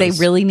it's like power they is.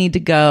 really need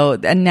to go.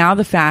 And now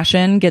the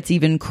fashion gets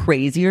even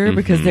crazier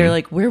because they're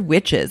like, we're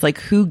witches. Like,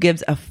 who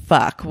gives a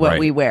fuck what Right.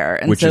 we wear?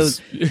 And Which so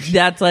is-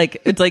 that's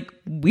like, it's like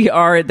they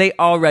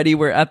already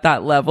were at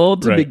that level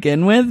to Right.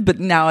 begin with. But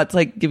now it's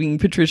like giving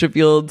Patricia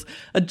Fields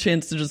a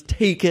chance to just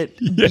take it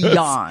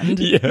beyond.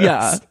 Yes.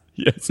 Yeah.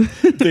 Yes.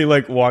 They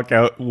like walk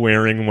out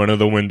wearing one of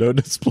the window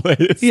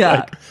displays.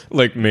 Yeah.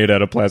 Like made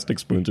out of plastic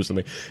spoons or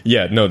something.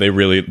 Yeah. No, they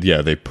really,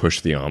 they push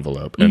the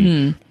envelope.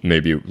 And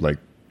maybe like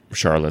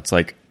Charlotte's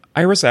like,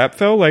 Iris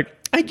Apfel, like,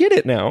 I get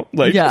it now.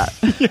 Like, Yeah.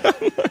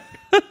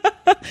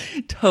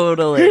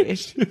 Totally.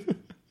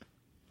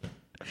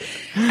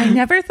 I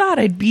never thought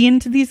I'd be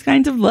into these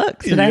kinds of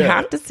looks, but I Yeah.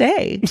 have to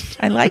say,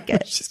 I like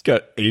it. she's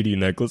got 80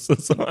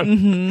 necklaces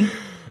on.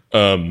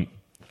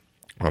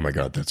 Oh my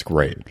God, that's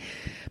great.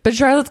 But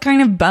Charlotte's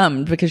kind of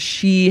bummed because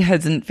she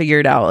hasn't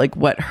figured out like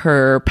what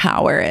her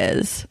power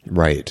is.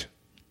 Right.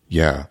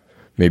 Yeah.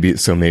 Maybe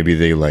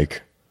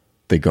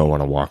they go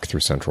on a walk through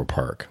Central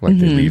Park. Like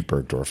they leave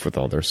Bergdorf with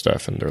all their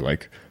stuff and they're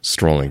like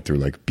strolling through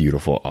like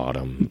beautiful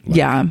autumn.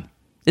 Yeah.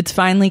 It's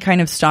finally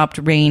kind of stopped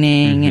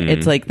raining.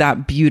 It's like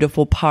that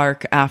beautiful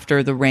park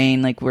after the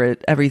rain, like where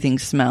everything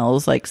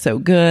smells like so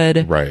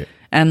good. Right.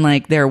 And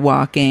like they're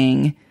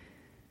walking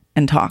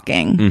and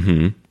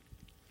talking.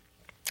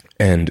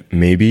 And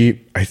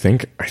maybe I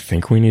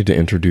think we need to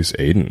introduce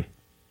Aiden.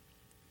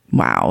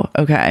 Wow.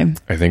 Okay.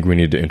 I think we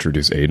need to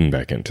introduce Aiden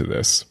back into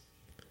this.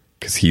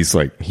 Because he's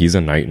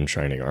a knight in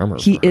shining armor.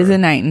 He for is her. a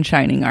knight in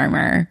shining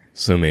armor.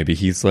 So maybe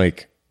he's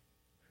like,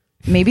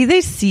 Maybe they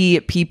see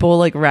people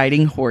like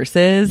riding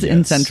horses in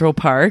Yes. Central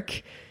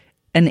Park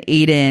and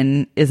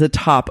Aiden is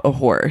atop a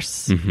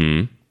horse.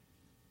 Mm-hmm.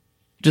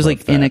 Just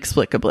like that.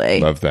 inexplicably.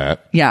 love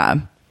that.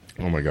 Yeah.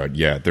 Oh my God.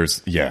 Yeah.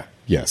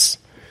 Yes.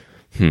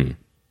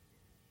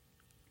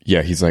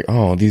 Yeah. He's like,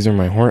 oh, these are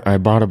my I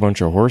bought a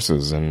bunch of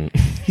horses and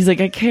He's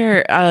like,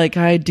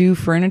 I do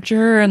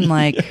furniture and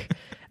like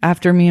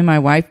after me and my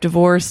wife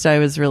divorced, I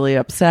was really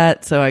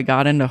upset. So I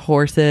got into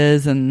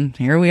horses and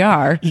here we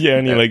are. yeah.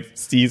 And he like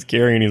sees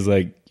Carrie and he's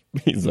like,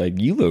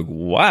 you look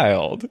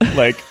wild.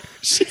 Like,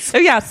 Oh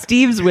yeah.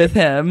 Steve's with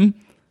him.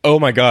 oh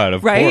my God.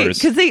 Of Right. course.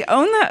 Because they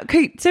own that.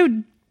 Okay. So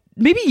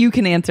maybe you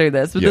can answer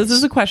this, but Yes. this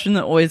is a question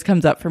that always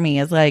comes up for me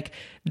is like,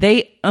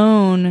 they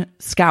own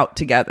Scout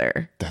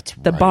together. That's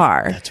the right.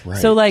 bar. That's right.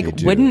 So They like,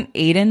 do. wouldn't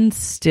Aiden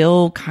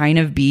still kind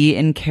of be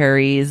in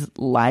Carrie's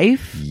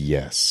life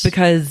Yes.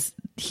 because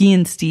he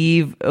and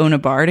Steve own a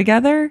bar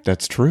together?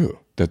 That's true.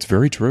 That's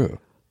very true.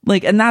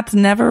 Like, and that's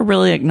never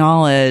really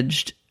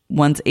acknowledged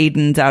once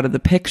Aiden's out of the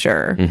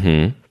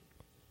picture,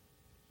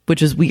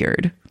 which is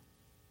weird.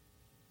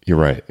 You're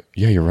right.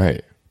 Yeah, you're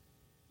right.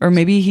 Or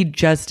maybe he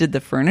just did the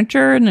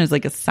furniture and there's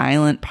like a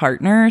silent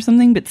partner or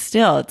something, but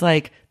still, it's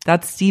like,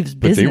 that's Steve's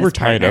But business they were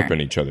tied partner. up in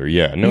each other.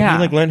 Yeah. No, Yeah. he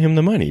like lent him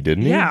the money,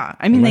 didn't he? Yeah.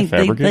 I mean, Am they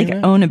fabricating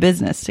like that? own a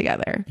business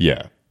together.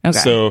 Yeah. Okay.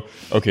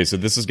 So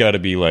this has got to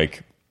be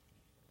like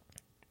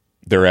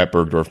they're at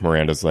Bergdorf.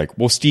 Miranda's like,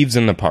 well, Steve's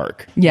in the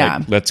park. Yeah.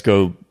 Like,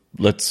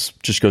 let's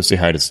just go say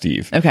hi to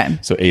Steve. Okay.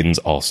 So Aiden's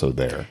also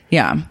there.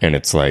 Yeah. And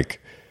it's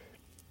like,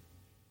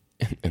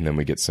 and then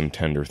we get some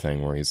tender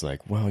thing where he's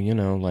like, well,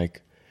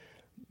 like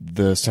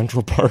the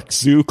Central Park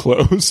Zoo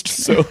closed.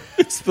 So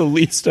it's the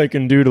least I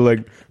can do to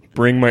like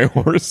bring my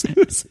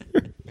horses.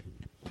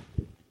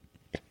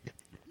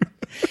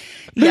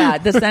 Yeah.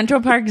 The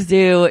Central Park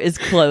Zoo is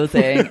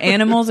closing.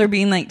 Animals are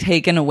being like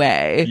taken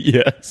away.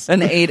 Yes.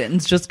 And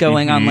Aiden's just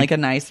going on like a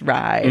nice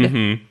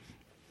ride.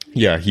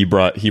 Yeah, he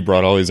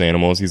brought all his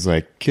animals. He's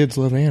like, kids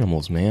love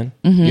animals, man.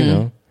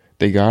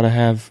 They gotta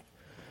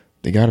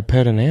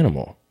pet an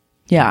animal.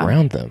 Yeah.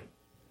 Around them.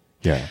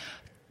 Yeah.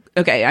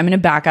 Okay. I'm going to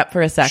back up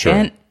for a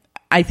second. Sure.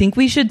 I think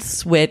we should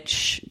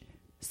switch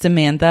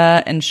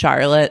Samantha and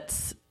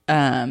Charlotte's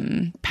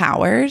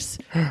powers.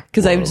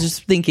 Because I was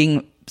just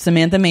thinking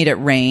Samantha made it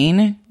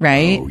rain,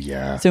 right? Oh,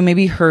 yeah. So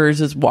maybe hers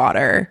is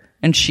water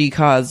and she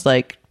caused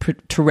like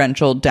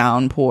torrential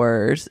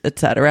downpours,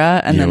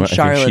 etc. And You know then what? I think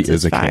Charlotte's she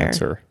is a fire.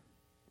 Cancer.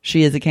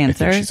 She is a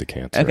Cancer? she's a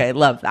Cancer. Okay,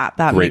 love that.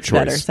 That Great makes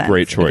better choice. sense.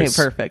 Great choice.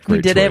 Okay, perfect. We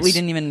Great did it. choice. We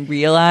didn't even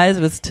realize.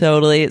 It was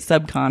totally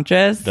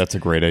subconscious. That's a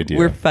great idea.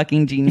 We're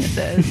fucking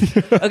geniuses.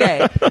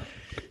 Okay.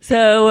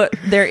 So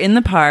they're in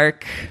the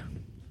park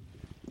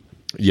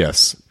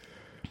yes.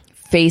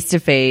 face to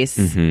face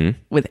Mm-hmm.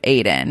 with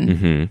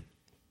Aiden.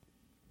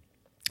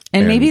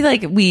 And maybe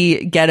like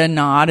we get a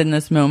nod in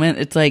this moment.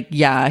 It's like,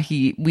 yeah,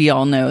 we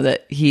all know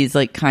that he's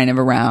like kind of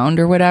around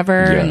or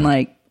whatever. Yeah. And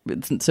like,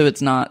 so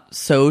it's not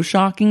so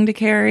shocking to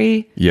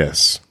Carrie.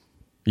 Yes.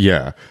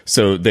 Yeah.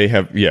 So they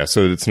have,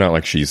 so it's not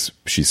like she's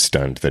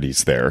stunned that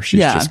he's there. She's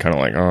just kind of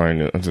like, oh, I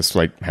know. It just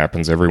like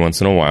happens every once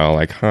in a while.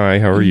 Like, hi,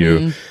 how are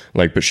you?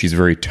 Like, but she's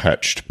very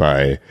touched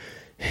by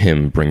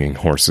him bringing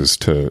horses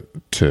to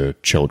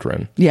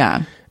children.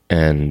 Yeah.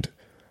 And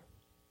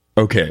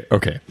okay.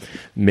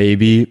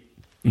 Maybe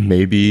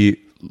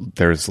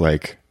there's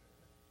like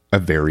a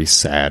very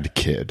sad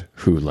kid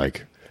who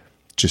like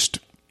just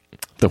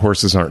the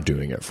horses aren't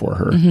doing it for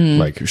her.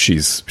 Like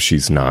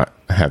she's not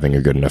having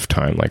a good enough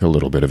time, like a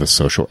little bit of a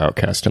social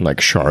outcast. And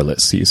like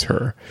Charlotte sees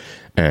her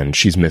and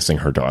she's missing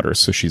her daughter.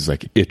 So she's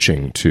like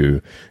itching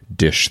to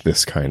dish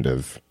this kind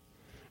of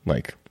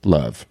like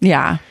love.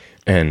 Yeah.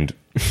 And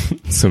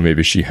so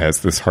maybe she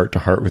has this heart to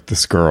heart with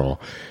this girl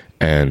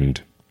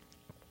and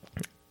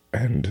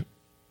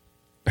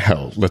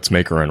hell, let's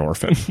make her an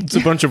orphan. It's a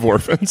bunch of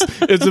orphans.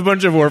 It's a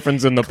bunch of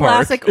orphans in the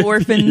Classic park.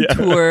 orphan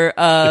tour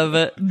of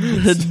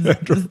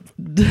the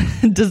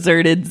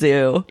deserted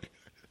zoo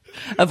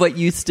of what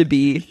used to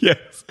be.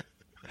 Yes.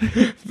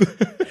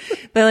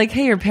 They're like,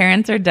 hey, your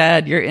parents are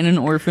dead. You're in an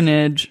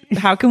orphanage.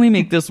 How can we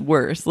make this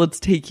worse? Let's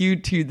take you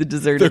to the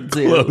deserted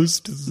zoo.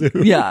 Closed zoo.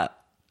 Yeah.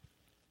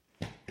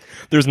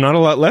 There's not a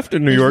lot left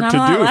in New York to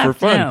do for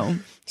fun. No.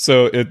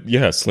 So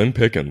slim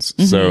pickings.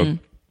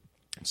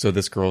 So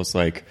this girl's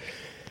like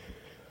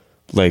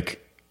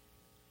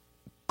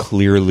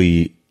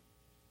clearly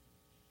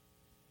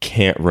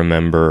can't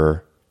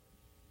remember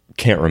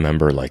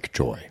like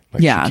joy.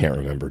 Like she can't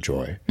remember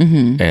joy.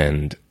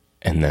 And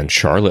then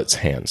Charlotte's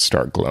hands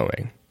start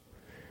glowing.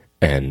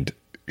 And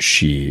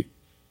she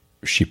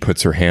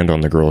puts her hand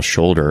on the girl's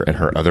shoulder and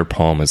her other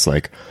palm is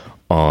like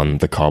on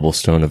the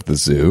cobblestone of the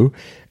zoo.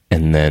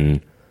 And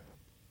then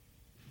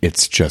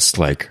it's just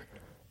like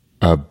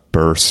a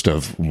burst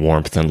of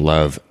warmth and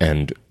love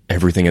and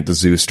everything at the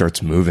zoo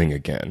starts moving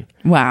again.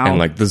 Wow. And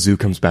like the zoo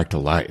comes back to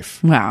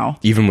life. Wow.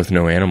 Even with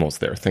no animals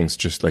there, things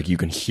just like you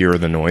can hear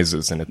the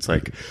noises and it's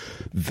like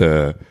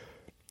the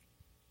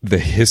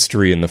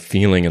history and the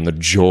feeling and the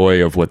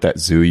joy of what that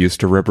zoo used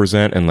to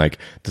represent. And like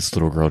this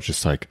little girl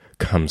just like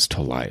comes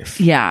to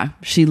life. Yeah.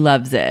 She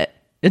loves it.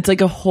 It's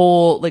like a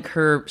whole, like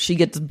she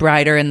gets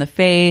brighter in the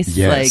face.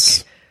 Yes.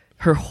 Like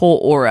her whole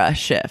aura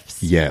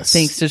shifts. Yes.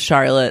 Thanks to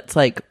Charlotte's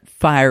like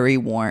fiery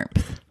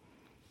warmth.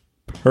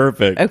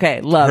 Perfect. Okay,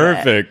 love it.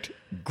 Perfect.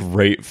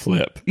 Great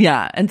flip.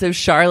 Yeah, and so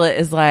Charlotte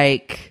is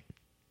like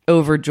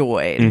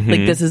overjoyed.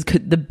 Like this is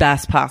the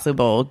best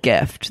possible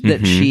gift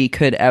that she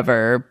could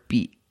ever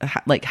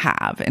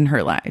have in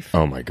her life.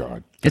 Oh my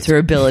God. It's her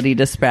ability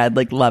to spread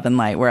like love and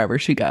light wherever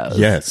she goes.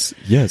 Yes.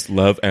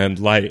 Love and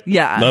light.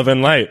 Yeah. Love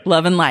and light.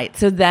 Love and light.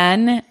 So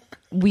then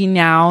we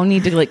now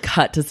need to like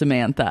cut to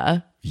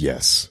Samantha.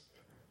 Yes.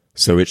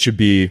 So it should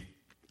be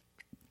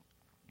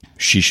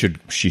she should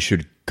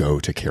go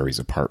to Carrie's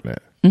apartment.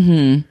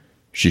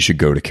 She should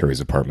go to Carrie's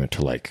apartment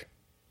to like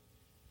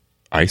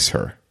ice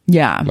her.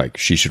 Yeah. Like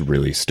she should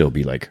really still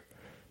be like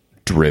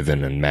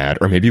driven and mad.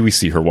 Or maybe we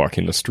see her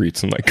walking the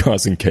streets and like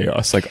causing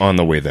chaos like on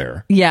the way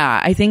there.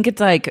 Yeah. I think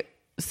it's like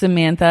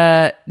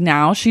Samantha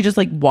now she just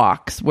like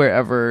walks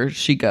wherever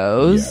she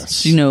goes. Yes.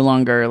 She no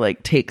longer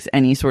like takes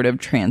any sort of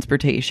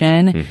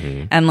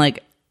transportation. And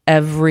like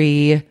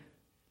every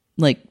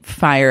like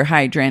fire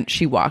hydrant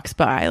she walks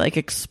by like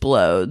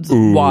explodes.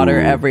 Water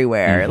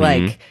everywhere.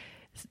 Like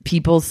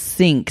people's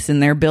sinks in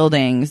their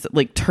buildings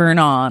like turn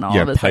on all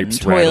of a sudden.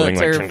 Toilets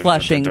are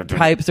flushing,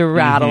 pipes are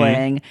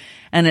rattling,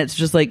 and it's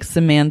just like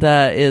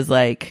Samantha is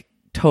like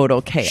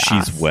total chaos.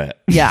 She's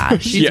wet. Yeah,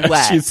 she's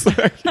wet. She's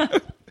like,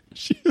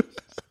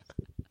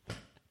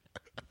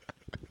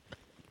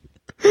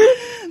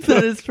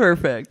 That is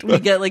perfect. We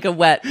get like a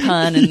wet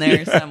pun in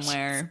there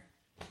somewhere.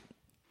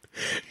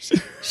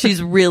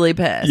 She's really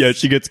pissed. yeah,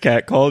 she gets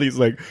catcalled. He's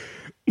like,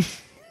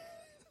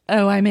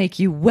 oh, I make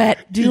you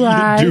wet, do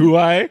I? do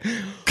I?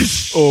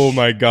 Oh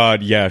my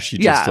God. Yeah, she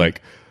just Yeah.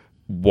 like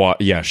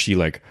she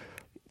like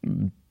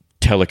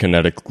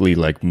telekinetically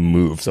like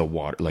moves a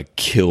water, like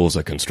kills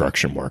a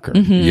construction worker.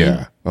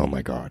 Yeah. Oh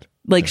my God.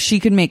 Like she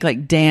could make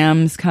like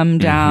dams come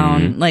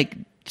down. Like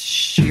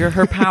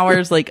her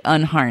powers like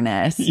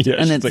unharnessed, Yeah,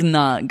 and she's it's like-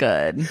 not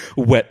good.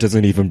 Wet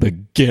doesn't even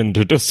begin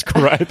to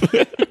describe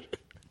it.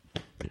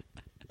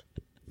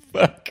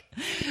 Fuck.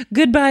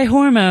 Goodbye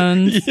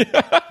hormones.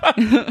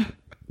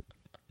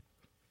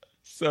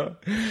 So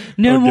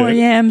No okay. more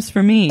yams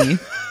for me.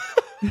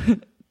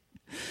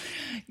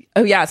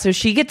 Oh yeah, so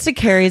she gets to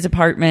Carrie's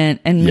apartment,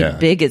 and Yeah.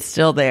 Big is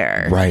still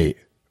there, Right.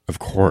 Of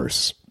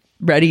course.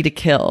 ready to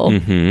kill.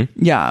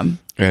 Yeah,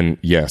 And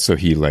yeah, so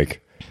he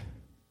like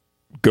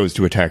goes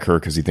to attack her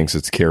because he thinks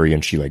it's Carrie,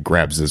 and she like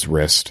grabs his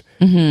wrist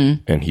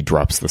and he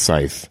drops the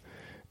scythe.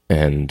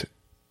 And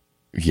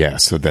yeah,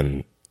 so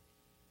then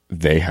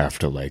they have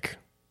to like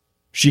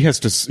she has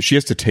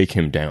to take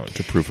him down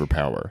to prove her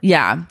power.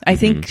 yeah. I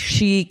think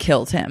she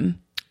kills him.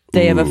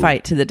 They have a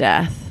fight to the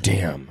death.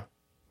 Damn.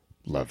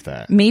 Love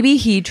that. Maybe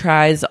he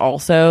tries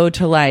also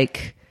to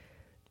like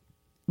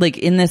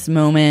in this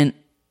moment,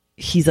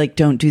 he's like,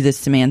 don't do this,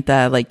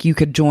 Samantha. Like, you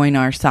could join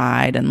our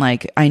side. And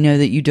like, I know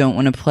that you don't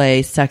want to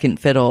play second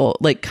fiddle.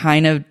 Like,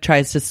 kind of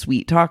tries to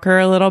sweet talk her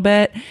a little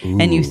bit. Ooh.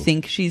 And you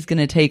think she's going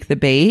to take the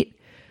bait,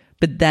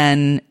 but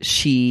then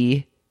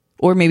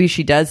or maybe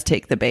she does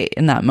take the bait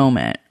in that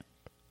moment.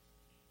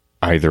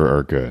 Either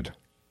are good.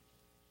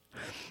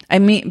 I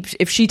mean,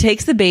 if she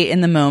takes the bait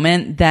in the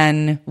moment,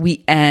 then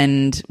we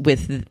end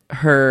with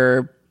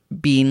her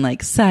being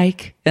like,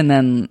 psych, and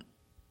then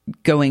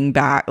going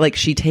back. Like,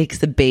 she takes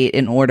the bait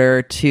in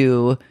order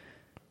to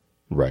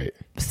right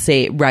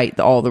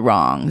all the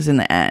wrongs in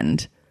the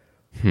end.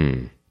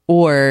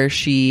 Or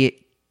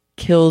she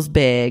kills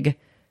Big,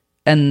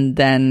 and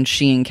then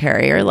she and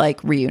Carrie are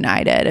like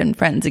reunited and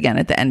friends again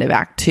at the end of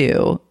Act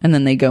 2, and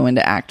then they go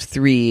into Act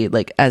 3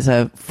 like as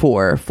a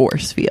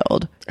force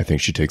field. I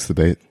think she takes the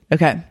bait.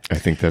 Okay. I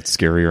think that's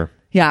scarier.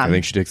 Yeah. I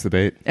think she takes the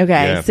bait. Okay.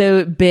 Yeah.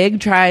 So Big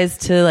tries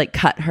to like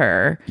cut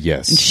her.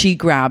 Yes. And she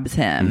grabs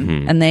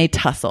him and they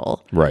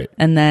tussle. Right.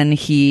 And then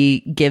he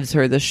gives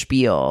her the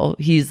spiel.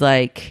 He's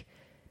like,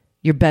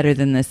 you're better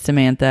than this,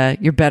 Samantha.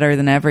 You're better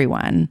than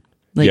everyone.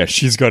 Like, yeah,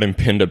 she's got him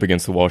pinned up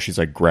against the wall. She's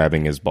like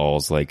grabbing his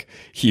balls. Like,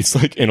 he's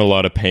like in a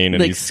lot of pain. And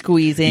like he's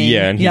squeezing.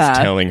 Yeah, and he's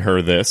telling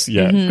her this.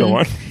 Yeah, go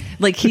on.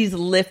 Like, she's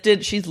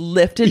lifted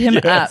him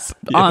up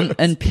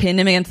and pinned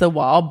him against the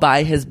wall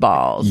by his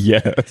balls.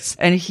 Yes.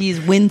 And he's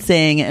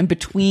wincing, and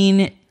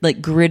between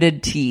like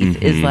gritted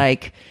teeth is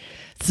like,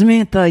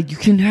 Samantha, you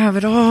can have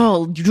it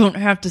all. You don't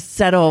have to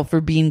settle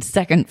for being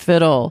second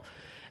fiddle.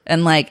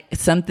 And like,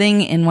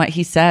 something in what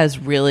he says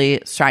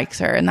really strikes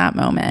her in that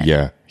moment.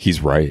 Yeah,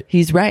 he's right.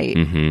 He's right.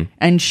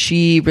 And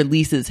she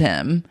releases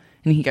him,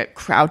 and he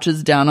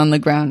crouches down on the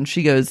ground.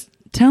 She goes,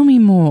 tell me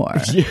more.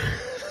 Yeah.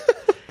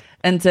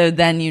 And so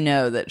then you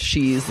know that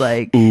she's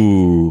like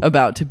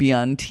about to be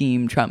on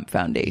Team Trump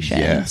Foundation.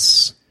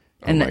 Yes.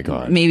 Oh my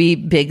God. Maybe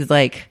Big's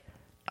like,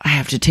 I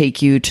have to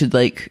take you to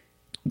like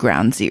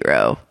Ground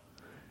Zero.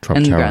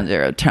 Trump Tower. Ground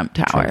Zero, Trump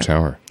Tower. Trump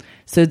Tower.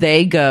 So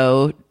they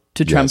go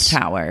to Trump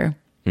Tower.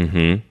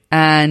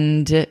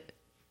 And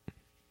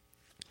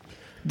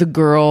the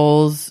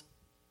girls.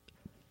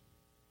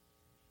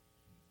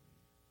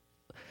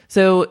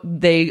 So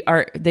they've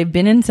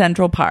been in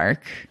Central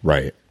Park.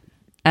 Right.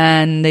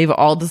 And they've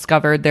all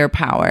discovered their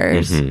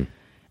powers.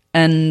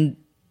 And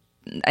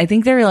I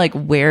think they're like,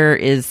 where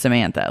is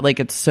Samantha? Like,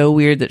 it's so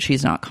weird that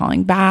she's not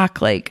calling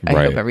back. Like, I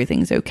hope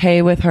everything's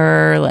okay with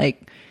her.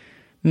 Like,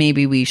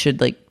 maybe we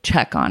should like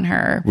check on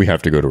her. We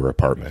have to go to her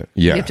apartment.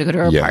 Yeah. We have to go to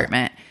her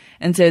apartment.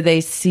 And so they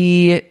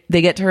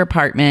get to her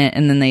apartment,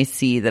 and then they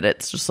see that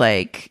it's just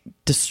like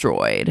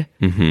destroyed.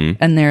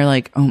 And they're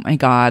like, oh my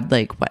God,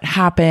 like what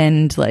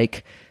happened?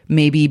 Like,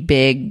 maybe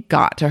Big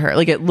got to her.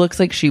 Like, it looks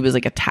like she was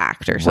like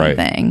attacked or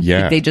something. Right.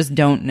 Yeah. Like, they just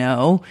don't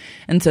know.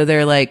 And so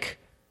they're like,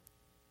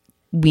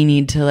 we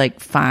need to like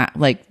find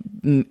like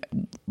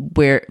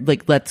where,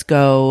 like, let's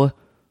go.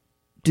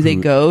 Do they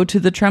go to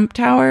the Trump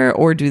Tower,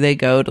 or do they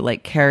go to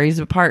like Carrie's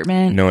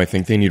apartment? No, I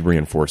think they need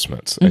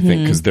reinforcements. I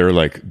think because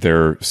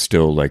they're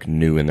still like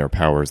new in their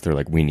powers. They're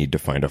like, we need to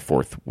find a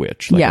fourth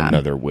witch, like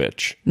another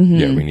witch.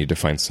 Yeah, we need to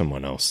find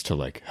someone else to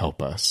like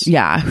help us.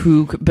 Yeah,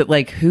 who? But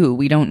like who?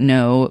 We don't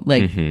know.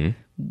 Like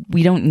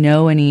we don't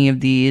know any of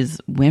these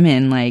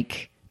women.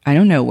 Like, I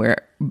don't know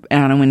where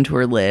Anna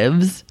Wintour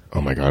lives. Oh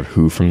my God,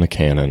 who from the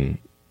canon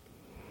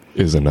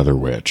is another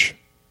witch?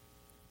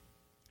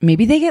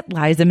 Maybe they get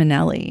Liza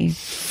Minnelli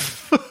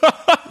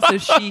so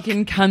she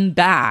can come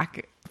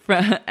back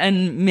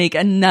and make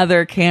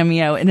another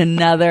cameo in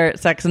another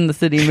Sex and the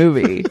City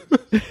movie.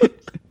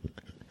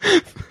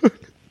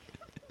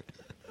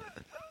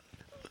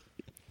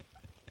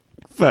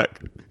 Fuck.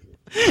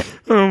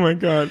 Oh my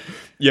God.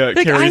 Yeah,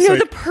 like, I know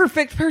the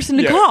perfect person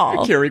to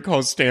call. Carrie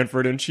calls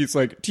Stanford, and she's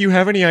like, do you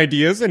have any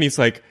ideas? And he's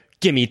like,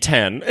 give me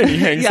 10. And he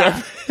hangs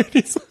up. And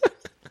he's like,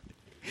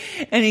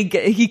 and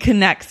he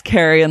connects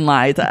Carrie and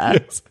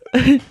Liza. Yes.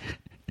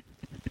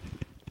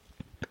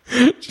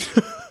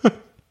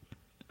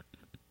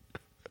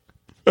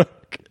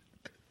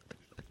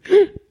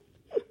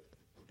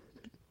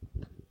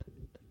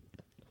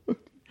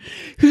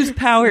 Whose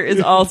power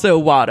is also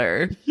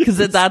water, because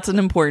that's an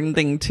important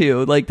thing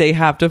too. Like, they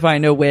have to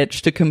find a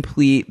witch to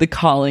complete the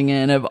calling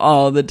in of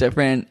all the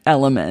different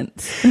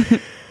elements.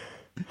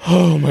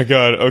 Oh my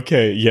God.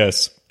 Okay.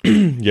 Yes.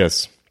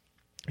 Yes.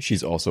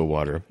 She's also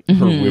water. Her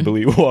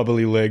wibbly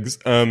wobbly legs.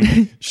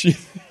 She.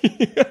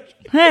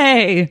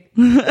 Hey.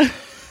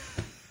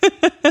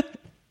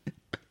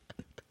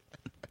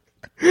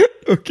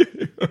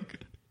 Okay.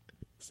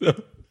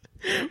 So,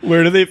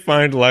 where do they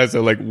find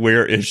Liza? Like,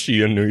 where is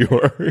she in New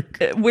York?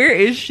 Where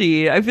is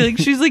she? I feel like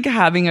she's like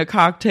having a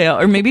cocktail,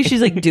 or maybe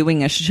she's like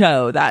doing a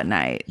show that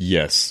night.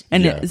 Yes.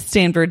 And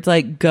Stanford's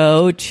like,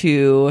 go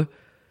to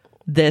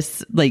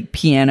this like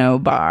piano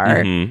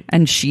bar,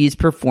 and she's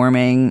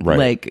performing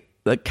like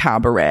the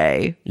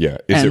cabaret. Yeah.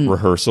 Is it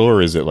rehearsal,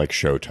 or is it like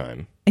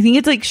showtime? I think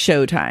it's like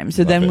showtime.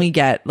 So then we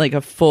get like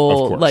a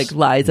full like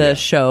Liza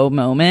show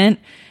moment.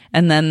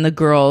 And then the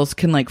girls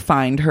can like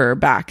find her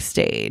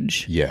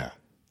backstage. Yeah.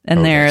 And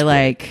Oh, they're that's great.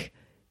 like,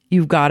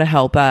 you've got to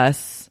help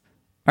us.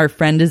 Our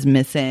friend is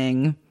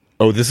missing.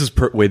 Oh, this is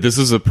this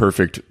is a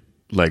perfect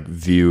like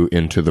view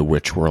into the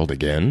witch world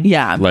again.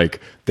 Yeah.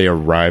 Like they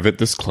arrive at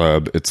this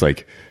club. It's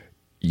like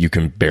you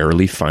can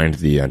barely find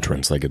the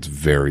entrance. Like it's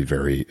very,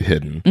 very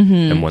hidden.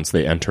 And once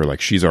they enter,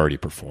 like she's already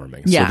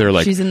performing. Yeah, So they're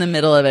like, she's in the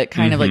middle of it,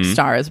 kind of like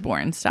Star is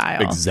Born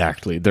style.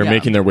 exactly. They're Yeah.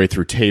 making their way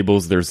through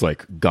tables. There's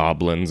like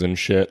goblins and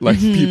shit. Like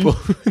people,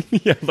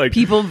 yeah, like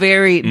People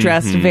very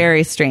dressed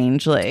very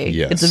strangely.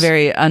 Yes. It's a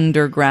very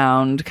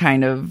underground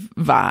kind of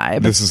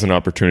vibe. this is an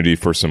opportunity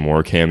for some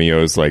more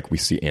cameos. Like we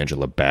see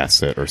Angela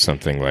Bassett or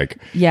something like,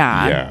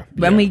 Yeah.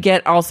 yeah. And we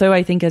get also,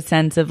 I think, a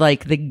sense of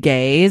like the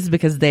gays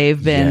because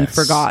they've been Yes.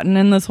 forgotten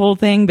in this whole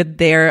thing, but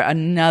they're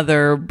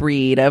another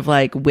breed of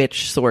like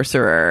witch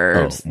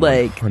sorcerers. Oh,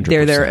 like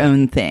they're their 100%.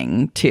 own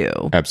thing too.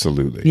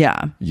 Absolutely.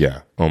 Yeah. Yeah.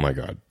 Oh my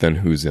God. Then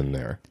who's in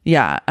there?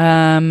 Yeah.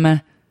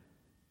 I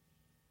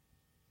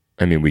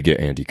mean, we get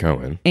Andy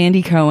Cohen,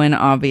 Andy Cohen,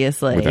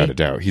 obviously. without a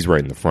doubt. He's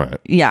right in the front.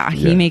 Yeah,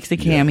 he Yeah, makes a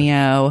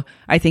cameo.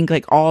 I think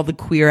like all the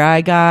Queer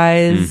Eye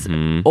guys,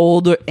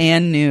 old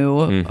and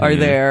new, are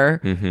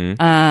there.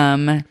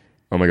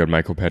 Oh my God,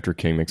 Michael Patrick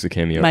King makes a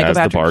cameo Michael as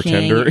the Patrick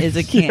bartender. King is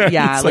a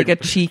yeah, he's like a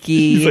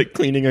cheeky. He's like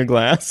cleaning a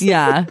glass.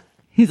 Yeah.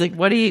 He's like,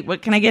 what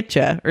can I get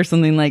you? Or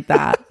something like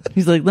that.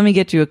 He's like, let me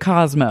get you a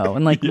Cosmo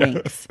and like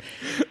winks.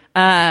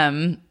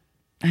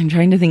 I'm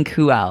trying to think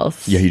who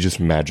else. Yeah, he just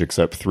magics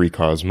up 3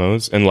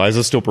 Cosmos. And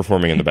Liza's still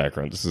performing in the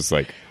background. This is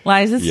like,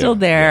 Liza's still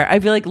there. I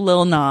feel like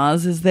Lil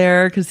Nas is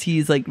there because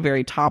he's like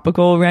very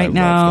topical I right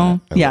now. love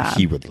that. Yeah.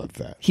 He would love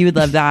that. He would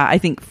love that. I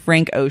think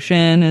Frank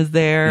Ocean is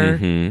there.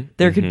 Mm-hmm.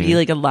 There could be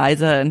like a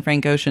Liza and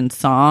Frank Ocean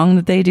song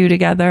that they do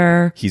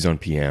together. He's on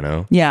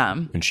piano. Yeah.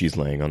 And she's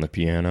laying on the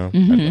piano.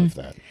 Mm-hmm. I love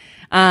that.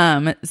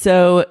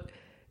 So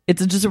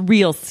it's just a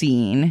real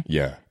scene.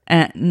 Yeah.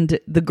 And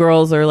the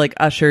girls are like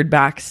ushered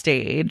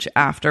backstage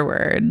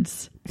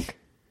afterwards.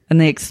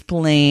 And they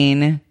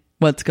explain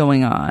what's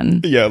going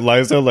on. Yeah,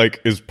 Liza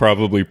like is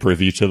probably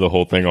privy to the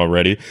whole thing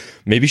already.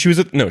 Maybe she was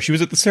at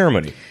the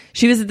ceremony.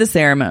 She was at the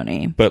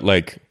ceremony. But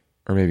like,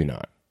 or maybe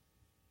not.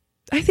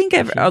 I think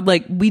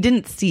like we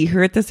didn't see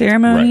her at the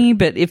ceremony, Right.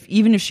 but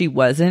even if she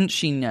wasn't,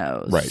 she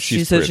knows. Right,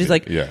 She's privy.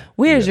 like, Yeah.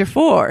 where's Yeah. your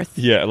fourth?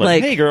 Yeah,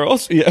 like hey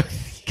girls. Yeah.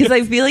 Because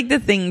I feel like the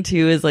thing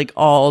too is like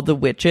all the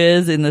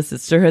witches in the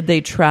sisterhood, they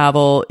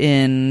travel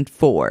in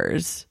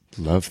 4s.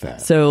 Love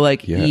that. So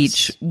like Yes.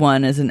 each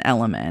one is an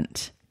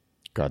element.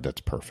 God,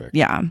 that's perfect.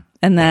 Yeah.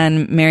 And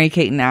then Mary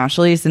Kate and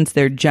Ashley, since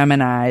they're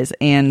Geminis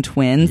and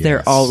twins, they're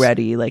Yes.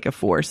 already like a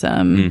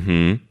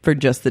foursome for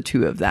just the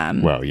 2 of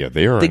them. Wow, yeah,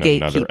 they are The in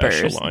another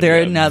gatekeepers. echelon.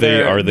 They're Yeah, another.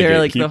 They are the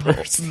they're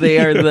gatekeepers. like they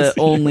are the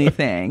only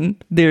thing.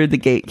 They're the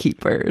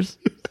gatekeepers.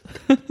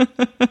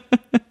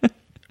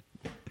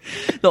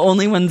 The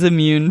only ones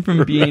immune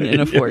from being in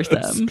a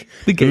foursome. yes.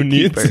 The Who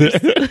needs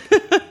gatekeepers. it?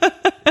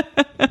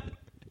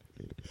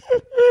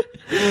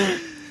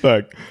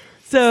 Fuck.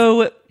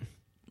 So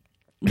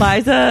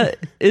Liza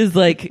is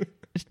like,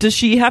 does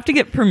she have to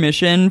get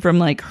permission from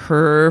like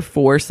her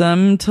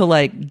foursome to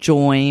like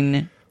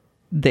join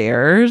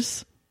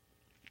theirs?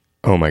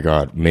 Oh my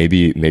God.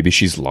 Maybe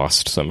she's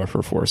lost some of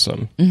her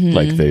foursome.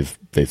 Like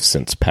they've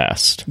since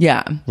passed.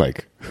 Yeah.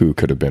 Like who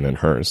could have been in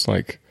hers?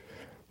 Like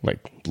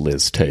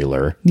Liz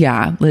Taylor.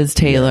 Yeah. Liz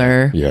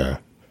Taylor. Yeah.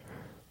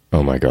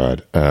 Oh my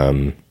God.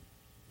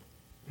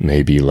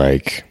 Maybe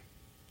like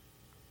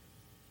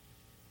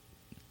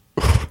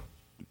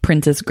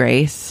Princess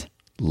Grace.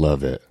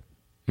 love it.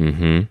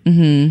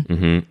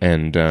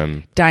 And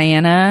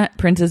Diana,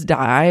 Princess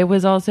Di,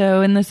 was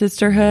also in the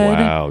sisterhood.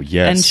 wow,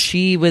 yes. And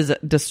she was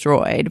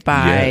destroyed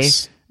by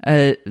Yes.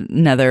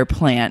 another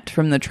plant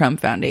from the Trump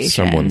Foundation.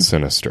 someone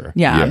sinister.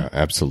 Yeah. Yeah,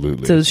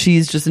 absolutely. So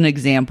she's just an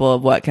example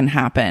of what can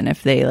happen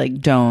if they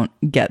like don't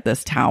get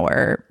this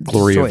tower.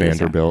 Gloria destroy this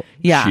tower. Vanderbilt.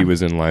 Yeah. She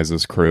was in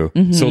Liza's crew.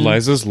 So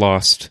Liza's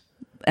lost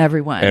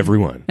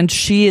Everyone. And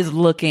she is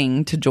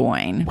looking to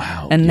join.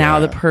 Wow, And now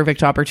yeah. the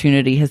perfect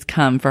opportunity has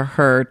come for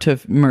her to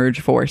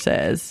merge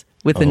forces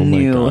with a Oh my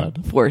new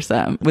God.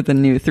 foursome, with a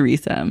new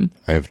threesome.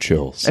 I have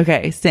chills.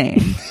 Okay,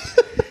 same.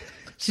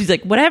 She's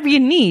like, whatever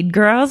you need,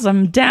 girls,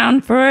 I'm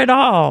down for it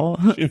all.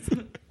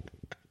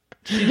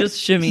 She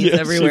just shimmies Yeah,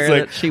 everywhere she's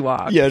like- that she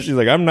walks. Yeah, she's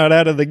like, I'm not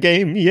out of the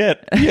game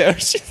yet. Yeah.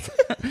 she's-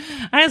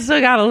 I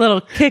still got a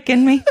little kick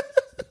in me.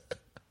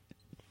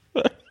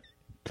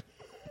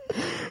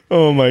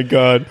 Oh my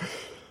God.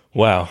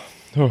 Wow.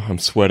 Oh, I'm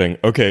sweating.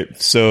 Okay,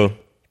 so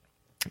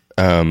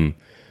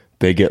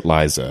they get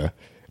Liza,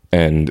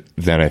 and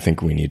then I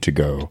think we need to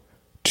go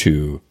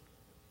to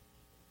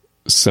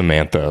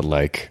Samantha,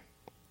 like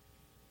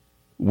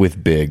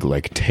with Big,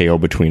 like tail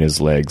between his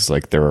legs,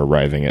 like they're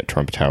arriving at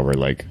Trump Tower,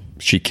 like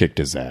she kicked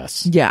his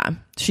ass. Yeah.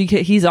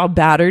 He's all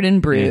battered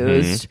and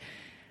bruised,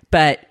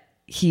 but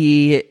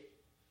he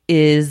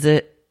is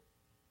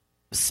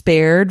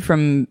spared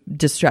from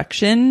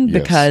destruction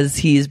Yes. because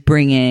he's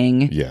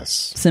bringing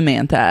Yes.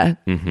 Samantha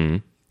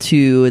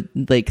to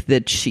like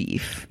the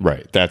chief.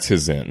 Right. That's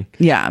his in.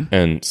 Yeah.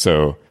 And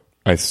so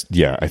I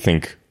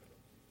think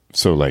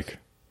so. Like,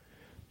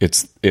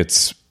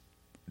 it's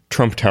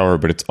Trump Tower,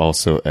 but it's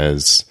also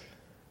as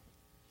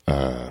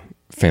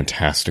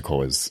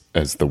fantastical as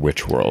the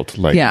Witch World.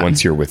 Like,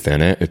 once you're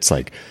within it, it's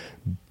like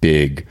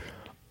big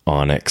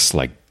onyx,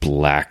 like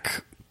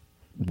black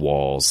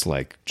walls,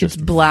 like just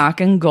it's black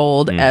and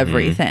gold,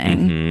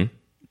 everything.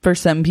 For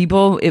some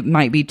people, it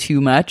might be too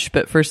much,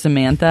 but for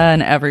Samantha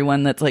and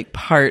everyone that's like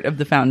part of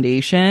the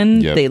foundation,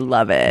 they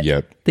love it.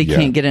 They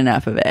can't get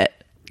enough of it.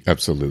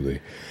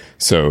 Absolutely.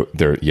 So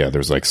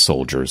there's like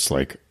soldiers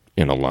like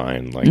in a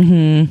line,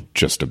 like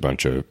just a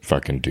bunch of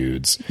fucking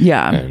dudes.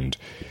 Yeah. And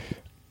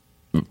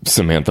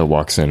Samantha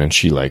walks in and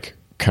she like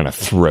kind of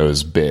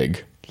throws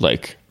big,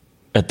 like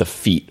at the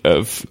feet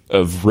of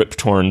Rip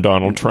Torn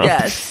Donald Trump.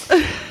 Yes.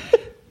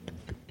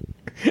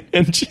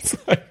 And she's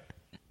like,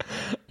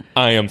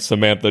 I am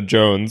Samantha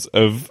Jones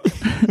of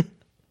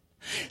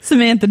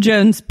Samantha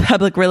Jones,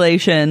 public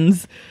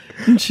relations.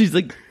 And she's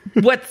like,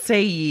 what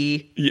say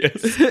ye?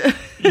 Yes.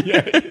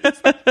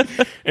 Yes.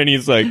 And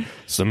he's like,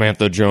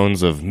 Samantha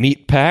Jones of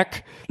Meat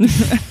Pack.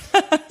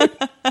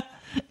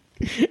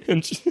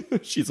 And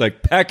she's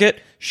like, pack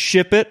it,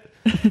 ship it.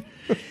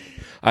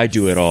 I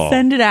do it all.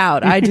 Send it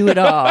out. I do it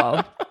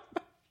all.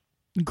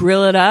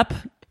 Grill it up.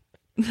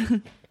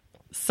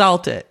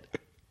 Salt it.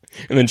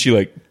 And then she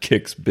like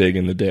kicks Big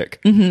in the dick.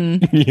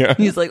 Yeah.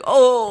 He's like,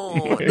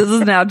 oh, this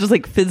is now just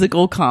like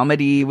physical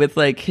comedy with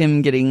like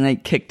him getting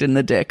like kicked in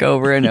the dick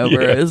over and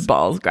over, his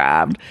balls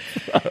grabbed.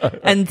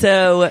 And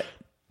so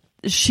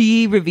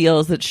she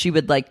reveals that she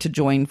would like to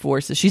join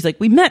forces. She's like,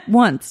 we met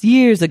once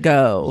years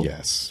ago.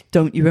 Yes.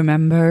 Don't you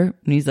remember?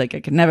 And he's like, I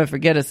can never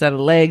forget a set of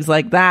legs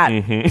like that.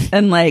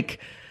 And like,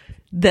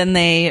 then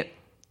they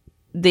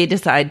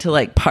decide to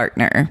like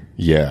partner.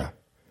 Yeah.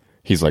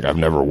 He's like, I've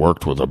never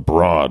worked with a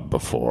broad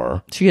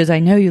before. She goes, I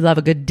know you love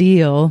a good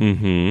deal,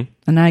 and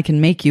I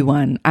can make you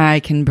one. I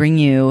can bring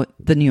you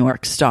the New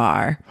York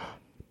Star.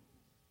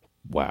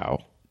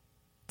 Wow.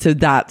 So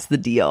that's the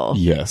deal.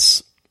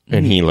 Yes.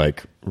 And he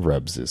like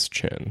rubs his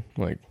chin.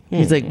 Like,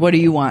 He's like, what do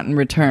you want in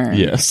return?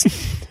 yes.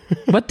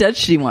 What does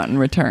she want in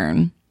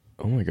return?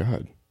 Oh my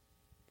God.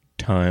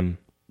 Time.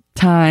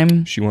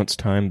 Time. She wants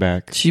time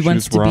back. She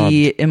wants was to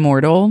be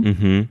immortal.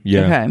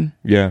 Yeah. Okay.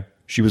 Yeah.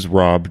 She was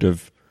robbed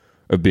of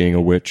being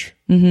a witch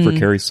for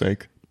Carrie's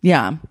sake.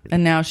 Yeah.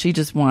 And now she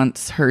just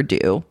wants her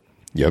due.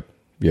 Yep.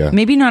 Yeah.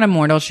 Maybe not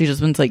immortal. She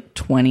just wants like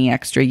 20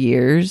 extra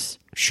years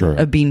Sure.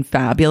 of being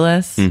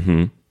fabulous.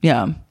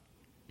 Yeah.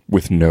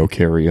 With no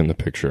Carrie in the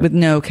picture. With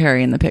no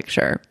Carrie in the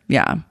picture.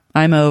 Yeah.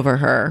 I'm over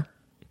her.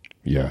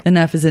 Yeah.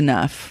 Enough is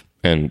enough.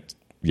 And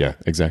yeah,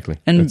 exactly.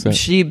 And That's it.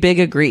 she Big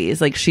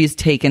agrees. Like, she's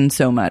taken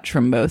so much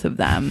from both of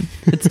them.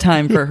 It's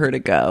time for her to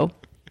go.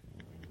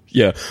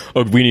 Yeah.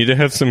 Oh, we need to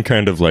have some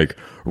kind of like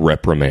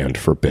reprimand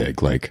for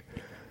Big. Like,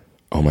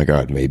 oh my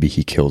God, maybe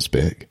he kills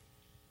Big.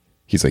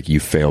 He's like, you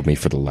failed me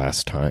for the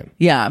last time.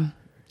 Yeah.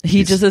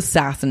 He just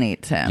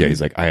assassinates him. Yeah.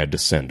 He's like, I had to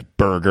send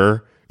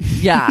Burger.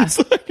 Yeah.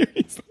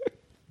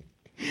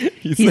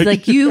 He's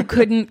like, you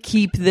couldn't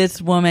keep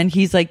this woman.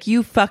 He's like,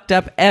 you fucked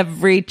up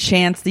every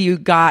chance that you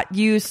got.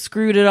 You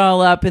screwed it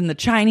all up in the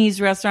Chinese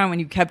restaurant when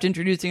you kept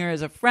introducing her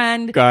as a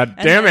friend. God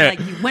and damn then, it.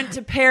 Like, you went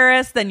to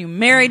Paris, then you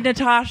married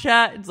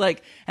Natasha. It's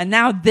like, and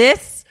now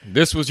this?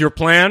 This was your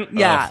plan?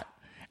 Yeah.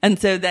 And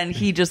so then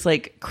he just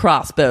like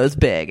crossbows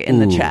Big in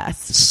the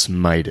chest.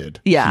 Smited.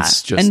 Yeah.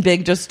 He's just, and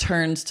Big just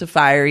turns to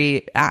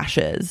fiery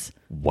ashes.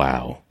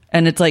 wow.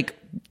 And it's like,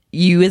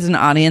 you as an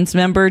audience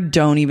member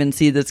don't even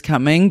see this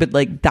coming, but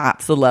like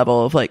that's the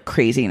level of like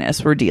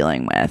craziness we're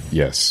dealing with.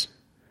 Yes.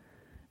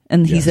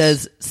 And he Yes.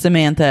 says,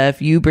 Samantha,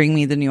 if you bring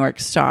me the New York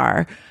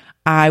Star,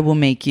 I will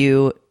make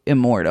you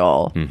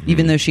immortal.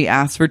 Even though she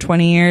asked for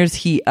 20 years,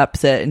 he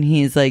ups it and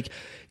he's like,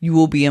 you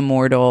will be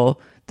immortal,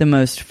 the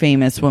most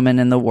famous woman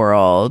in the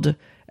world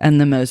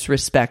and the most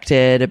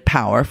respected,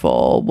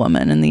 powerful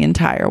woman in the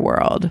entire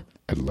world.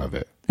 I love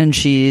it. And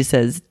she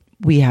says,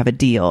 we have a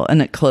deal. And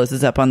it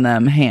closes up on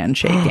them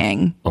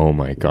handshaking. Oh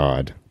my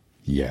God.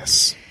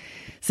 Yes.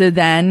 So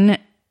then,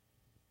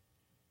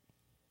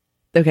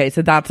 okay,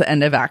 so that's the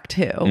end of Act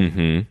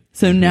 2.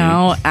 So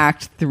now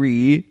Act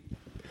 3.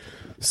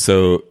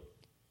 So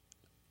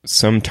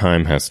some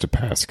time has to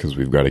pass because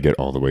we've got to get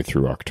all the way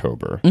through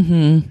October.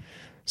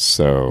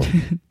 So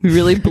We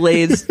really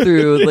blazed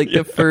through like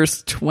the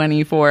first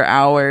 24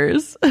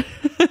 hours.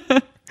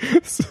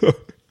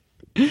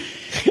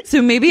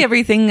 So maybe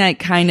everything like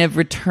kind of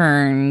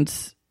returned.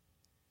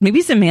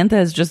 Maybe Samantha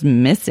is just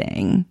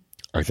missing.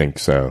 I think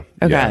so.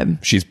 Okay. Yeah.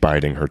 She's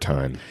biding her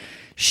time.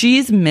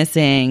 She's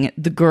missing.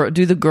 The girl.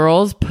 Do the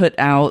girls put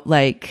out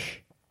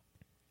like?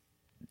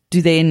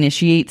 Do they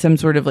initiate some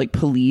sort of like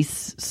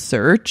police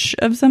search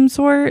of some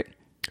sort?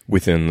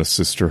 Within the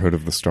Sisterhood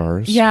of the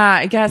Stars? Yeah,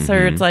 I guess.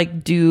 Or it's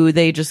like, do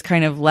they just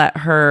kind of let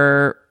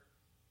her?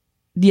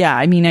 Yeah,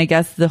 I mean, I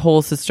guess the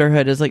whole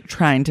sisterhood is like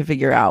trying to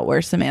figure out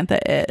where Samantha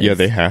is. Yeah,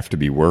 they have to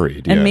be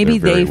worried. And Yeah, maybe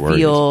they're they very worried.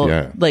 feel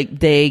Yeah. like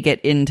they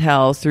get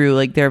intel through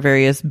like their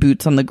various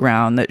boots on the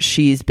ground that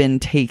she's been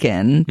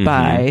taken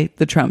by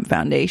the Trump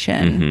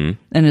Foundation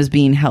and is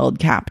being held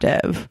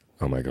captive.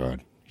 Oh my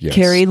God. Yes.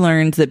 Carrie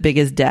learns that Big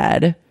is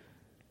dead.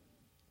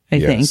 I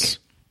think.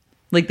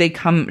 Like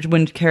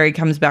when Carrie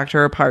comes back to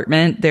her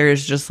apartment,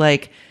 there's just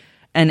like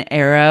an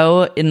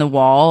arrow in the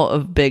wall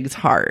of Big's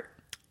heart.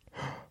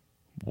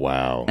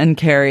 Wow. And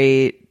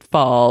Carrie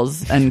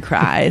falls and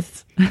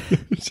cries.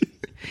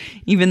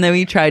 Even though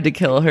he tried to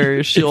kill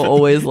her, she'll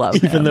always love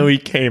him. Even though he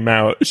came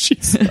out,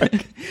 she's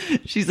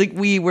like,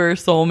 we were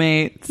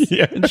soulmates.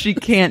 Yeah. And she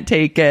can't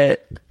take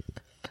it.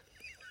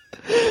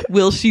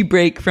 Will she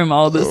break from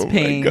all this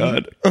pain? My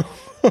God.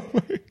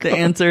 The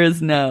answer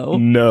is no.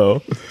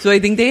 No. So I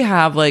think they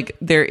have like,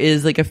 there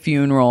is like a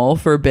funeral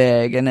for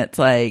Big, and it's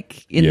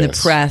like in the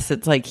press,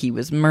 it's like he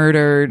was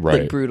murdered,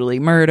 like brutally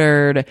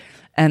murdered.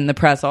 And the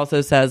press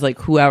also says like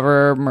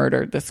whoever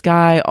murdered this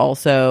guy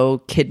also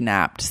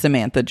kidnapped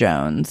Samantha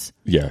Jones.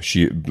 Yeah,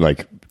 she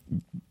like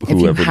if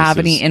you have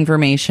any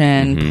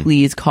information,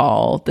 please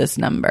call this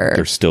number.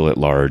 They're still at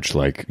large.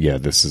 Like, yeah,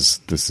 this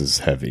is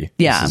heavy.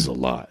 Yeah, this is a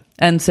lot.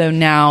 And so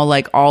now,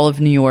 like, all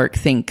of New York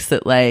thinks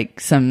that, like,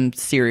 some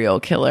serial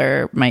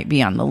killer might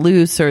be on the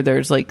loose, or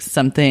there's, like,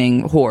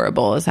 something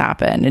horrible has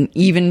happened. And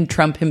even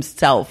Trump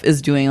himself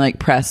is doing, like,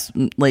 press,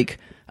 like,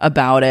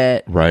 about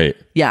it. Right.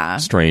 Yeah.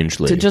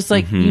 Strangely. To just,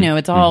 like, you know,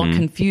 it's all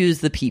confuse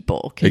the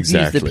people.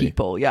 Confuse the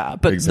people, yeah.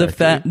 But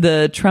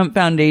the Trump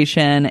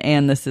Foundation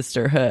and the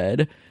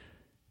Sisterhood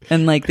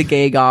and, like, the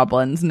gay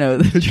goblins know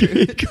the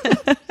truth.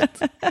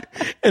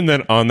 And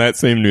then on that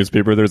same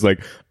newspaper, there's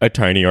like a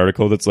tiny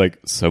article that's like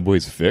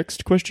 "Subway's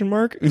fixed?" ?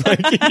 Like,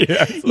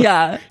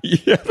 yeah.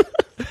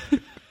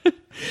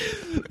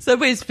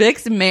 Subway's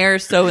fixed. Mayor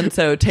so and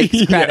so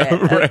takes credit.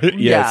 Yeah, right. Yes.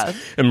 Yeah.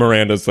 And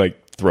Miranda's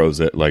like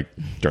throws it like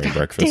during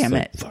breakfast. Damn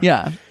it. Fuck.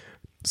 Yeah.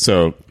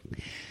 So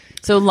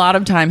a lot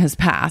of time has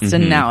passed,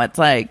 and now it's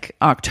like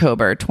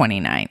October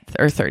 29th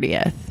or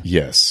 30th.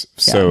 Yes.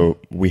 So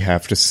we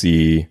have to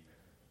see.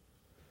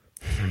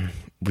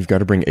 We've got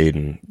to bring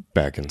Aiden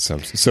back in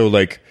some. So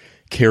like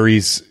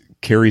Carrie's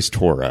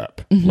tore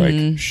up.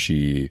 Like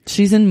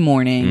she's in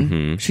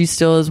mourning. She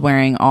still is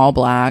wearing all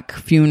black,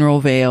 funeral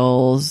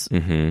veils,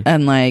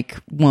 and like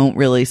won't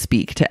really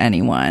speak to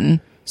anyone.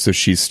 So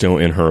she's still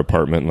in her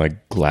apartment,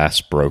 like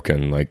glass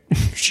broken. Like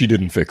she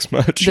didn't fix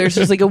much. There's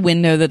just like a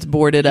window that's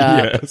boarded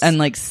up and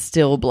like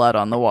still blood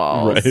on the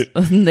walls. Right.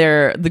 And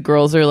the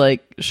girls are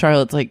like,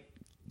 Charlotte's like,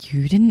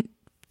 you didn't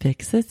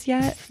fix this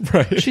yet?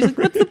 Right. She's like,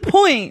 what's the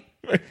point?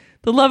 Right.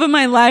 The love of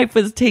my life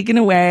was taken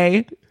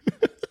away.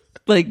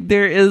 Like,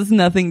 there is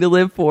nothing to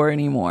live for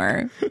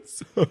anymore.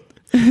 So,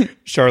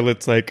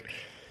 Charlotte's like,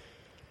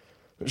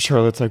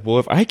 well,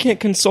 if I can't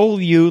console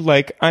you,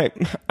 like,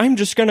 I'm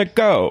just gonna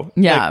go.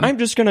 Yeah. Like, I'm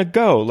just gonna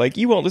go. Like,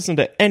 you won't listen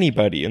to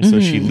anybody. And so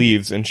she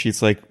leaves, and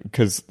she's like,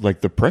 because, like,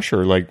 the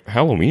pressure, like,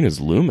 Halloween is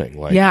looming.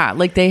 Like, yeah,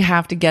 like, they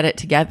have to get it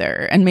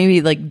together. And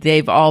maybe, like,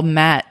 they've all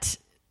met,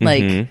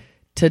 like,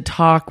 to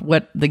talk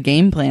what the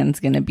game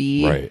plan's gonna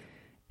be. Right.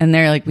 And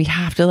they're like, we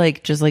have to,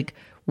 like, just, like,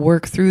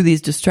 work through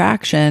these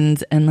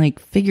distractions and, like,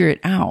 figure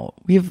it out.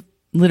 We have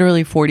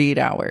literally 48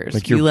 hours.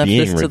 Like, you you're left being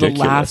this to the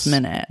ridiculous. last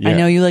minute. Yeah. I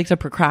know you like to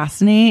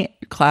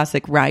procrastinate,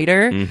 classic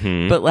writer,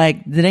 but,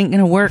 like, that ain't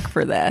gonna work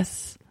for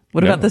this.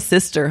 What about the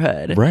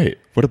sisterhood? Right.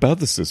 What about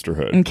the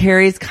sisterhood? And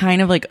Carrie's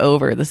kind of, like,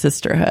 over the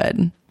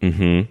sisterhood.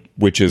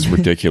 Which is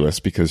ridiculous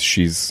because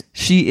she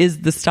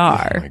is the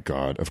star. Oh my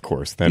God, of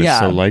course. That is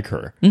so like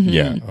her.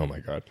 Yeah. Oh my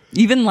God.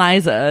 Even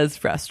Liza is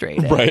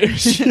frustrated. Right.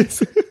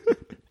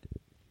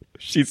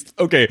 She's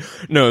okay.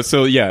 No,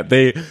 so yeah,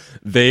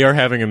 they are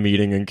having a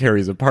meeting in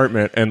Carrie's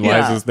apartment, and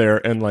Liza's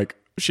there, and like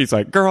she's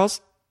like,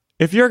 girls,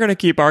 if you're gonna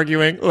keep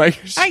arguing, like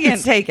I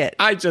can't take it.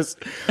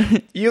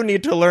 You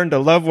need to learn to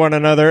love one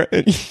another.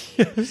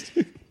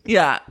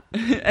 Yeah.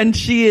 And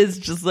she is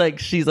just like,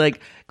 she's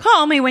like,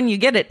 call me when you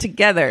get it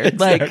together.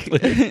 Exactly.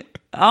 Like,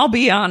 I'll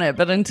be on it.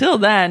 But until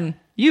then,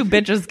 you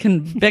bitches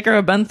can bicker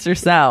amongst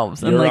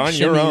yourselves and You're like on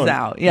your shimmies own.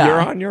 out. Yeah. You're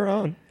on your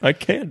own. I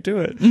can't do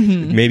it.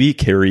 Maybe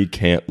Carrie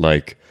can't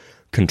like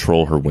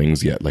control her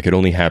wings yet. Like it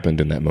only happened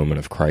in that moment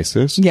of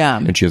crisis. Yeah.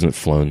 And she hasn't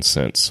flown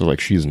since. So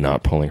like she's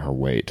not pulling her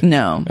weight.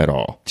 No. At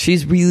all.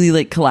 She's really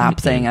like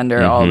collapsing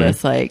under all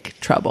this like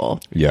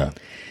trouble. Yeah.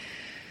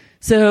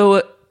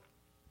 So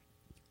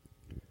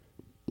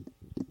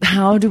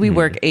how do we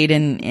work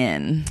Aiden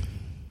in?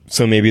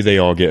 So maybe they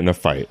all get in a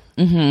fight.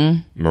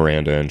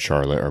 Miranda and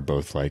Charlotte are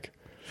both like...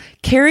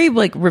 Carrie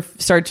like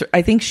starts.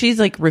 I think she's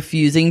like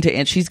refusing to.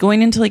 And she's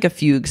going into like a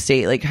fugue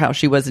state, like how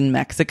she was in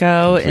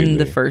Mexico in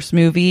the first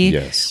movie.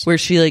 Yes, where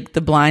she like the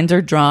blinds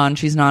are drawn.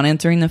 She's not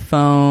answering the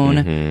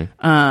phone.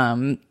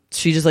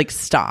 She just like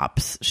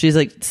stops. She's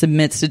like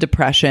submits to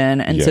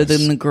depression, and so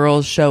then the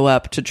girls show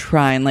up to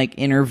try and like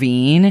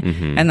intervene.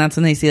 And that's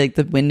when they see like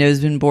the window's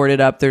been boarded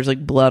up. There's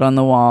like blood on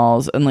the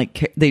walls, and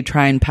like they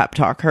try and pep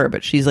talk her,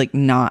 but she's like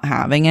not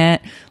having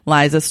it.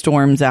 Liza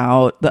storms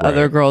out. The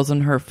other girls in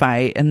her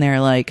fight, and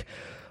they're like,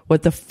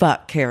 "What the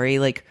fuck, Carrie?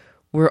 Like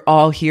we're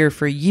all here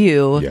for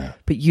you,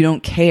 but you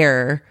don't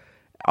care.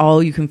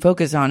 All you can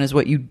focus on is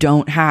what you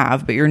don't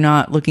have, but you're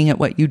not looking at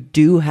what you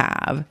do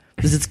have."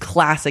 This is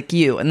classic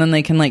you. And then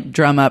they can like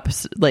drum up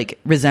like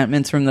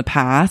resentments from the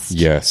past.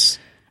 Yes.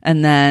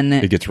 And then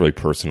it gets really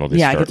personal. They it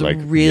start, gets like,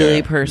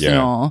 really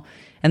personal.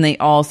 And they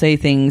all say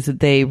things that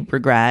they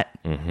regret.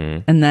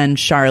 And then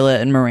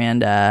Charlotte and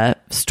Miranda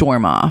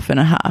storm off in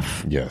a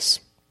huff. Yes.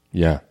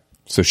 Yeah.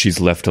 So she's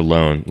left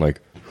alone.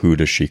 Like, who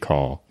does she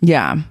call?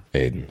 Yeah.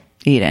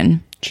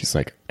 Aiden. She's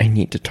like, I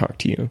need to talk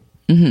to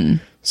you.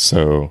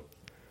 So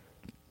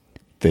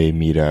they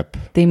meet up.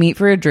 They meet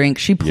for a drink.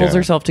 She pulls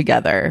herself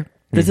together.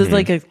 This is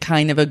like a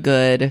kind of a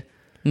good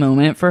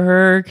moment for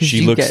her.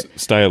 She looks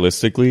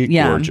stylistically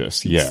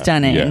gorgeous. Yeah.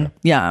 Stunning.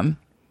 Yeah.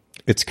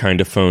 It's kind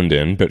of phoned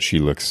in, but she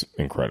looks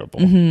incredible.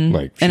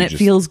 Like, and it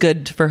feels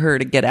good for her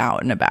to get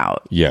out and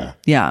about. Yeah.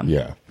 Yeah.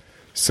 Yeah.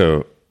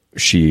 So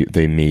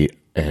they meet,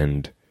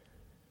 and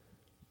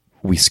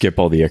we skip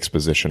all the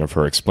exposition of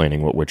her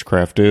explaining what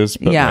witchcraft is.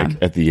 But like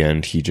at the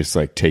end, he just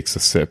like takes a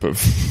sip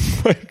of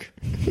like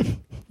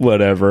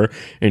whatever.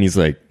 And he's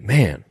like,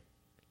 man,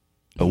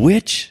 a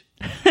witch?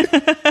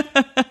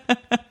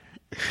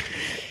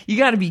 You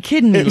got to be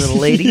kidding me, little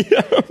lady.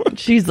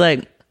 She's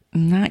like,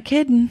 I'm not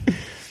kidding.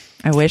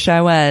 I wish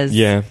I was.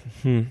 Yeah.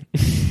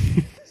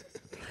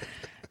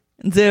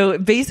 So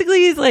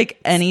basically, he's like,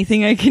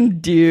 anything I can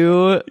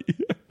do,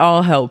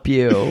 I'll help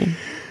you.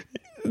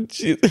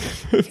 He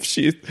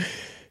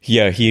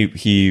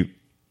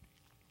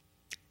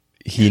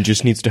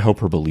just needs to help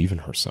her believe in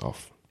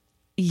herself.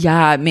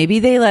 Yeah, maybe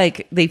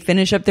they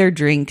finish up their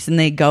drinks and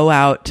they go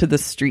out to the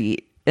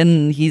street,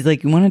 and he's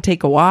like, you want to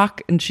take a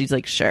walk? And she's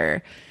like,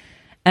 sure.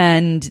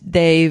 And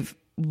they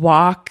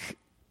walk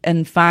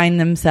and find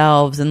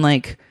themselves in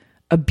like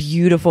a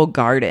beautiful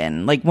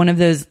garden, like one of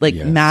those like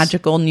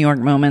magical New York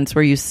moments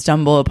where you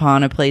stumble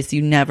upon a place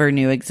you never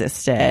knew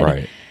existed.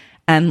 Right.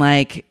 And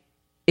like,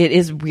 it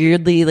is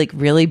weirdly like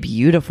really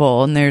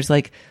beautiful. And there's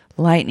like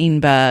lightning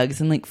bugs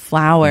and like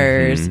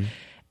flowers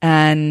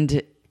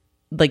and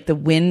like the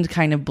wind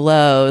kind of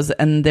blows,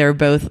 and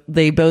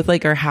they both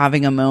like are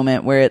having a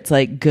moment where it's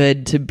like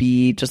good to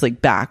be just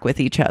like back with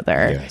each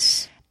other.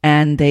 Yes.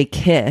 And they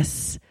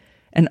kiss,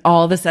 and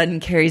all of a sudden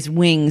Carrie's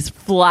wings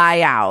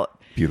fly out.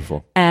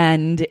 Beautiful.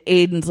 And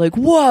Aiden's like,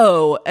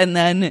 whoa. And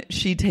then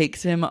she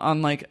takes him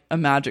on like a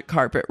magic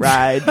carpet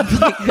ride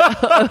like,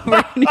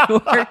 over New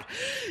York.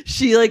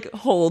 She like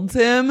holds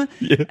him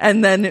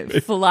and then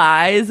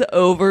flies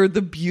over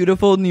the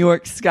beautiful New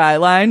York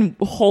skyline,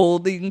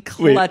 clutching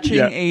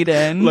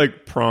Aiden.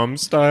 Like prom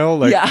style.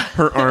 Like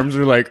her arms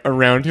are like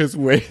around his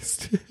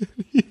waist.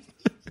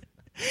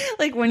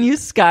 Like when you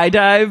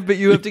skydive, but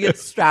you have to get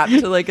strapped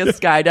to like a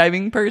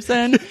skydiving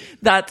person.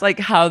 That's like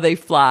how they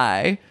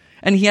fly.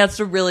 And he has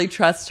to really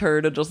trust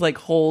her to just like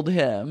hold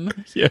him.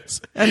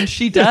 Yes. And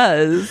she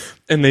does.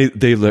 And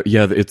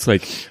it's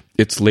like,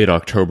 it's late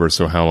October,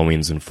 so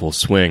Halloween's in full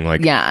swing.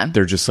 Like,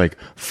 they're just like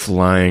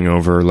flying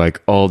over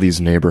like all these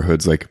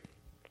neighborhoods, like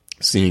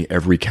seeing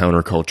every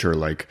counterculture,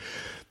 like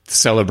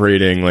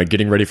celebrating, like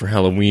getting ready for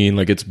Halloween.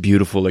 Like, it's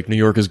beautiful. Like, New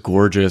York is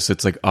gorgeous.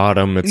 It's like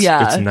autumn. It's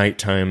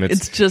nighttime.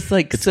 It's just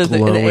like, it's so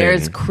glowing. The air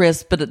is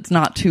crisp, but it's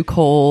not too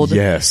cold.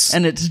 Yes.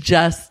 And it's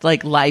just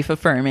like life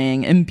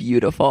affirming and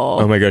beautiful.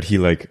 Oh my God. He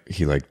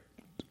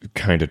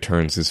kind of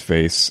turns his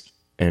face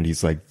and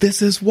he's like,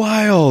 this is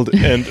wild.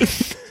 And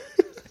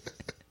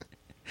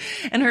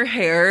and her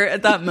hair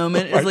at that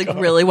moment is like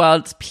really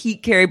wild. It's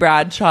peak Carrie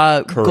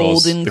Bradshaw,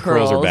 golden the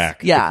curls. Curls are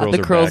back. Yeah, the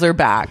curls are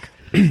back.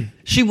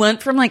 She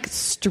went from like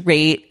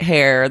straight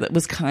hair that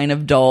was kind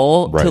of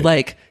dull to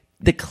like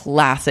the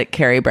classic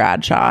Carrie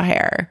Bradshaw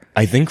hair.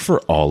 I think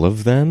for all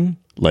of them,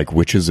 like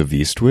Witches of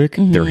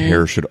Eastwick, their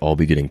hair should all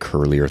be getting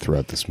curlier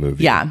throughout this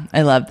movie. Yeah,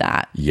 I love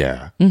that.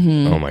 Yeah.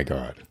 Oh my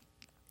God.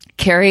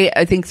 Carrie,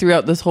 I think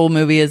throughout this whole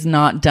movie has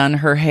not done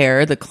her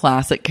hair the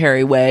classic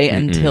Carrie way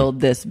until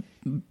this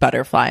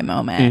butterfly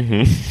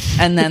moment.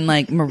 And then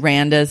like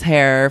Miranda's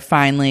hair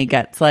finally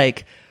gets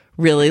like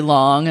really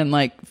long and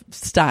like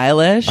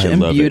stylish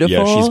and beautiful.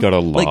 Yeah, she's got a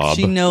lob. Like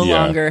she no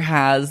longer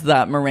has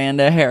that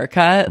Miranda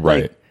haircut.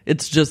 Right. Like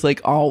it's just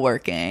like all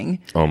working.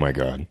 Oh my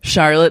God.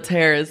 Charlotte's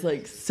hair is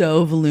like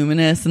so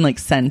voluminous and like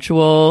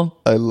sensual.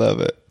 I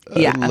love it.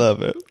 Yeah. I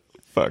love it.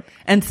 Fuck.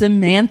 And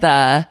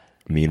Samantha,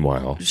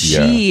 meanwhile,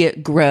 she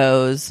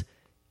grows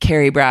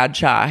Carrie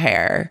Bradshaw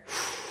hair.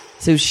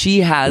 So she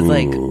has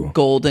like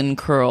golden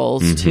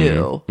curls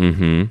too.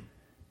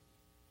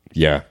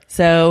 Yeah.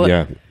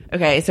 So,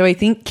 okay. So I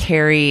think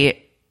Carrie.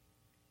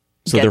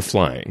 So they're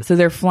flying. So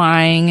they're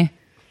flying.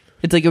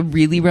 It's like a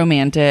really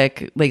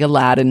romantic, like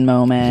Aladdin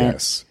moment.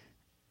 Yes.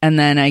 And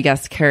then I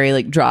guess Carrie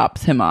like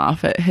drops him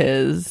off at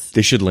his.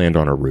 They should land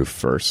on a roof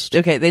first.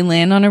 Okay. They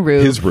land on a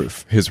roof.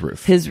 His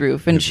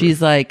roof. And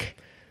she's like,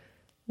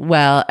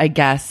 well, I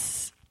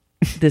guess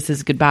this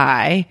is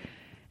goodbye.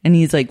 And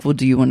he's like, well,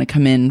 do you want to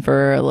come in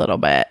for a little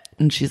bit?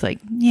 And she's like,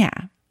 yeah.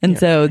 And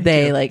so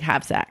they like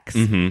have sex.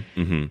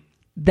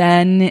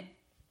 Then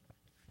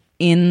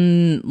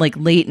in like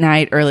late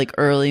night or like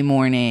early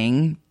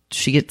morning,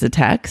 she gets a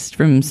text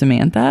from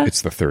Samantha.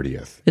 It's the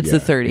 30th. It's the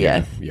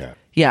 30th.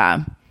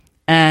 Yeah.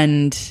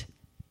 And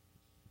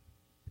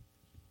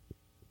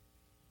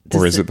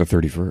or is it the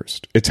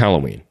 31st? It's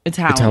Halloween. It's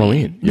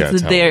Halloween. Yeah,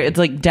 it's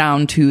like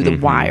down to the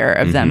wire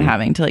of them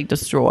having to like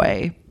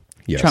destroy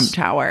Yes. Trump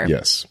Tower.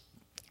 Yes.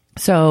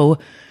 So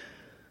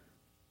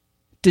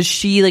does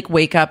she like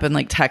wake up and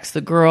like text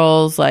the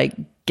girls, like,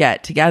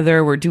 get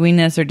together, we're doing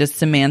this, or does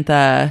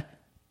Samantha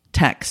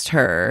text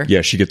her?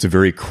 Yeah, she gets a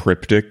very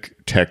cryptic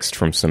text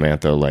from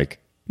Samantha, like,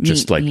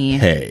 just Meet like, me.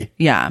 hey.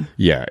 Yeah.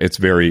 Yeah, it's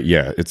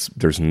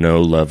there's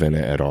no love in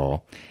it at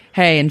all.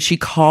 Hey, and she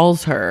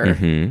calls her,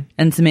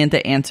 and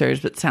Samantha answers,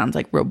 but sounds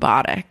like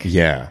robotic.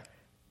 Yeah.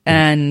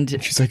 And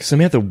She's like,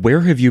 Samantha,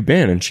 where have you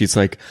been? And she's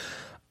like,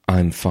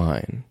 I'm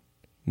fine.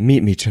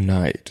 Meet me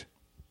tonight.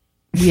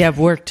 we have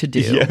work to do.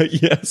 Yeah,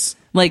 yes.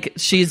 Like,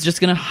 she's just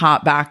going to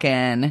hop back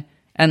in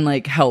and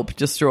like help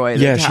destroy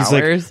the towers. She's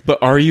like,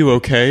 but are you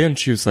okay? And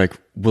she was like,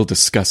 we'll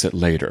discuss it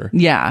later.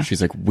 Yeah.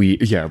 She's like, we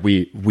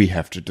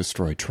have to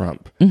destroy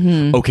Trump.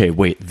 Okay,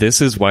 wait,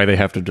 this is why they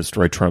have to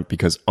destroy Trump,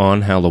 because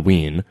on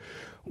Halloween,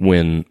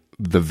 when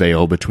the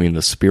veil between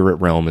the spirit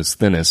realm is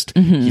thinnest,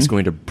 he's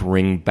going to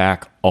bring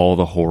back all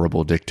the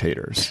horrible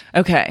dictators.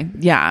 Okay,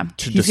 yeah.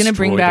 He's going to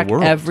bring destroy back the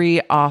world.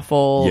 every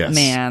awful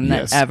man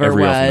that ever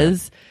every awful man.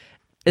 was.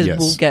 It Yes.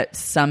 will get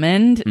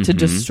summoned to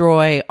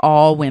destroy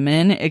all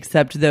women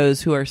except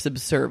those who are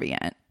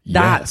subservient.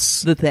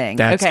 That's the thing.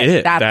 That's okay,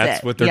 it.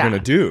 That's it. what they're Yeah.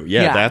 going to do.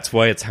 Yeah, that's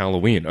why it's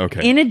Halloween.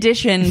 Okay. In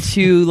addition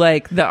to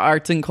like the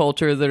arts and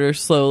culture that are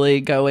slowly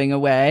going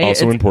away.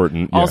 Also it's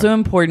important. Yeah. Also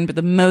important, but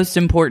the most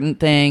important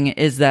thing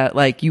is that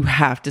like you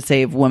have to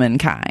save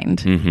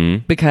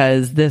womankind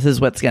because this is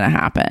what's going to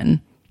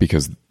happen.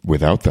 Because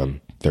without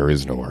them, there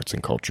is no arts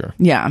and culture.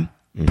 Yeah.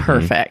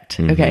 Perfect.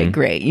 Okay,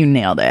 great. You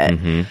nailed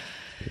it.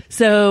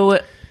 So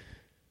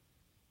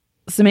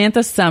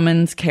Samantha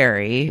summons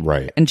Carrie.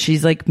 Right. And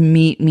she's like,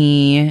 meet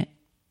me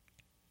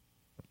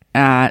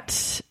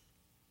at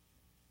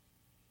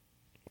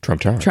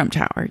Trump Tower. Trump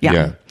Tower.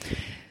 Yeah.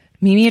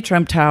 Meet me at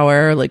Trump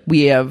Tower. Like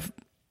we have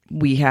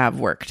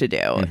work to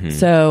do.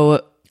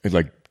 So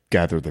Like,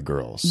 gather the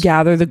girls.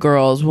 gather the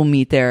girls. We'll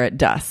meet there at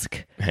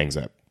dusk. Hangs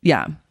up.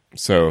 Yeah.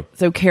 So,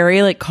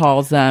 Carrie like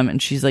calls them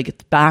and she's like,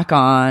 it's back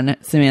on.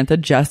 Samantha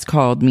just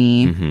called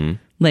me.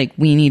 Like,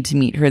 we need to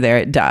meet her there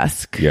at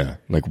dusk. yeah.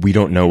 Like, we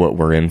don't know what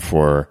we're in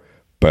for,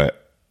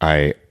 but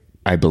I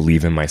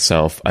believe in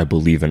myself. I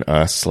believe in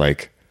us.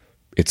 Like,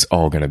 it's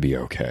all going to be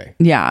okay.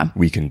 Yeah.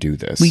 We can do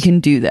this. We can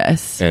do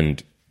this.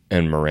 And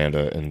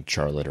Miranda and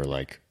Charlotte are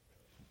like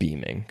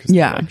beaming. 'Cause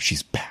Yeah. they're like,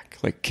 she's back.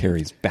 Like,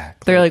 Carrie's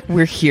back. They're like,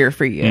 we're here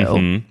for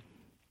you.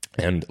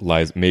 And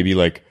Liza, maybe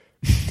like,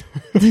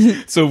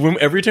 so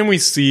every time we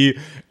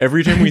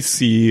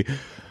see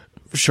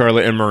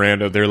Charlotte and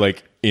Miranda, they're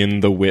like in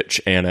the witch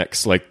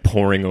annex, like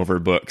poring over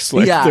books.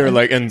 Like they're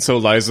like, and so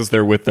Liza's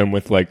there with them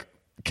with like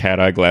cat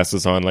eye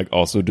glasses on, like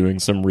also doing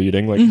some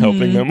reading, like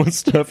helping them with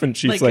stuff. And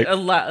she's like a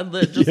lot,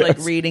 just like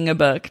Yes. reading a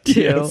book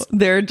too. Yes.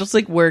 They're just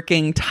like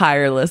working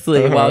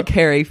tirelessly while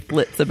Carrie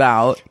flits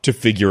about. to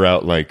figure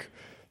out like,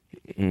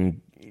 What can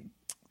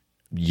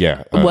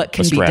a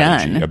be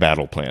strategy, done. a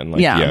battle plan.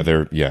 Like,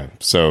 Yeah.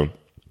 So,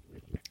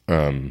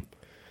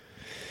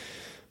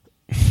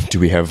 do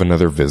we have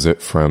another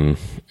visit from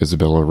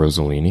Isabella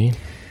Rossellini?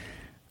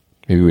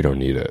 Maybe we don't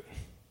need it.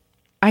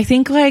 I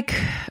think like,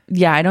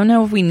 I don't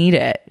know if we need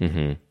it.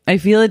 I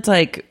feel it's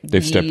like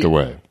They've stepped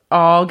away.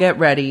 All get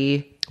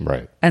ready.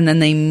 Right. And then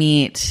they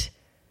meet.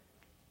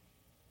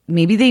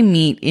 Maybe they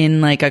meet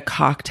in like a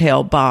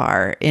cocktail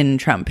bar in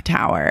Trump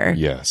Tower.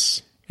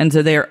 Yes. And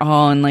so they're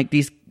all in like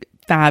these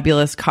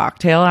fabulous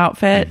cocktail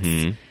outfits.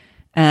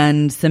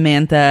 And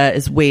Samantha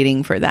is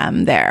waiting for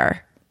them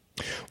there.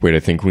 Wait, I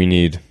think we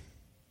need...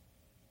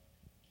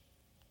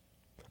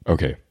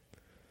 Okay.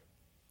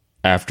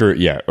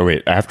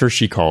 After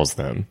she calls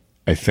them,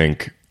 I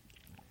think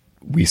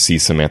we see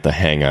Samantha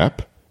hang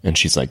up and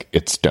she's like,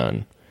 it's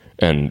done.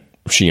 And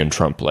she and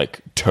Trump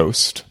like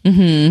toast.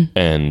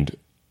 And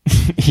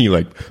he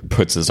like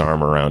puts his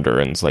arm around her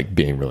and is like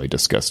being really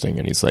disgusting.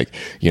 And he's like,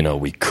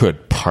 we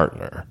could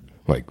partner.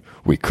 Like,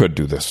 we could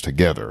do this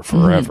together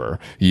forever.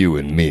 You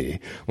and me.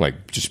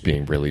 Like, just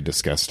being really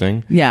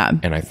disgusting. Yeah.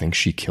 And I think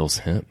she kills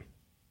him.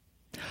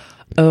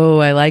 Oh,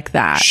 I like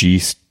that.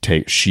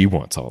 She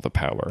wants all the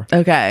power.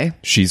 Okay.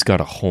 She's got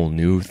a whole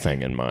new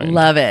thing in mind.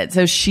 Love it.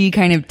 So she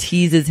kind of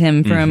teases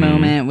him for a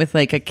moment with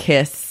like a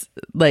kiss,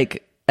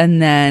 like, and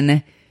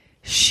then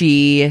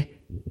she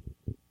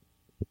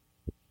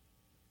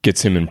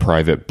Gets him in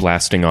private,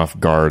 blasting off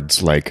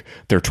guards like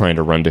they're trying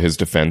to run to his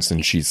defense,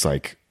 and she's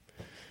like,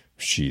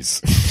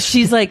 she's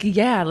like,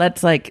 yeah,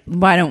 let's like,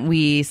 why don't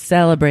we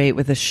celebrate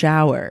with a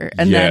shower?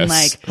 And then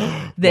Yes.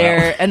 like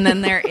they're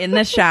in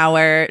the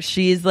shower.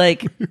 She's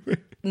like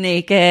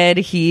naked,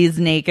 he's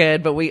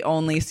naked, but we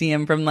only see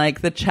him from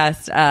like the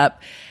chest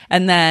up.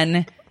 And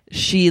then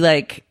she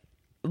like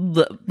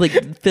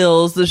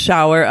fills the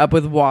shower up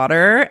with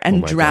water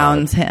and my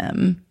drowns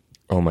him.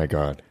 Oh my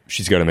God.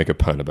 She's got to make a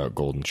pun about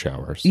golden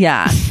showers.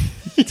 Yeah.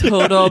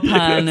 Total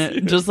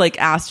pun. Just like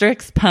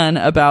asterisk pun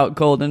about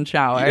golden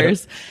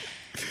showers.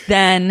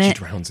 Then She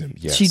drowns him.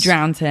 Yes. she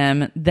drowns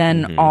him.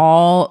 Then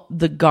all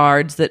the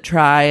guards that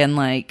try and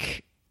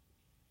like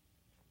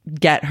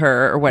get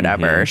her or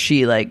whatever,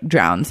 she like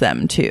drowns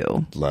them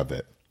too. Love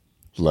it.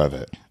 Love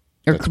it.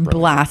 or That's brilliant.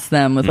 blast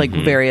them with like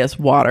various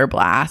water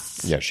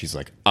blasts. Yeah, she's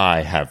like,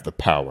 I have the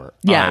power.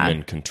 Yeah. I'm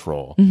in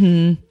control.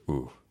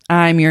 Ooh.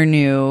 I'm your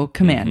new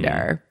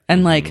commander.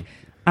 And like,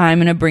 I'm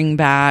going to bring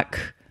back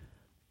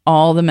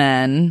all the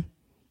men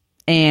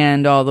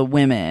and all the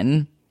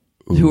women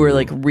who are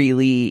like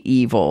really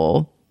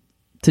evil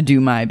to do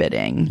my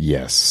bidding.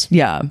 Yes.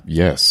 Yeah.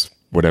 Yes.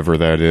 Whatever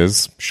that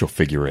is, she'll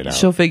figure it out.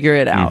 She'll figure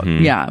it out.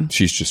 Yeah.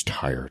 She's just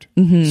tired.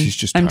 She's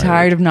just tired. I'm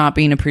tired of not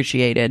being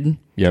appreciated.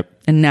 Yep.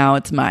 And now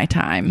it's my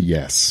time.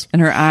 Yes.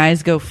 And her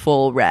eyes go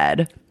full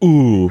red.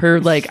 Ooh.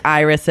 Her like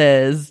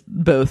irises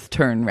both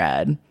turn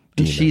red.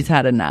 And she's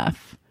had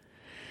enough.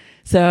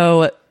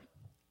 So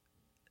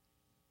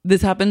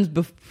this happens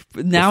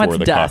now. Before It's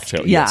the dusk.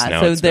 cocktail. Yeah. Yes,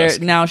 now So it's there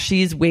dusk. now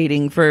she's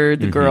waiting for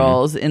the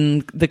girls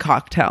in the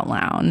cocktail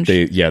lounge.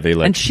 They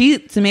like,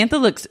 and Samantha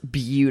looks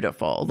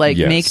beautiful. Like,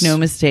 Yes. make no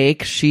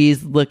mistake,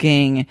 she's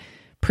looking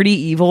pretty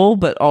evil,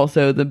 but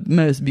also the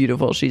most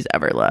beautiful she's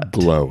ever looked.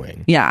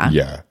 glowing. Yeah.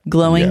 Yeah.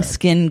 Glowing Yeah.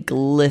 skin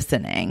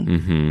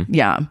glistening.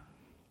 Yeah.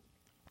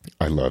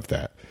 I love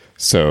that.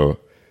 So,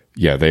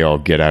 yeah, they all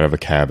get out of a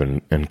cab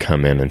and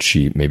come in, and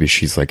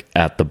she's like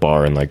at the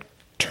bar and like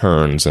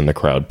turns and the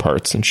crowd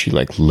parts, and she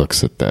like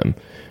looks at them.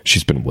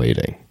 She's been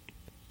waiting.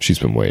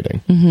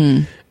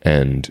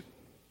 And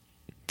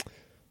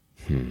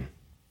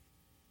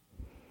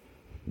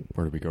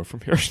where do we go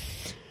from here?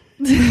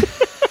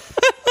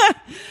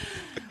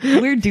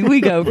 Where do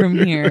we go from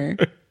here?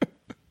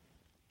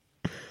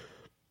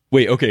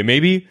 Wait, okay,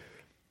 maybe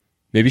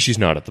she's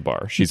not at the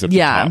bar. She's at the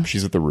top.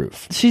 She's at the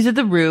roof. She's at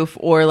the roof,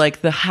 or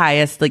like the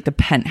highest, like the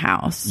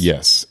penthouse.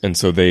 Yes. And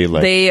so they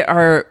like They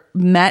are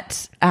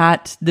met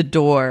at the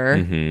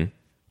door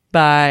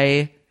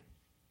by,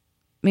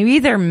 maybe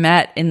they're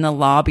met in the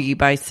lobby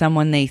by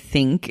someone they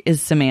think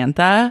is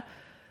Samantha.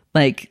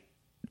 Like,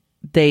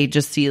 they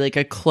just see like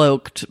a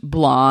cloaked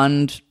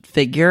blonde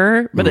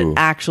figure, but Ooh. it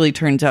actually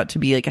turns out to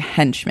be like a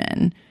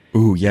henchman.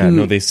 Ooh, yeah,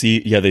 no, they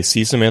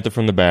see Samantha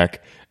from the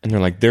back, and they're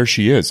like, there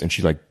she is, and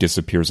she like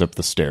disappears up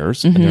the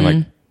stairs, and they're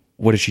like,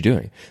 what is she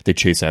doing? They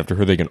chase after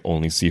her. They can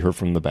only see her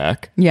from the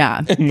back.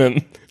 Yeah.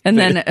 And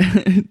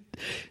then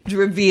It's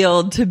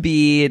revealed to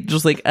be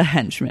just like a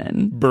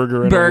henchman.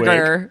 Burger in a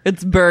wig.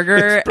 It's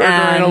Burger. It's Burger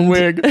and in a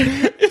wig.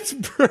 It's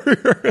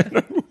Burger in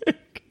a wig.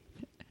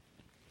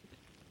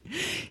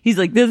 He's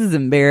like, this is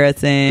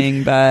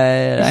embarrassing,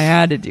 but I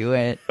had to do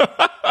it.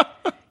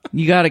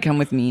 You got to come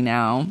with me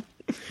now.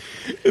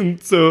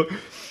 And so,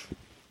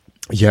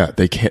 yeah,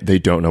 they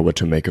don't know what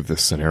to make of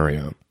this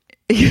scenario.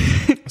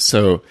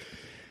 So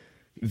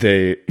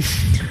they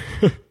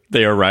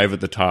arrive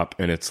at the top,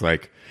 and it's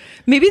like,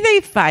 Maybe they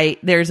fight.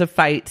 There's a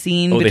fight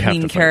scene they have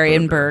between to fight Carrie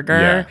and Burger.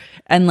 Burger. Yeah.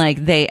 And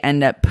like they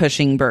end up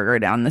pushing Burger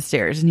down the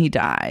stairs and he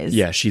dies.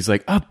 yeah, she's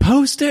like, a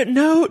Post-it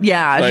note.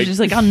 Yeah. Like, She's just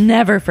like, I'll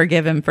never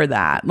forgive him for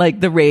that. Like,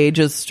 the rage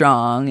is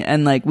strong.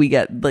 And like we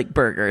get like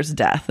Burger's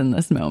death in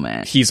this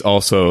moment. he's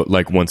also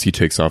like, once he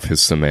takes off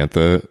his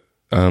Samantha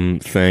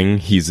thing,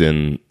 he's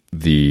in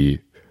the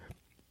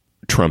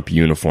Trump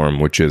uniform,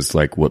 which is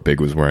like what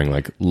Big was wearing,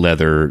 like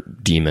leather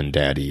demon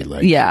daddy,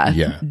 like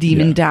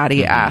Demon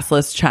daddy,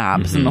 assless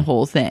chaps, and the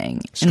whole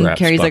thing. And Straps,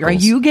 Carrie's like, are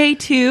buckles. you gay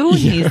too? And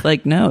he's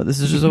like, no, this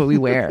is just what we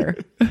wear.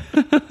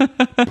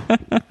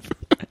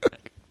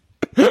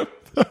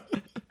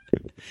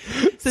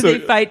 So they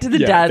fight to the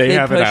death. they They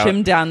have it push out.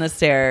 him down the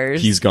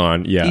stairs. He's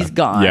gone. Yeah, He's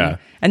gone. Yeah.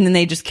 And then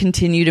they just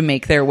continue to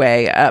make their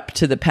way up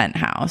to the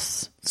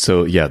penthouse.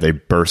 So yeah, they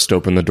burst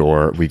open the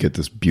door. We get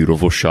this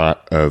beautiful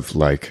shot of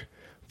like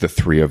the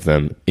three of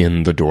them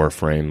in the door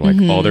frame.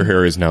 Like all their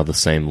hair is now the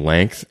same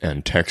length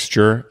and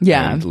texture.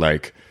 Yeah. And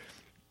like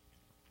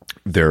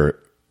they're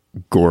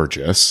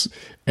gorgeous,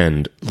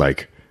 and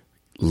like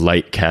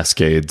light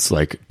cascades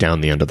like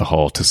down the end of the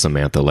hall to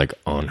Samantha like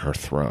on her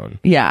throne.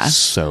 Yeah.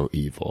 So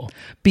evil.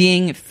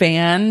 Being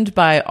fanned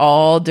by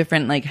all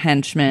different like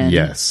henchmen.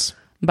 Yes.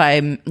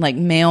 By like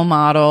male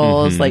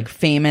models, like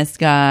famous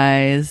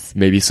guys.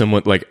 Maybe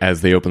someone like,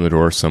 as they open the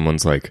door,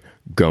 someone's like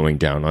going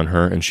down on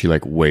her, and she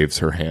like waves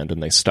her hand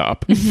and they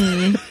stop.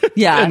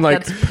 Yeah, And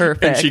like, that's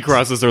perfect. And she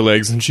crosses her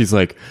legs and she's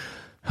like,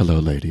 hello,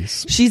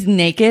 ladies. She's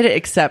naked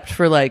except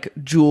for like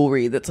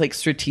jewelry that's like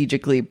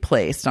strategically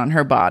placed on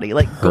her body,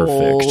 like Perfect.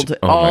 gold,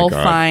 Oh my all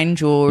God. fine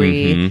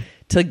jewelry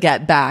to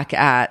get back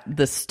at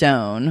the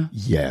stone.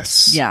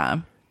 Yes.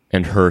 Yeah.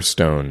 And her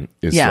stone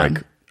is Yeah.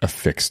 like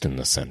affixed in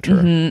the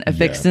center.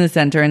 Affixed in the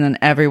center, and then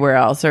everywhere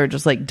else are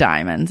just like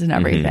diamonds and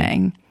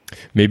everything.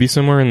 Maybe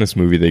somewhere in this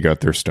movie they got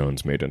their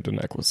stones made into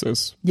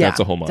necklaces. Yeah, That's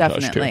a whole montage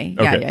definitely.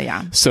 too.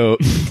 Yeah. So,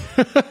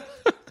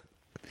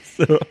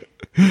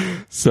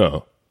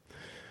 so,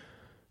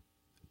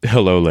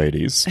 hello,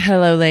 ladies.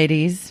 Hello,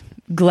 ladies.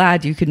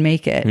 Glad you could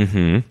make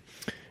it.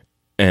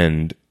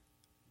 And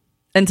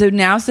And so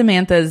now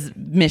Samantha's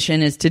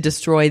mission is to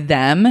destroy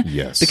them.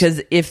 Yes.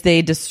 Because if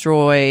they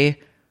destroy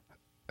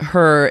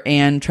her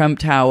and Trump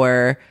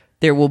Tower,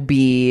 there will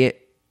be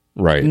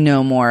right.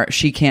 no more.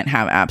 She can't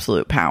have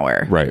absolute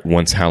power. Right.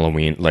 Once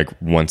Halloween, like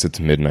once it's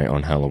midnight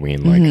on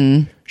Halloween,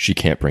 like she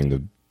can't bring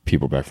the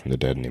people back from the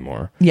dead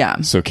anymore.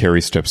 Yeah. So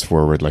Carrie steps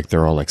forward, like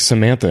they're all like,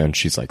 Samantha, and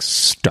she's like,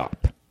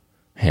 stop,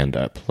 hand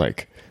up,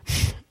 like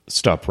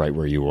stop right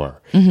where you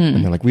are.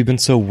 And they're like, we've been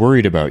so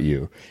worried about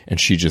you. And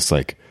she just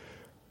like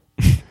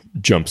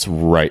jumps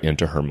right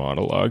into her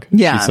monologue.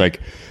 Yeah. She's like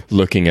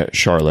looking at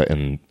Charlotte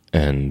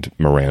and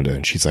Miranda,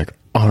 and she's like,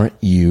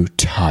 aren't you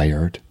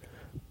tired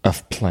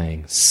of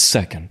playing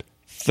second,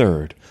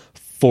 third,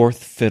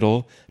 fourth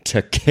fiddle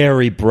to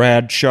Carrie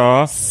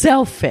Bradshaw?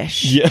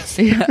 Selfish. Yes.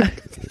 Yeah.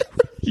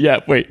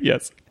 Yeah, wait,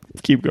 yes.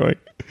 Keep going.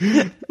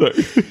 Look.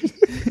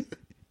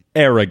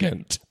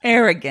 Arrogant.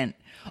 Arrogant.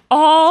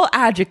 All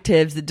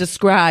adjectives that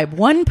describe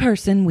one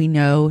person we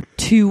know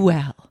too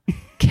well.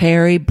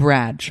 Carrie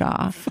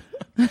Bradshaw.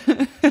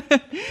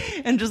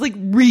 And just like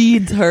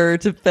reads her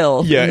to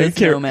filth in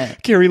this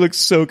moment. Carrie looks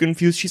so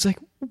confused. She's like,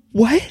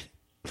 what?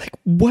 Like,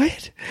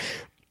 what?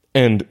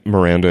 And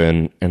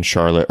Miranda and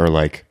Charlotte are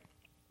like,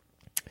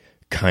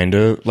 kind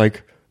of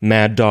like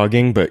mad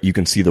dogging, but you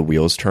can see the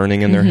wheels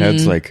turning in their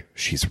heads. Like,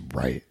 she's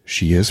right.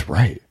 She is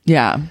right.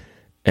 Yeah.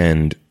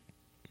 And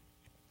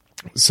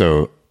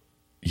so,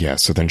 yeah,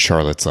 so then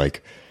Charlotte's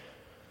like,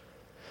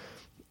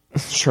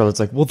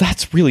 well,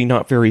 that's really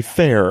not very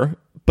fair,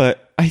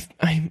 but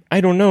I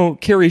don't know,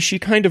 Carrie, she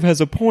kind of has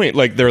a point.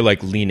 Like, they're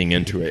like leaning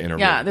into it in a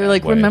Yeah, really they're bad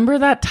like, way. remember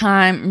that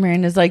time?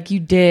 Miranda's like, you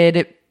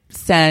did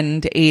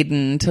send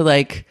Aiden to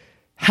like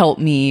help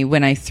me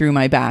when I threw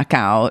my back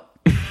out.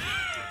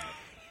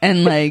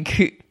 And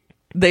like,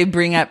 they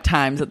bring up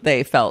times that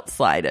they felt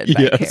slighted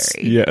by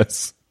Carrie.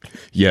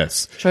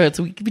 Yes. Charlotte,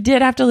 so we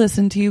did have to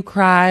listen to you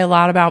cry a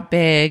lot about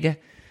Big,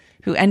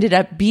 who ended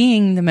up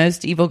being the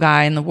most evil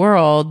guy in the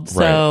world.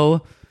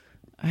 So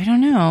I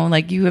don't know,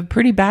 like, you have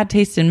pretty bad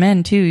taste in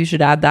men too. You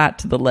should add that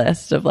to the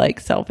list of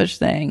like selfish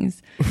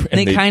things. And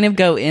they kind of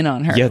go in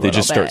on her. Yeah, they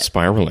just start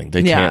spiraling.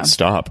 They can't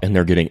stop, and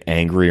they're getting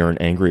angrier and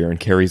angrier. And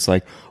Carrie's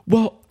like,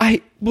 well,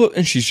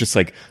 and she's just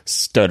like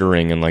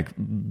stuttering and like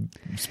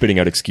spitting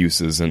out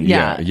excuses. And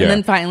yeah. And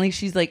then finally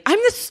she's like, I'm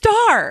the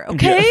star,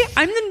 okay? Yeah.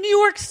 I'm the New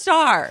York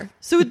star.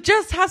 So it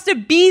just has to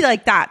be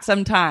like that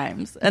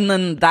sometimes. And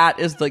then that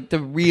is like the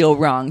real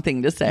wrong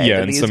thing to say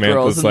to these Samantha's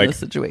girls in like, this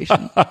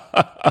situation.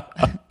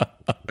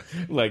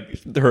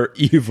 like her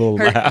evil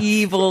laugh.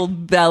 Evil,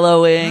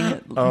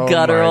 bellowing,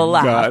 guttural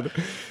laugh. God.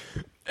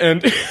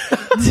 And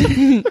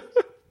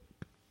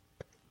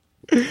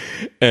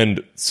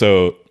and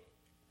so,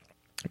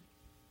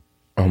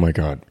 oh my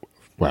God.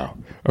 Wow.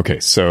 Okay.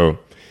 So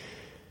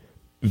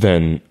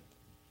then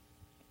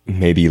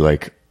maybe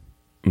like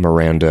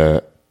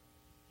Miranda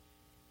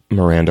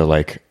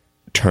like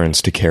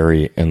turns to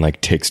Carrie and like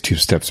takes 2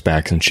 steps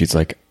back, and she's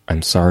like,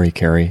 I'm sorry,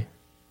 Carrie.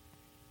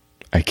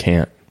 I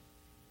can't.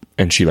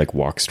 And she like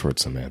walks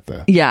towards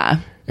Samantha. Yeah.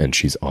 And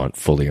she's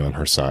fully on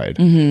her side.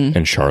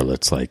 And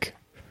Charlotte's like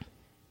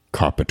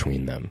caught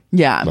between them.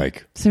 Yeah.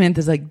 Like,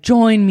 Samantha's like,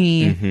 join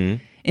me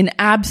in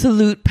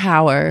absolute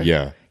power.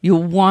 Yeah.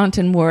 You'll want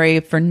and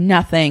worry for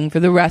nothing for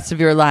the rest of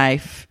your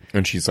life.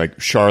 and she's like,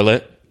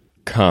 Charlotte,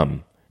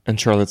 come. And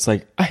Charlotte's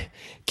like, I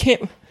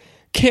can't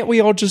we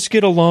all just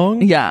get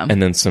along? Yeah.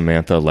 And then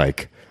Samantha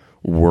like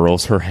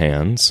whirls her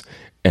hands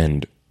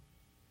and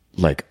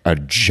like a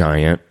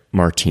giant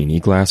martini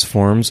glass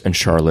forms, and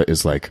Charlotte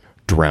is like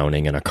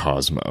drowning in a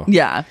Cosmo.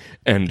 Yeah.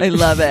 And I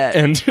love it.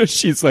 And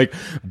she's like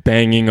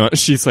banging on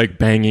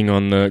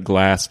the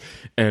glass,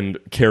 and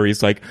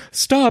Carrie's like,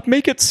 stop,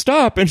 make it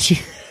stop. And she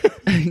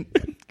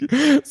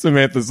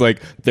Samantha's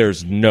like,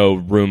 there's no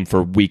room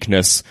for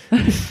weakness.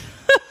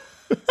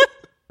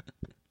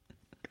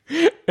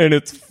 And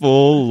it's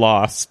full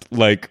Lost,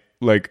 like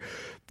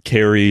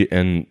Carrie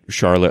and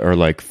Charlotte are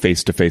like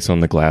face to face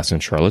on the glass,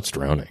 and Charlotte's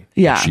drowning.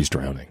 Yeah. She's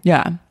drowning.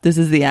 Yeah. This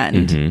is the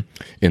end. Mm-hmm.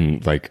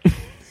 In like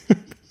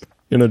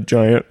in a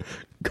giant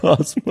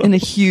Cosmo. In a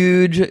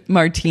huge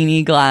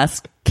martini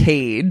glass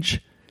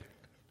cage.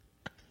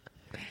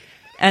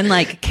 And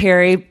like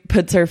Carrie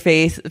puts her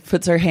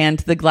hand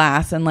to the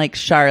glass, and like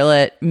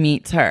Charlotte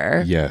meets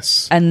her.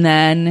 Yes. And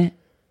then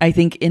I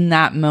think in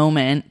that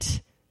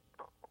moment,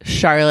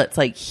 Charlotte's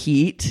like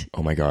heat.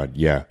 Oh my God.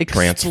 Yeah.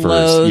 Explodes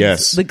Transfers.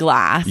 Yes. the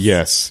glass.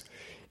 Yes.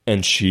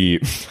 And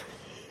she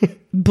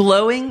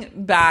blowing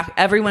back.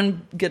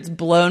 Everyone gets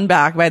blown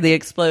back by the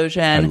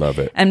explosion. I love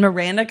it. And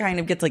Miranda kind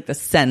of gets like the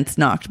sense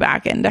knocked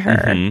back into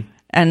her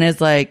and is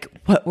like,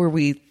 what were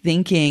we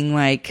thinking?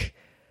 Like,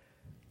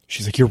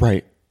 she's like, you're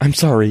right. I'm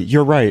sorry.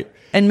 You're right.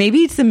 and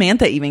maybe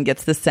Samantha even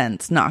gets the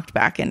sense knocked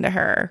back into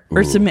her,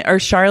 or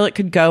Charlotte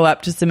could go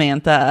up to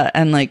Samantha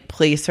and like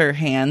place her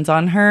hands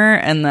on her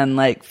and then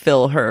like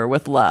fill her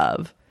with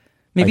love.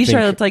 Maybe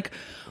Charlotte's like,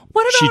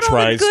 what about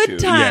all the good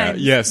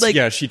times? Yeah. Yes. Like,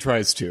 yeah. She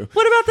tries to.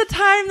 what about the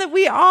time that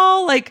we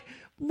all like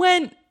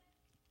went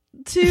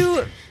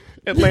to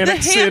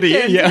Atlantic City.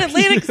 Hamptons Yeah. in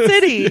Atlantic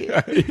City.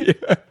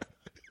 Yeah.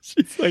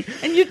 She's like,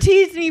 And you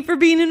teased me for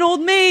being an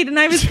old maid, and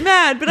I was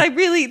mad, but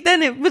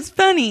then it was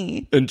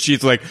funny. and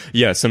she's like,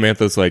 yeah.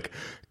 Samantha's like,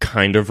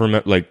 kind of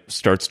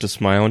starts to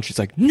smile, and she's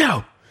like,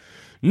 no,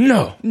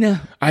 no, No.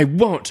 I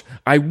won't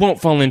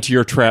fall into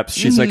your traps.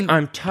 She's like,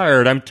 I'm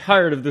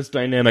tired of this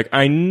dynamic.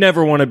 I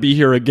never want to be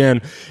here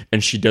again.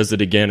 And she does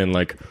it again and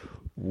like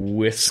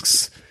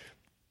whisks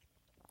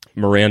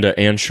Miranda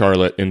and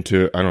Charlotte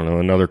into, I don't know,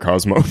 another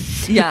Cosmo.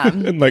 Yeah.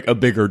 And like a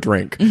bigger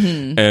drink.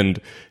 And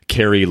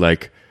Carrie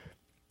like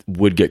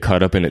would get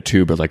caught up in it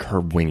too, but like her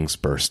wings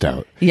burst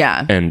out.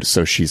 Yeah. And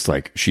so she's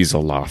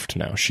aloft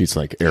now. She's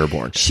like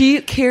airborne.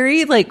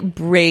 Carrie like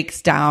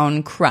breaks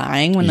down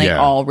crying when they Yeah.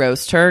 all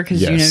roast her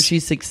because you Yes. know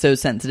she's like so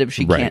sensitive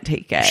she Right. can't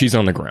take it. She's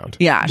on the ground.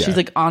 Yeah, she's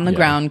like on the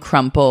ground,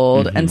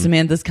 crumpled, and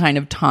Samantha's kind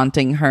of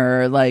taunting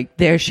her, like,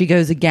 there she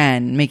goes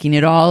again, making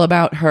it all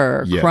about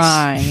her, Yes.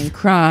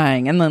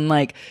 crying, and then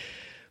like,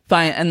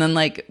 fine, and then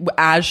like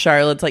as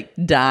Charlotte's like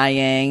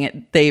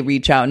dying, they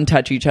reach out and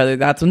touch each other.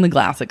 That's when the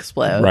glass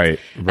explodes, Right.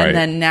 And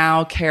then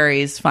now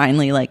Carrie's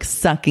finally like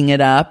sucking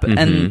it up,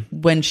 and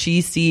when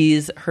she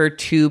sees her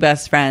two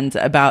best friends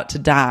about to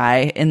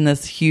die in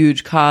this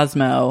huge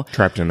Cosmo.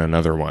 Trapped in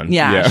another one.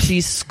 Yeah,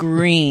 she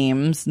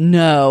screams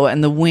no,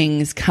 and the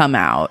wings come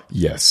out.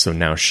 Yes. So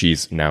now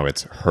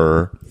it's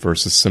her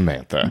versus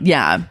Samantha.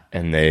 Yeah.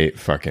 And they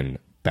fucking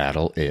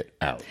battle it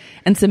out.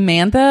 And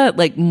Samantha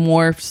like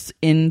morphs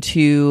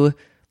into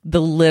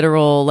the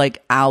literal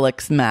like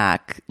Alex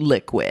Mack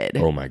liquid.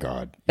 Oh my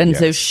God. And Yes.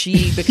 so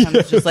she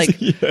becomes just like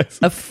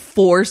a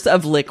force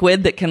of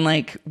liquid that can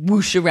like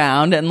whoosh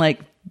around and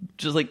like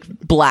just like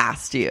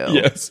blast you.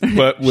 Yes.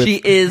 But with She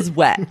is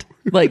wet.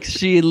 Like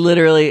she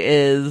literally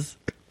is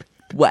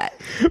wet.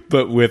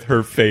 but with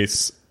her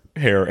face,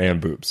 hair, and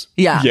boobs.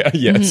 Yeah. Yeah.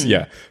 Yes.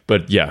 Yeah.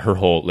 But yeah, her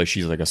whole like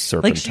she's like a Like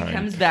serpentine. she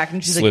comes back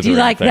and she's like, "Do you slithering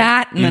like thing.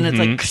 that?" And then it's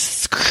like,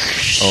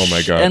 Oh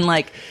my God. and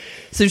like,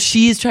 so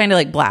she's trying to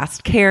like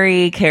blast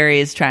Carrie. Carrie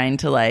is trying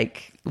to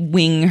like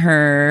wing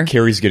her.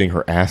 Carrie's getting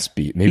her ass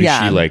beat. Maybe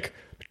Yeah. she like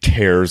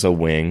tears a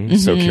wing,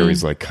 so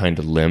Carrie's like kind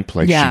of limp.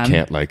 Like Yeah.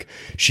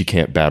 she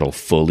can't battle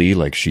fully.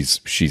 Like she's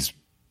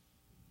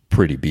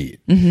pretty beat.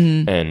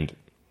 And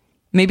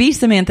Maybe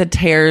Samantha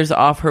tears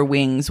off her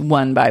wings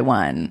one by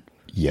one.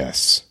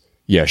 yes.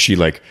 Yeah,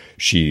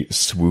 she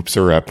swoops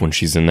her up when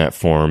she's in that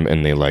form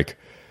and they like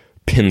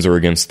pins her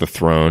against the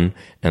throne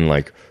and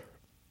like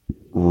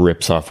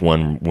rips off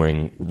one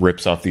wing,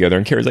 rips off the other,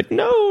 and Carrie's like,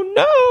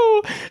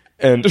 no.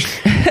 And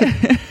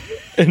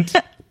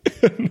and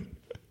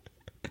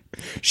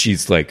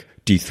she's like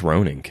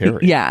dethroning Carrie.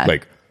 Yeah.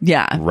 Like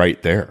Yeah.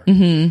 right there.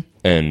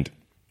 And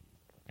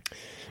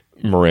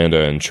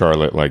Miranda and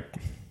Charlotte, like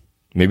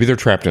maybe they're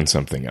trapped in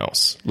something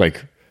else.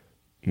 Like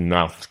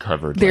mouth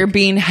covered. They're like,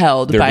 being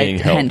held they're by being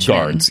held henchmen.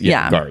 guards.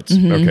 Yeah, guards.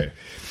 Okay.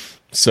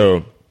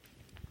 So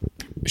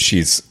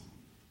she's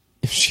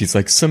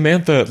like,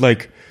 Samantha,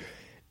 like,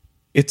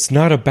 it's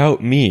not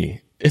about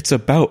me. It's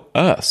about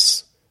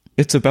us.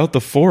 It's about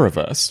the four of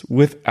us.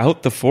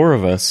 Without the four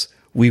of us,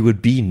 we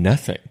would be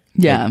nothing.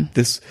 Yeah.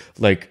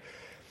 Like,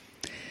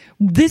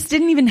 This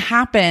didn't even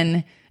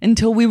happen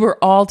until we were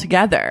all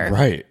together.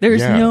 Right,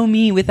 There's yeah. no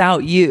me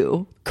without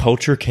you.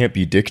 culture can't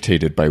be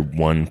dictated by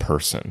one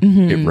person.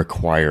 It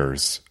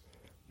requires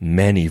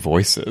many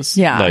voices.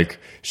 Yeah. Like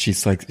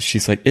she's like,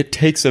 it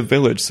takes a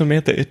village,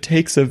 Samantha, it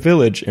takes a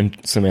village. And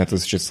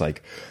Samantha's just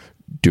like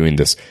doing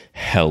this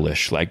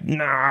hellish, like,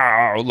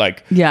 no,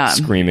 like Yeah.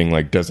 screaming,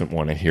 like doesn't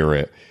want to hear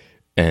it.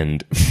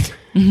 And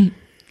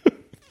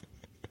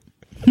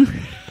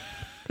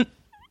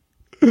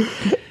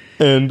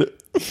and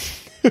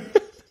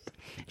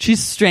She's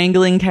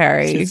strangling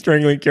Carrie. she's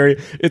strangling Carrie.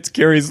 It's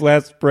Carrie's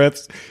last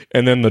breaths.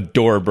 And then the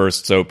door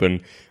bursts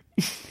open.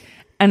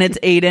 And it's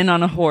Aiden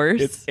on a horse.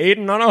 It's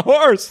Aiden on a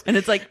horse. and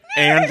it's like,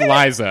 And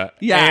Liza.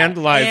 yeah. And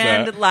Liza.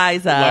 And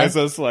Liza.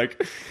 Liza's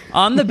like,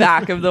 on the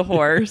back of the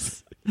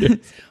horse,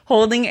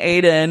 holding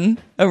Aiden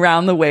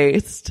around the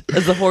waist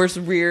as the horse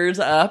rears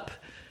up.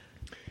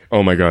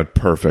 oh my God,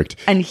 perfect.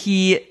 And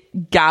he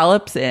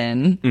gallops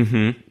in.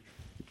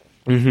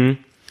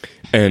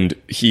 And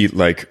he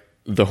like,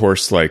 the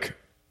horse like,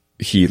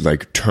 he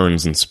like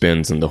turns and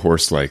spins and the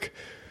horse like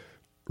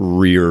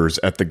rears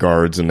at the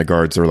guards and the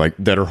guards are like,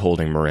 that are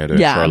holding Miranda and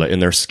Yeah. Charlotte. And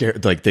they're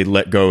scared, like they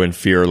let go in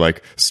fear,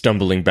 like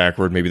stumbling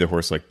backward. Maybe the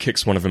horse like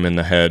kicks one of them in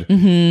the head.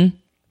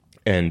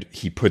 And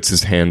he puts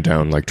his hand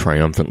down like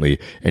triumphantly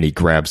and he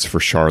grabs for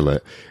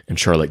Charlotte and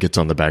Charlotte gets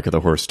on the back of the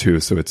horse too.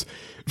 So it's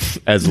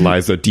as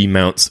Liza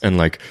demounts and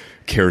like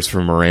cares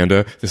for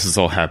Miranda, this is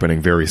all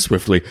happening very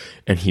swiftly.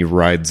 And he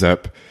rides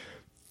up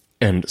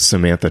and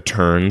Samantha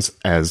turns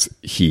as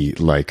he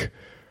like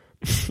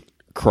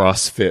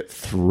CrossFit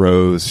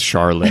throws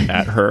Charlotte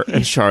at her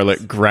and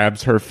Charlotte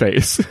grabs her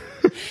face.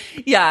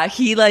 Yeah,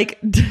 he like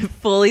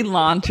fully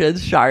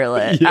launches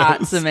Charlotte at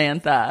Yes.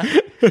 Samantha.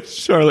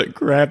 Charlotte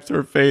grabs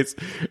her face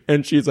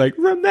and she's like,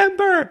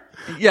 remember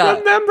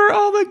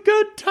all the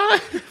good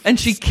times. And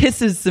she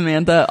kisses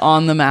Samantha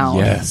on the mouth.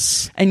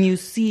 Yes. And you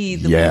see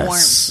the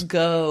Yes.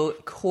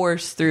 warmth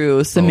course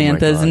through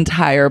Samantha's God.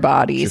 entire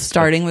body,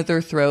 starting with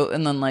her throat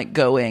and then like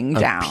going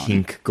down.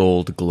 Pink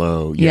gold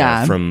glow.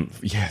 Yeah.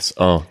 Yes.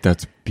 Oh,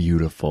 that's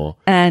beautiful.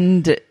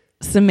 And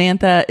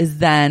Samantha is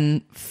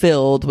then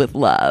filled with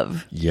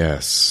love.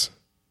 Yes.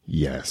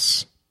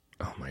 Yes.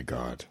 Oh my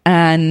God.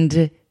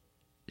 And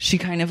she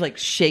kind of like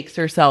shakes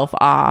herself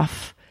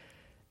off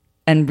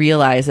and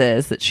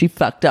realizes that she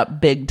fucked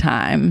up big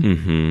time.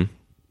 Mm-hmm.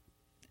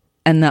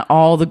 And that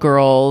all the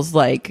girls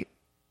like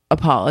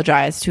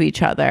apologize to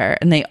each other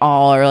and they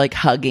all are like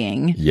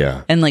hugging.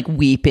 Yeah. And like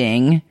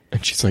weeping.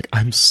 And she's like,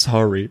 I'm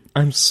sorry.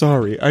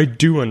 I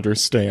do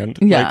understand.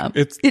 Yeah.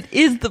 Like, it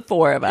is the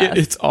four of us.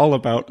 it's all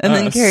about and us.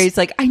 then Carrie's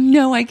like, I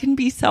know I can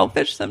be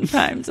selfish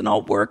sometimes and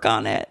I'll work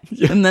on it.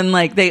 Yeah. And then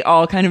like they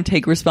all kind of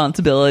take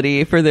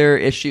responsibility for their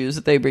issues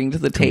that they bring to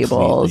the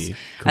tables.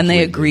 And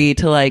they agree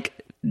to like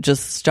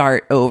just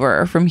start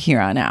over from here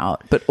on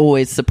out, but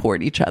always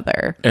support each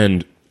other.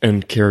 And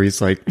Carrie's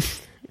like,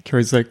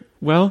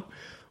 well,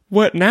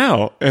 what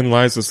now? And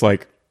Liza's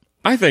like,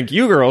 I think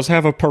you girls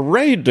have a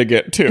parade to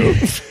get to.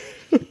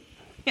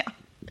 Yeah.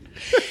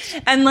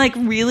 And like,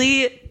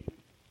 really,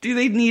 do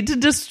they need to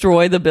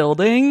destroy the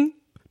building?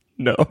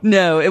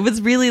 No, it was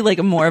really like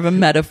more of a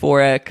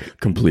metaphoric.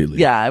 Completely.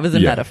 Yeah, it was a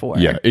metaphor.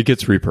 Yeah, it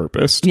gets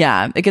repurposed.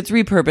 Yeah, it gets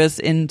repurposed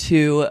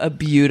into a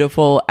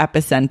beautiful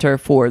epicenter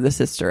for the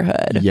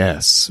sisterhood.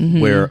 Yes.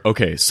 Mm-hmm. Where,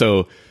 okay,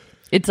 so.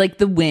 It's like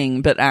the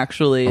Wing, but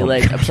actually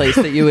like a place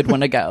that you would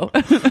want to go.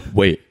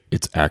 Wait,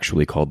 it's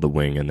actually called the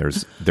Wing, and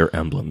their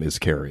emblem is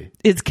Carrie.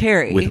 It's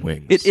Carrie. With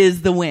wings. It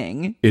is the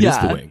Wing. It is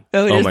the Wing.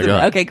 Oh, it is my the God.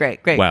 Wing. Okay,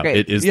 great. Wow, great.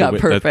 it is yeah, the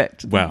Wing.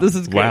 perfect. Wow. This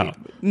is great. Wow.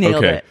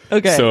 Nailed it.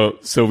 Okay.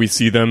 So we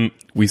see them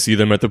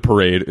at the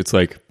parade. It's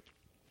like,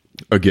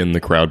 again, the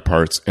crowd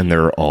parts, and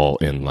they're all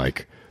in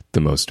like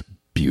the most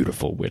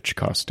beautiful witch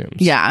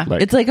costumes. Yeah.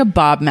 Like, it's like a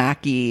Bob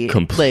Mackie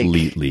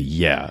completely,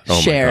 yeah. Oh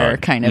my Cher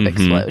God. kind of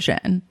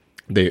explosion.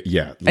 I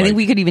think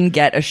we could even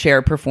get a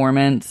Cher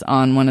performance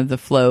on one of the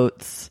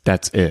floats.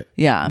 That's it.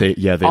 Yeah. They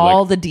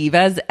all like, the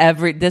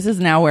divas, this is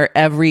now where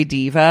every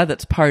diva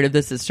that's part of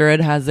the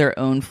sisterhood has their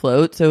own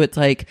float. So it's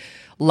like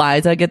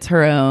Liza gets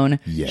her own,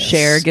 yes.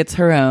 Cher gets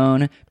her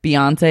own,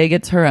 Beyonce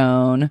gets her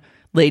own,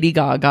 Lady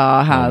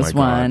Gaga has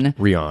one.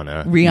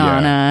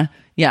 Rihanna.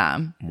 Yeah.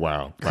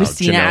 Wow.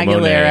 Christina Janelle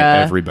Aguilera,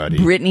 Monáe, everybody.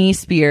 Britney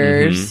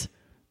Spears.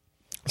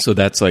 So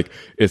that's like,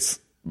 it's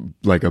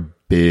like a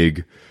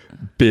big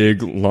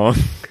long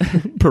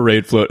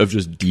parade float of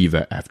just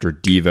diva after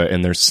diva,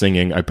 and they're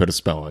singing I Put a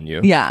Spell on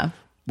You. Yeah.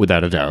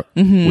 Without a doubt.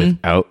 Mm-hmm.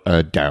 Without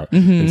a doubt.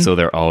 Mm-hmm. And so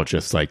they're all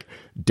just like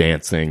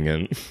dancing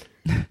and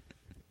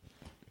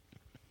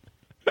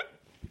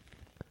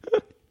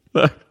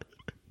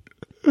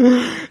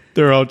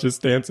they're all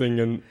just dancing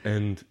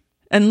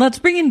and let's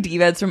bring in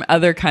divas from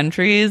other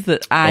countries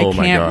that I Oh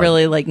my can't God.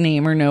 really like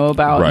name or know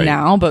about Right.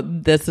 now,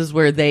 but this is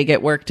where they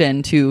get worked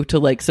into to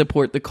like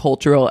support the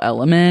cultural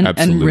element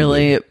Absolutely. and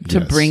really to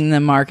Yes. bring the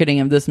marketing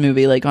of this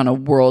movie like on a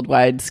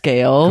worldwide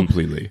scale.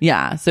 Completely.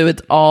 Yeah. So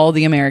it's all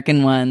the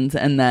American ones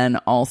and then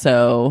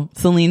also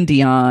Celine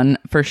Dion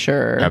for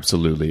sure.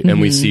 Absolutely. And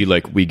we see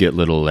like we get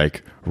little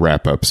like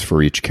wrap ups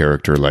for each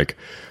character, like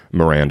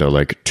Miranda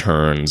like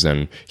turns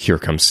and here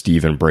comes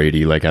Steve and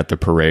Brady like at the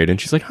parade, and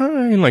she's like hi,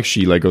 and like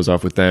she like goes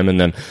off with them, and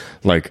then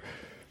like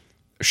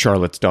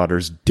Charlotte's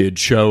daughters did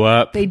show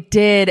up. They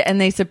did, and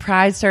they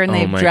surprised her and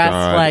they my dressed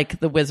God. like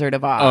the Wizard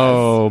of Oz.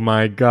 Oh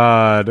my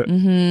God.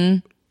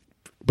 Mm-hmm.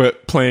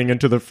 But playing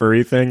into the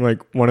furry thing, like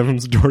one of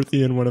them's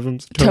Dorothy and one of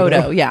them's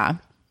Toto, yeah.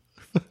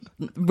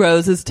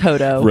 Rose is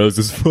Toto. Rose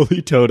is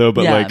fully Toto,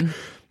 but Yeah. like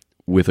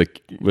with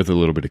a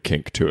little bit of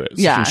kink to it.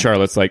 Yeah. And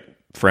Charlotte's like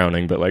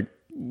frowning, but like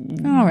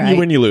All right. you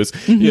win, you lose.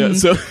 Yeah.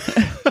 So,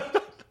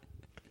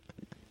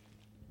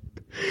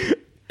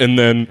 and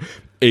then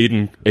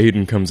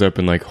Aiden comes up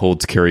and like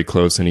holds Carrie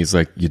close, and he's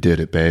like, "You did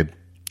it, babe.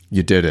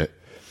 You did it."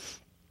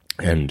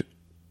 And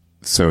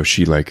so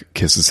she like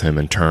kisses him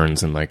and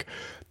turns, and like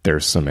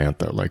there's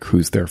Samantha. Like,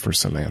 who's there for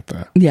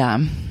Samantha? Yeah.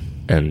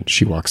 And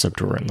she walks up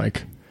to her and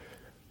like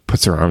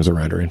puts her arms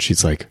around her, and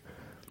she's like,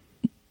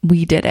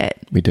 We did it.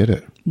 "We did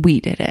it. We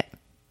did it."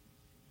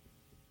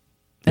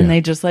 And Yeah.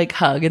 they just like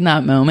hug in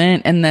that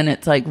moment. And then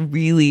it's like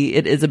really,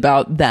 it is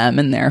about them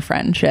and their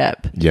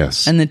friendship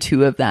Yes. and the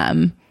two of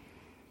them.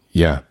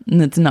 Yeah.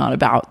 And it's not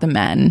about the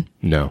men,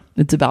 No.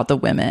 it's about the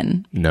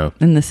women No.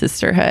 and the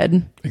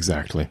sisterhood.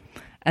 Exactly.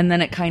 And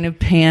then it kind of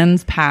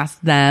pans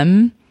past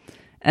them.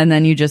 And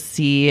then you just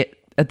see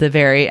at the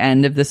very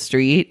end of the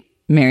street,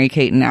 Mary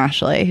Kate and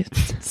Ashley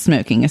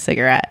smoking a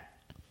cigarette.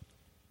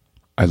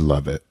 I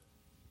love it.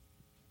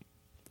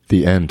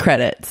 The end.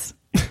 Credits.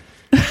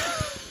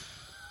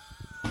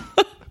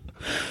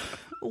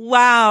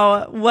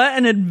 Wow, what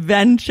an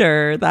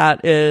adventure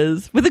that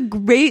is, with a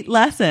great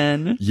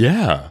lesson.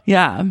 Yeah.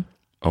 Yeah.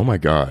 Oh my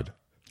God.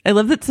 I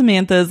love that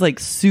Samantha is like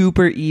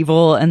super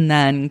evil and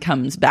then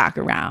comes back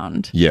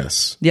around.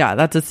 Yes. Yeah,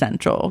 that's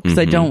essential because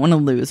I don't want to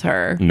lose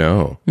her.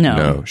 No. No.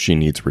 No. She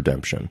needs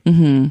redemption.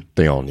 Mm-hmm.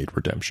 They all need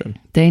redemption.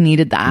 They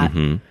needed that.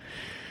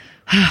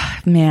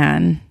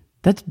 Man,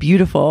 that's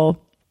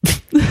beautiful.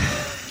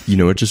 You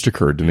know, it just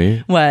occurred to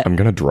me. What? I'm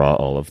going to draw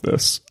all of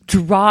this.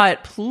 Draw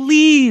it,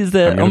 please.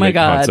 I'm gonna Oh my make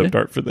God. concept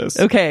art for this.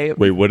 Okay.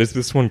 Wait, what is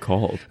this one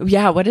called?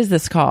 Yeah, what is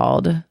this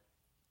called?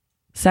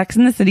 Sex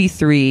and the City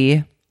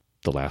 3.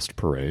 The Last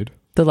Parade.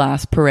 The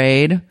Last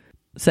Parade,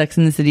 Sex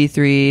and the City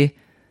 3,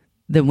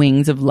 The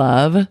Wings of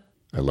Love.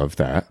 I love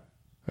that.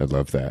 I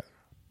love that.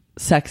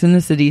 Sex and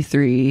the City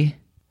 3,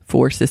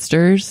 Four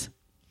Sisters.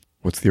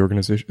 What's the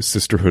organization?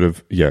 Sisterhood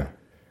of, yeah.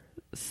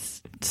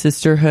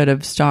 Sisterhood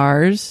of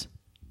Stars.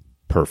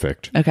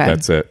 Perfect. Okay.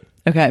 That's it.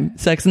 Okay.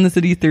 Sex and the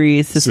City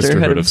 3,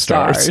 Sisterhood of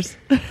Stars.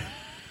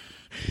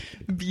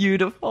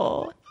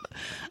 Beautiful.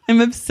 I'm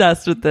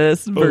obsessed with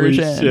this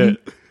version. Holy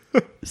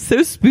shit.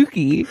 So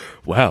spooky.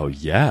 Wow,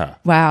 yeah.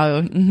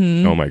 Wow.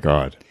 Mm-hmm. Oh my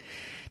God.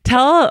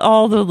 Tell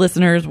all the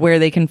listeners where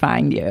they can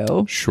find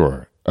you.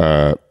 Sure.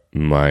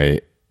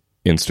 My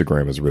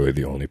Instagram is really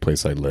the only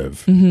place I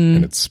live,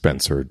 and it's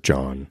Spencer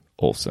John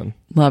Olsen.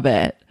 Love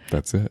it.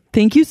 That's it.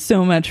 Thank you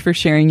so much for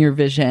sharing your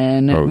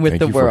vision with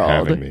the world. Thank you for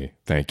having me.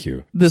 Thank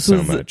you This so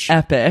was much.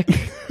 Epic.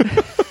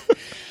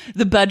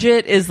 The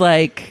budget is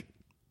like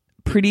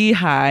pretty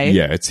high.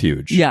 Yeah, it's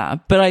huge. Yeah,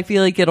 but I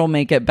feel like it'll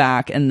make it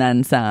back and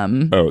then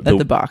some at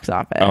the box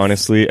office.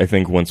 Honestly, I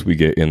think once we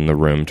get in the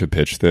room to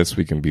pitch this,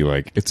 we can be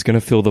like, it's going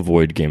to fill the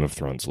void Game of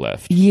Thrones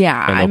left.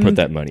 Yeah. And they'll put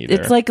that money there.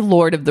 It's like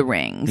Lord of the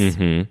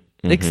Rings,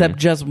 except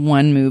just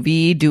one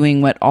movie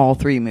doing what all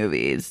three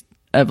movies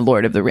of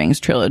Lord of the Rings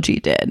trilogy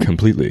did.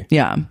 Completely.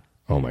 Yeah.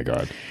 Oh my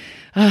God.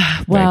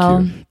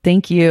 Well,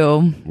 thank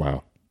you.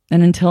 Wow.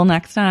 And until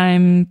next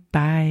time,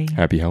 bye.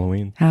 Happy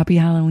Halloween. Happy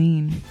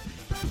Halloween.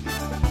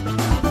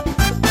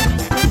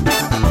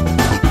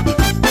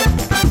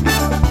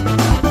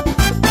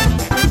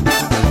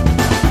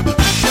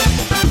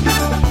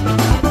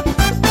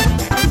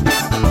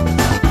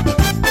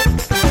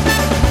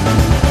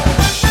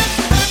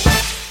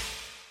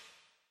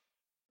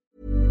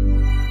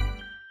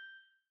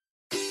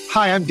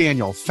 Hi, I'm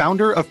Daniel,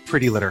 founder of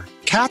Pretty Litter.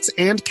 Cats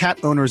and cat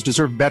owners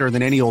deserve better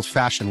than any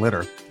old-fashioned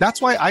litter. That's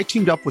why I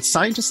teamed up with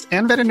scientists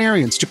and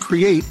veterinarians to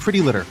create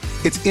Pretty Litter.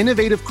 Its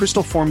innovative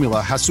crystal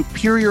formula has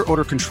superior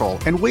odor control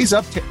and weighs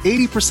up to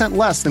 80%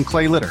 less than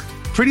clay litter.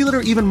 Pretty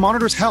Litter even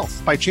monitors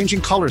health by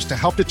changing colors to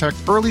help detect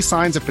early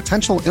signs of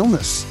potential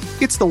illness.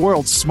 It's the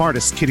world's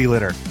smartest kitty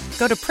litter.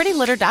 Go to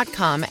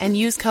prettylitter.com and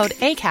use code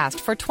ACAST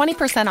for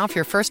 20% off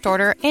your first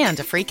order and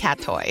a free cat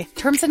toy.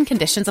 Terms and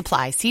conditions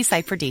apply. See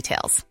site for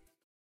details.